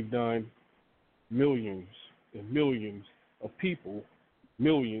 Just like he's done millions and millions of people,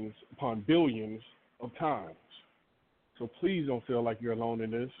 millions upon billions of times. So please don't feel like you're alone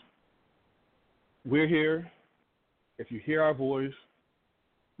in this. We're here. If you hear our voice,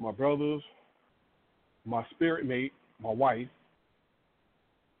 my brothers, my spirit mate, my wife,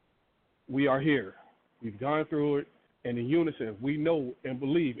 we are here. We've gone through it, and in unison, we know and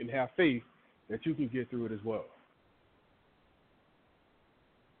believe and have faith that you can get through it as well.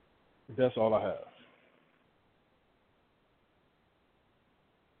 That's all I have.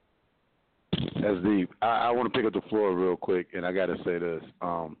 That's deep. I want to pick up the floor real quick, and I got to say this.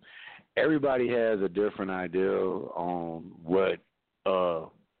 Everybody has a different idea on what's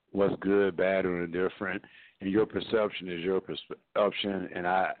good, bad, or indifferent, and your perception is your perception. And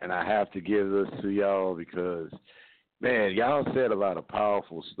I have to give this to y'all because, man, y'all said a lot of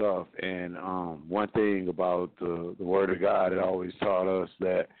powerful stuff. And one thing about the Word of God, it always taught us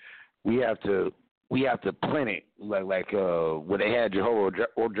that we have to plant it like when they had Jehovah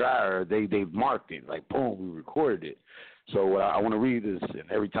or Jireh, they marked it like boom, we recorded it. So I want to read this, and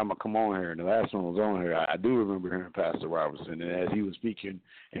every time I come on here, and the last one was on here, I do remember hearing Pastor Robertson, and as he was speaking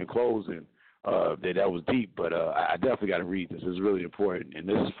in closing, that was deep. But I definitely got to read this. It's really important, and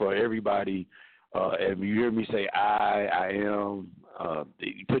this is for everybody. And you hear me say I am.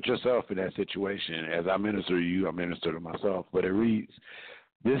 You put yourself in that situation. As I minister to you, I minister to myself. But it reads,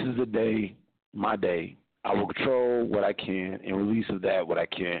 "This is the day, my day. I will control what I can and release of that what I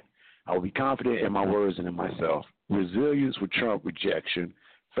can't. I will be confident in my words and in myself. Resilience will trump rejection.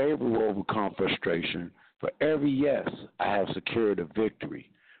 Favor will overcome frustration. For every yes, I have secured a victory.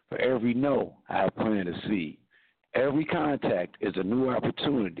 For every no, I have planted a seed. Every contact is a new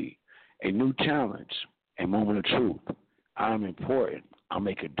opportunity, a new challenge, a moment of truth. I am important. I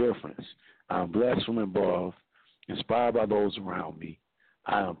make a difference. I am blessed from above, inspired by those around me.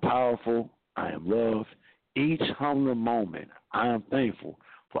 I am powerful. I am loved. Each humbling moment, I am thankful,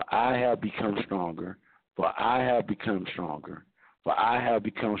 for I have become stronger. For I have become stronger. For I have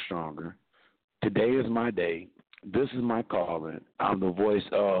become stronger. Today is my day. This is my calling. I'm the voice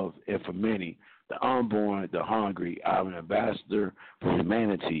of, and for many, the unborn, the hungry. I'm an ambassador for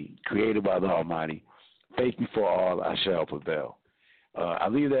humanity, created by the Almighty. Faith before all, I shall prevail." I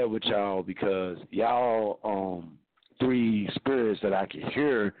leave that with y'all because y'all three spirits that I can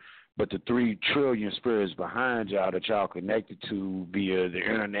hear, but the 3 trillion spirits behind y'all that y'all connected to via the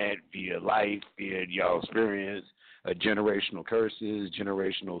internet, via life, via y'all experience, generational curses,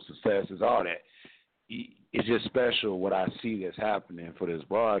 generational successes, all that. It's just special what I see that's happening for this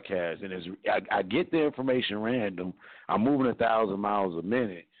broadcast. And I get the information random. I'm moving 1,000 miles a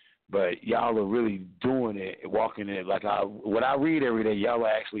minute, but y'all are really doing it, walking it. Like what I read every day, y'all are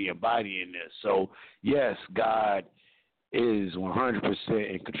actually embodying this. So, yes, God is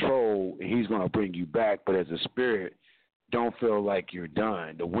 100% in control, and he's going to bring you back. But as a spirit, don't feel like you're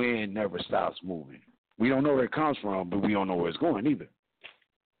done. The wind never stops moving. We don't know where it comes from, but we don't know where it's going either.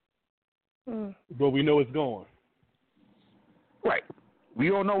 But we know it's going. Right. We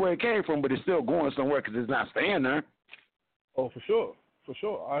don't know where it came from, but it's still going somewhere because it's not staying there. Oh, for sure. For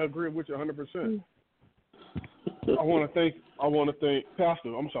sure. I agree with you 100%. I want to thank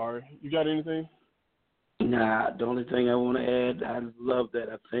Pastor. I'm sorry. You got anything? Nah, the only thing I want to add, I love that.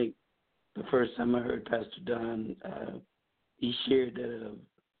 I think the first time I heard Pastor Don, he shared that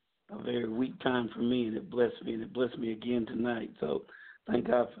at a very weak time for me, and it blessed me again tonight. So thank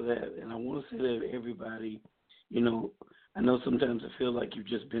God for that. And I want to say that to everybody, I know sometimes I feel like you've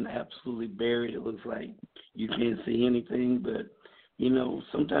just been absolutely buried. It looks like you can't see anything, but,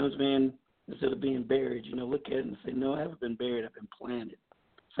 sometimes, man, instead of being buried, look at it and say, no, I haven't been buried. I've been planted.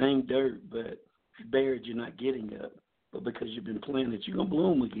 Same dirt, but if you're buried, you're not getting up. But because you've been planted, you're going to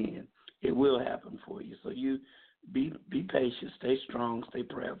bloom again. It will happen for you. So you be patient, stay strong, stay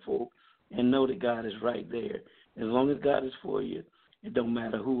prayerful, and know that God is right there. As long as God is for you, it don't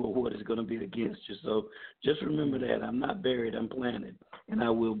matter who or what is going to be against you. So just remember that. I'm not buried. I'm planted, and I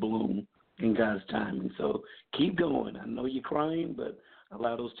will bloom in God's timing. So keep going. I know you're crying, but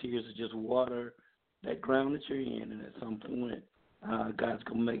allow those tears to just water that ground that you're in, and at some point, God's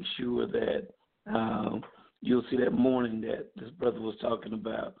going to make sure that you'll see that morning that this brother was talking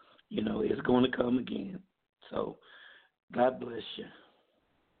about. You know, it's going to come again. So, God bless you.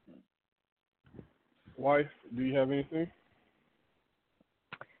 Wife, do you have anything?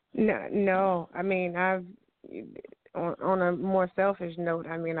 No. I mean, on a more selfish note,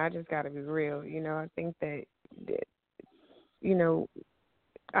 I mean, I just got to be real. You know, I think that you know,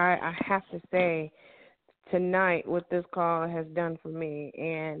 I have to say tonight what this call has done for me,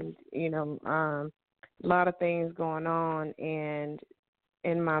 and you know, a lot of things going on, and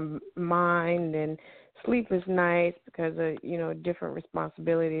in my mind, and sleepless nights because of, you know, different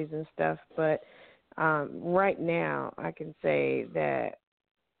responsibilities and stuff. But right now, I can say that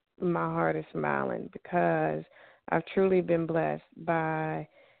my heart is smiling because I've truly been blessed by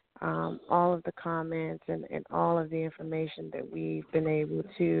all of the comments and all of the information that we've been able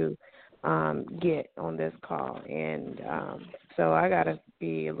to get on this call. And so I got to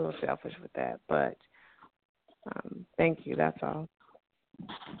be a little selfish with that. But thank you. That's all.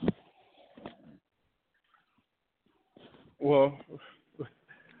 Well,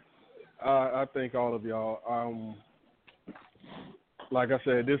 I thank all of y'all. Like I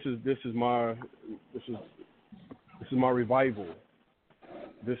said, this is my revival.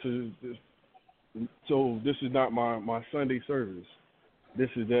 This is not my Sunday service. This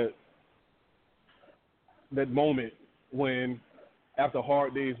is that moment when, after a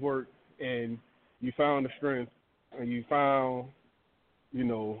hard day's work, and you found the strength, and you found, you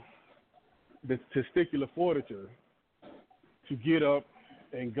know, the testicular fortitude to get up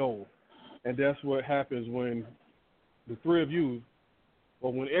and go. And that's what happens when the three of you,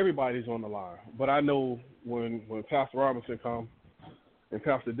 or when everybody's on the line. But I know when Pastor Robinson comes, and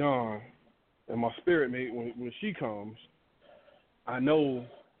Pastor Don, and my spirit mate, when she comes, I know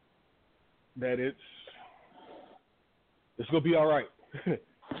that it's going to be all right.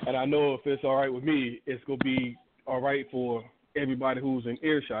 And I know if it's all right with me, it's going to be all right for everybody who's in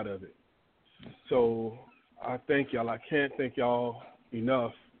earshot of it. So I thank y'all. I can't thank y'all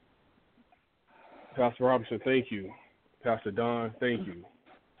enough. Pastor Robinson, thank you. Pastor Don, thank you.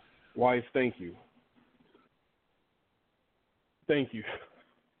 Wife, thank you. Thank you.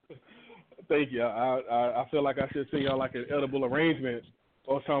 Thank you. I feel like I should send y'all like an edible arrangement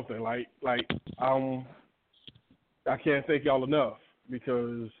or something. Like I can't thank y'all enough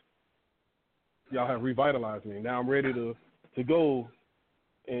because y'all have revitalized me. Now I'm ready to go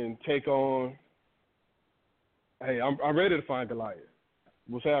and take on. Hey, I'm ready to find Goliath.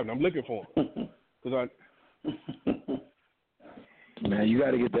 What's happening? I'm looking for him because Man, you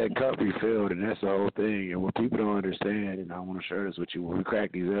got to get that cup refilled, and that's the whole thing. And what people don't understand, and I want to share this with you, when we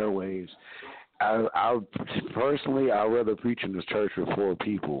crack these airwaves, I personally, I'd rather preach in this church with 4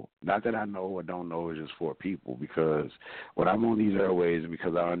 people. Not that I know or don't know, it's just 4 people. Because when I'm on these airwaves,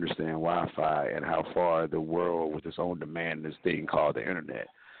 because I understand Wi-Fi and how far the world, with its own demand, this thing called the internet,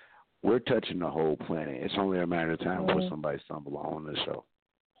 we're touching the whole planet. It's only a matter of time before somebody stumbles on this show.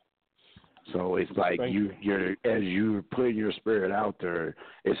 So it's like you're as you're putting your spirit out there,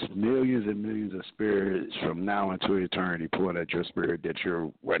 it's millions and millions of spirits from now into eternity pulling at your spirit that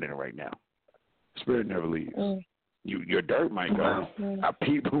you're running right now. Spirit never leaves. Your dirt might go. Our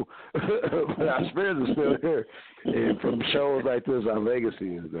people, but our spirits are still here. And from shows like this, our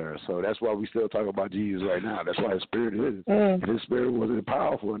legacy is there. So that's why we still talk about Jesus right now. That's why his spirit is. If his spirit wasn't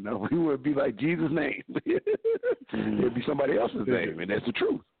powerful enough, he would be like Jesus' name. It'd be somebody else's name, and that's the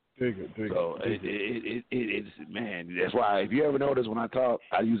truth. So it's man, that's why if you ever notice when I talk,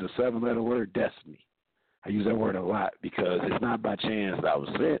 I use a 7-letter word, destiny. I use that word a lot because it's not by chance that I was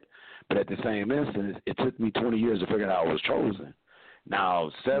sent, but at the same instance, it took me 20 years to figure out I was chosen. Now,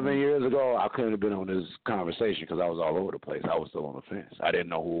 7 years ago, I couldn't have been on this conversation because I was all over the place. I was still on the fence. I didn't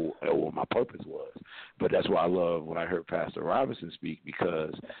know what my purpose was. But that's why I love when I heard Pastor Robinson speak,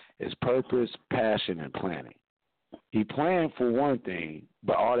 because it's purpose, passion, and planning. He planned for one thing,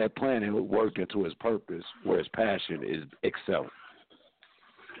 but all that planning worked into his purpose, where his passion is excelling.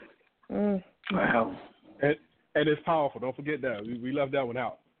 Wow. And it's powerful. Don't forget that. We left that one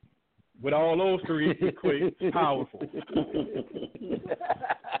out. With all those 3 equate powerful.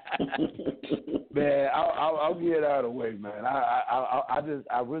 Man, I'll get it out of the way, man.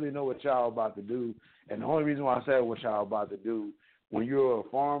 I really know what y'all about to do, and the only reason why I said what y'all about to do, when you're a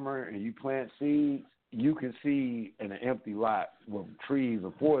farmer and you plant seeds, you can see in an empty lot where trees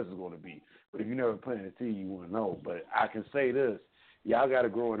or forests are going to be. But if you never planted a seed, you wouldn't know. But I can say this. Y'all got to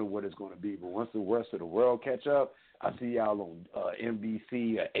grow into what it's going to be. But once the rest of the world catch up, I see y'all on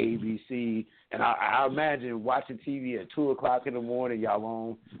NBC or ABC, and I imagine watching TV at 2 o'clock in the morning. Y'all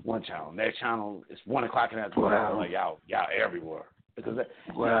on one channel, next channel it's 1 o'clock in the afternoon. Wow. Like y'all everywhere because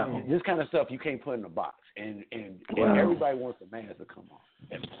Wow. this kind of stuff you can't put in a box, and Wow. everybody wants the man to come on.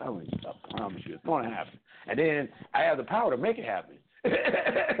 I'm telling you, I promise you, it's going to happen. And then I have the power to make it happen.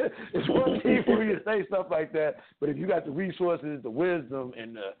 It's one thing for me to say stuff like that, but if you got the resources, the wisdom,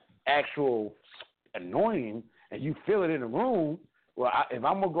 and the actual anointing, and you feel it in the room, well, if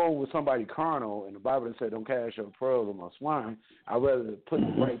I'm going to go with somebody carnal, and the Bible said don't cast your pearls on my swine, I'd rather put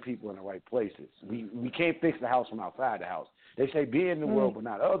the right people in the right places. We can't fix the house from outside the house. They say be in the world but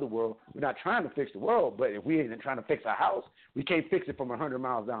not of the world. We're not trying to fix the world, but if we ain't trying to fix our house, we can't fix it from 100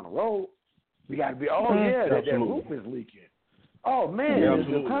 miles down the road. We got to be, that roof is leaking. Oh,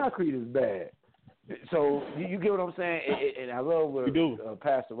 man, the concrete is bad. So you get what I'm saying? And I love what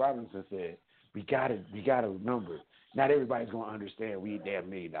Pastor Robinson said. We gotta remember, not everybody's going to understand we damn $1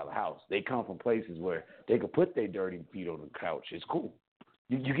 million house. They come from places where they could put their dirty feet on the couch. It's cool.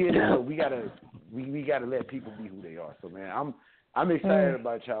 You get it? So we gotta let people be who they are. So, man, I'm excited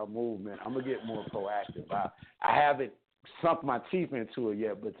about y'all movement. I'm going to get more proactive. I haven't sunk my teeth into it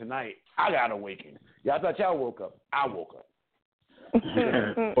yet, but tonight I got to awaken. Y'all thought y'all woke up. I woke up.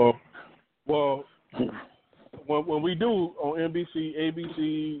 Well, when we do on NBC,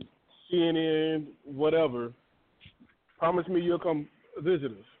 ABC, CNN, whatever, promise me you'll come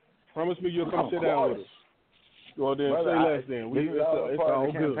visit us. Promise me you'll come sit down with us. Well, then say less then. It's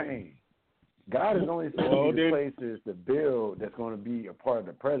all good. Campaign. God is only sending these places to build that's going to be a part of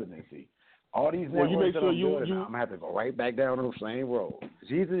the presidency. All these networks you make sure I'm going to have to go right back down the same road.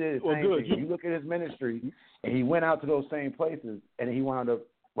 Jesus is the same thing. You look at his ministry, and he went out to those same places, and he wound up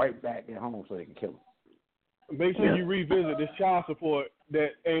right back at home so they can kill him. Make sure you revisit this child support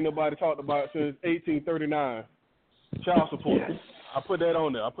that ain't nobody talked about since 1839. Child support. Yes. I put that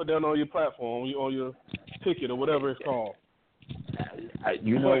on there. I put that on your platform, on your ticket or whatever it's called.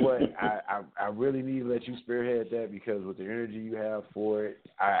 You know what? I really need to let you spearhead that because with the energy you have for it,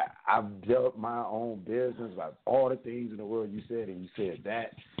 I've developed my own business, like all the things in the world you said, and you said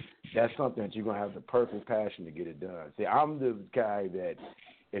that. That's something that you're going to have the perfect passion to get it done. See, I'm the guy that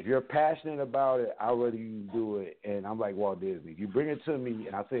if you're passionate about it, I'd rather you do it. And I'm like Walt Disney. If you bring it to me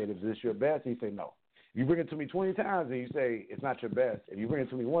and I say, is this your best? He say, no. If you bring it to me 20 times and you say it's not your best, if you bring it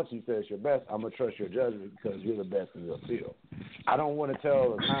to me once and you say it's your best, I'm going to trust your judgment because you're the best in your field. I don't want to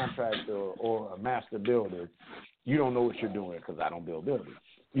tell a contractor or a master builder, you don't know what you're doing because I don't build buildings.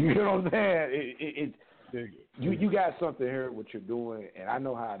 You know what I'm saying? You got something here, what you're doing, and I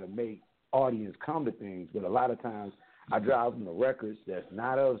know how to make audience come to things, but a lot of times I drive them to records that's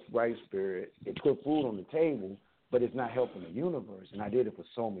not of right spirit. It put food on the table, but it's not helping the universe, and I did it for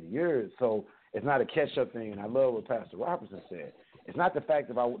so many years. So it's not a catch-up thing, and I love what Pastor Robertson said. It's not the fact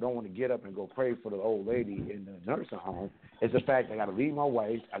that I don't want to get up and go pray for the old lady in the nursing home. It's the fact that I got to leave my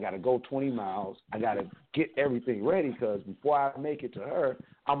wife. I got to go 20 miles. I got to get everything ready because before I make it to her,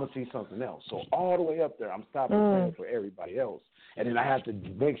 I'm going to see something else. So all the way up there, I'm stopping praying for everybody else. And then I have to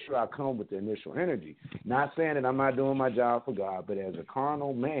make sure I come with the initial energy. Not saying that I'm not doing my job for God, but as a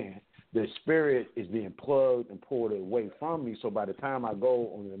carnal man, the spirit is being plugged and pulled away from me. So by the time I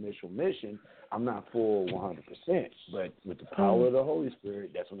go on the initial mission, I'm not full 100%. But with the power of the Holy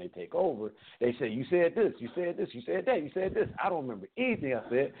Spirit, that's when they take over. They say, you said this, you said this, you said that, you said this. I don't remember anything I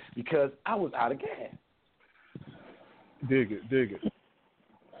said because I was out of gas. Dig it.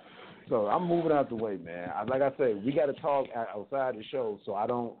 So I'm moving out the way, man. Like I say, we got to talk outside the show so I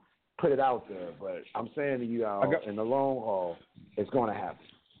don't put it out there. But I'm saying to you all, in the long haul, it's going to happen.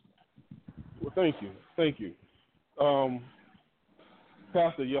 Well, thank you.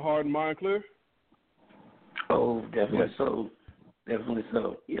 Pastor, your heart and mind clear? Oh, definitely so. Definitely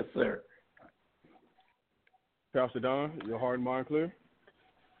so. Yes, sir. Pastor Don, your heart and mind clear?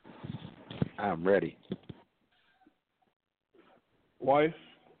 I'm ready. Wife,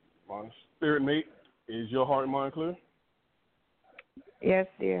 my spirit mate, is your heart and mind clear? Yes,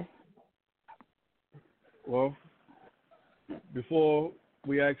 dear. Well, before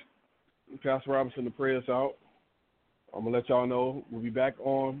we ask Pastor Robinson to pray us out, I'm going to let y'all know we'll be back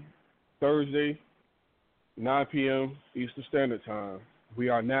on Thursday, 9 p.m. Eastern Standard Time. We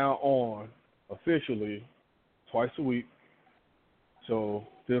are now on officially twice a week. So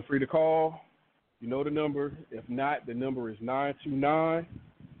feel free to call. You know the number. If not, the number is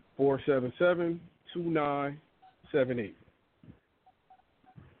 929-477-2978.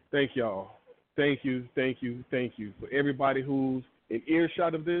 Thank y'all. Thank you. For everybody who's in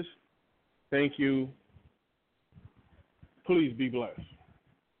earshot of this, thank you. Please be blessed.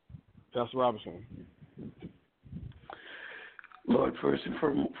 Pastor Robinson. Lord, first and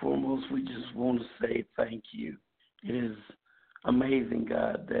foremost, we just want to say thank you. It is amazing,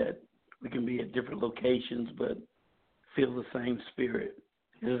 God, that we can be at different locations but feel the same spirit.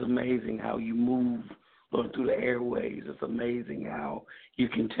 It is amazing how you move, Lord, through the airways. It's amazing how you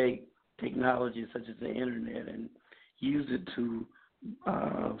can take technology such as the internet and use it to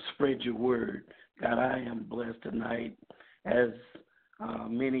spread your word. God, I am blessed tonight, as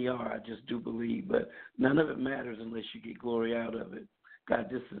many are. I just do believe, but none of it matters unless you get glory out of it. God,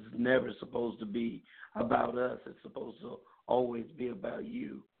 this is never supposed to be about us. It's supposed to always be about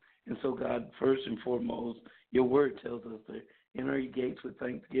you. And so, God, first and foremost, your word tells us to enter your gates with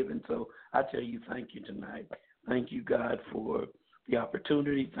thanksgiving. So I tell you, thank you tonight. Thank you, God, for the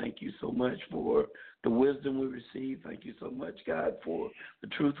opportunity. Thank you so much for the wisdom we received. Thank you so much, God, for the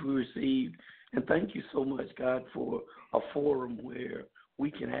truth we received. And thank you so much, God, for a forum where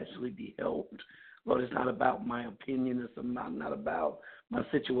we can actually be helped. Lord, it's not about my opinion. It's not about my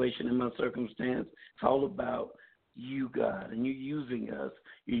situation and my circumstance. It's all about you, God, and you're using us.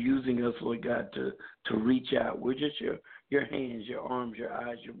 You're using us, Lord God, to reach out. We're just your hands, your arms, your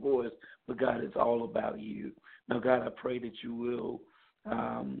eyes, your voice. But, God, it's all about you. Now, God, I pray that you will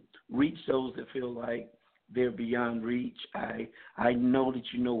reach those that feel like they're beyond reach. I know that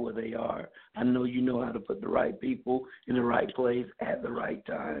you know where they are. I know you know how to put the right people in the right place at the right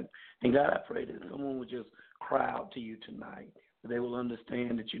time. And, God, I pray that someone will just cry out to you tonight. They will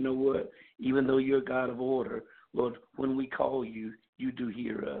understand that, you know what, even though you're a God of order, Lord, when we call you, you do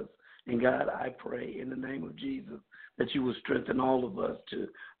hear us. And, God, I pray in the name of Jesus that you will strengthen all of us to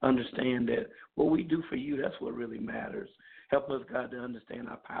understand that what we do for you, that's what really matters. Help us, God, to understand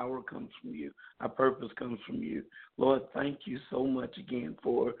our power comes from you. Our purpose comes from you. Lord, thank you so much again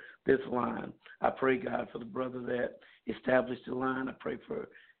for this line. I pray, God, for the brother that established the line. I pray for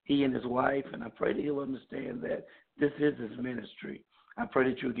he and his wife, and I pray that he'll understand that this is his ministry. I pray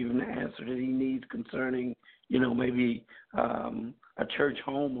that you'll give him the answer that he needs concerning, maybe a church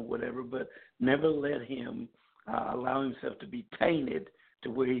home or whatever, but never let him allow himself to be tainted to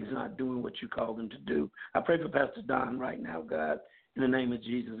where he's not doing what you called him to do. I pray for Pastor Don right now, God, in the name of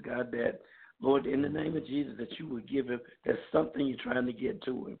Jesus, God, that, Lord, in the name of Jesus, that you would give him, there's something you're trying to get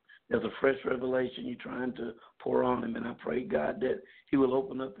to him. There's a fresh revelation you're trying to pour on him, and I pray, God, that he will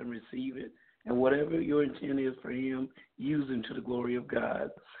open up and receive it. And whatever your intent is for him, use him to the glory of God.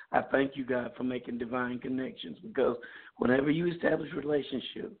 I thank you, God, for making divine connections, because whenever you establish a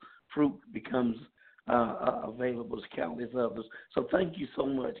relationship, fruit becomes available to countless others. So thank you so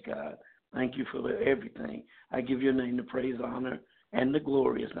much, God. Thank you for everything. I give your name the praise, honor, and the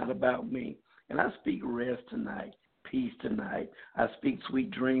glory. It's not about me. And I speak rest tonight, peace tonight. I speak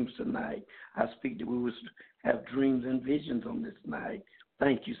sweet dreams tonight. I speak that we will have dreams and visions on this night.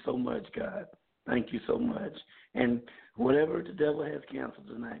 Thank you so much, God. Thank you so much. And whatever the devil has canceled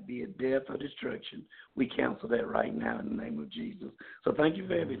tonight, be it death or destruction, we cancel that right now in the name of Jesus. So thank you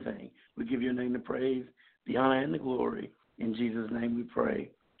for everything. We give your name the praise, the honor, and the glory. In Jesus' name we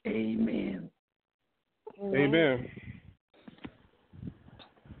pray. Amen. Amen.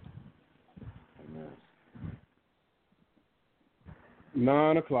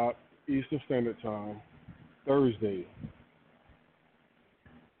 9 o'clock Eastern Standard Time, Thursday.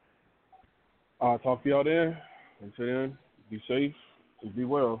 I'll talk to y'all then. Until then, be safe and be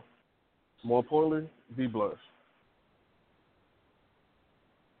well. More importantly, be blessed.